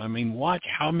fear game. I mean, watch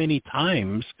how many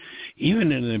times,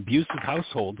 even in an abusive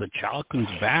household, the child comes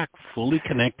back fully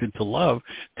connected to love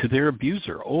to their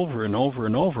abuser over and over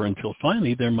and over until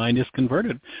finally their mind is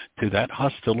converted to that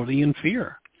hostility and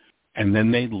fear. And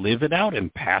then they live it out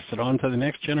and pass it on to the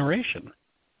next generation.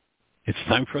 It's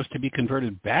time for us to be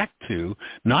converted back to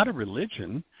not a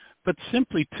religion, but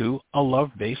simply to a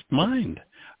love-based mind.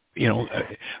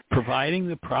 Providing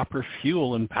the proper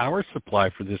fuel and power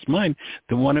supply for this mind,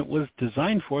 the one it was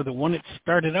designed for, the one it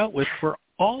started out with for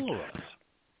all of us.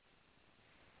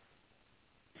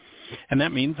 And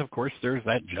that means, of course, there's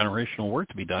that generational work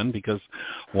to be done because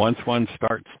once one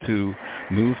starts to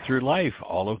move through life,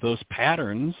 all of those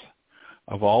patterns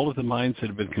of all of the minds that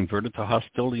have been converted to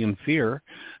hostility and fear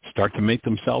start to make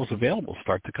themselves available,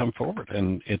 start to come forward.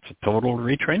 And it's a total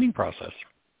retraining process.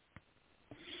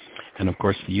 And, of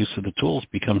course, the use of the tools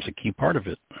becomes a key part of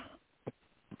it.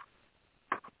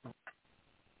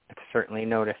 I've certainly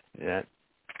noticed that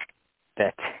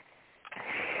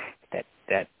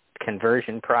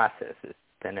conversion process has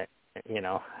been,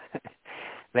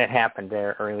 that happened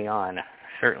there early on.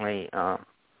 Certainly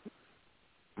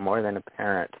more than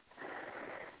apparent.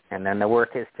 And then the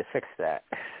work is to fix that.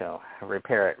 So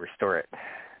repair it, restore it.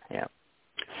 Yeah.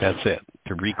 That's it,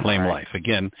 to reclaim life.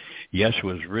 Again, Yeshua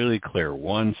was really clear.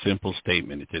 One simple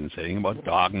statement. It didn't say anything about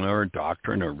dogma or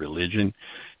doctrine or religion.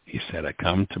 He said, I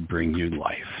come to bring you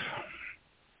life.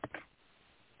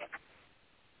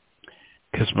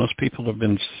 Because most people have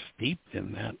been steeped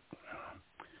in that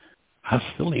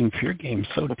hostility and fear game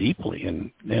so deeply.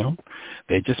 And,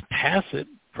 they just pass it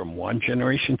from one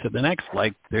generation to the next,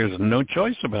 like there's no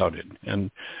choice about it. And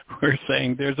we're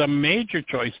saying there's a major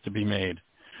choice to be made.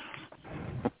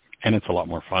 And it's a lot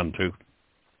more fun, too.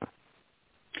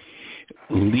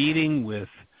 Leading with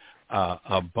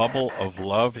a bubble of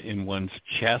love in one's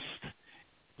chest,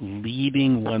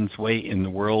 leading one's way in the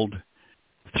world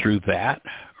through that,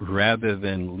 rather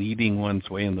than leading one's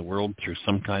way in the world through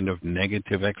some kind of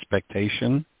negative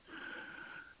expectation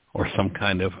or some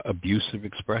kind of abusive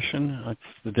expression. That's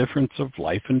the difference of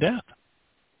life and death.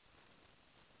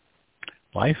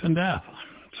 Life and death.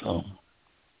 So,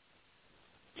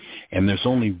 and there's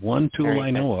only one tool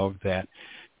I know of that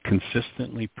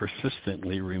consistently,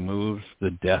 persistently removes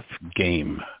the death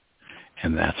game,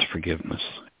 and that's forgiveness.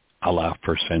 A la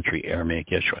first century Aramaic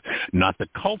Yeshua. Not the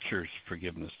culture's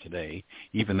forgiveness today.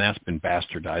 Even that's been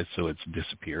bastardized, so it's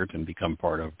disappeared and become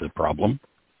part of the problem.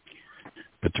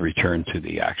 But to return to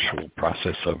the actual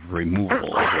process of removal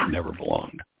of what never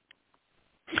belonged.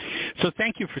 So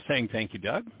thank you for saying thank you,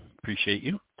 Doug. Appreciate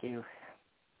you. Thank you.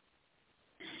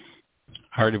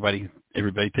 All right,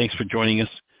 everybody, thanks for joining us.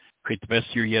 Create the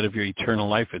best year yet of your eternal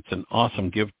life. It's an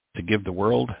awesome gift to give the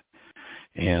world,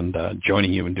 and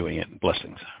joining you in doing it.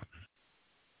 Blessings.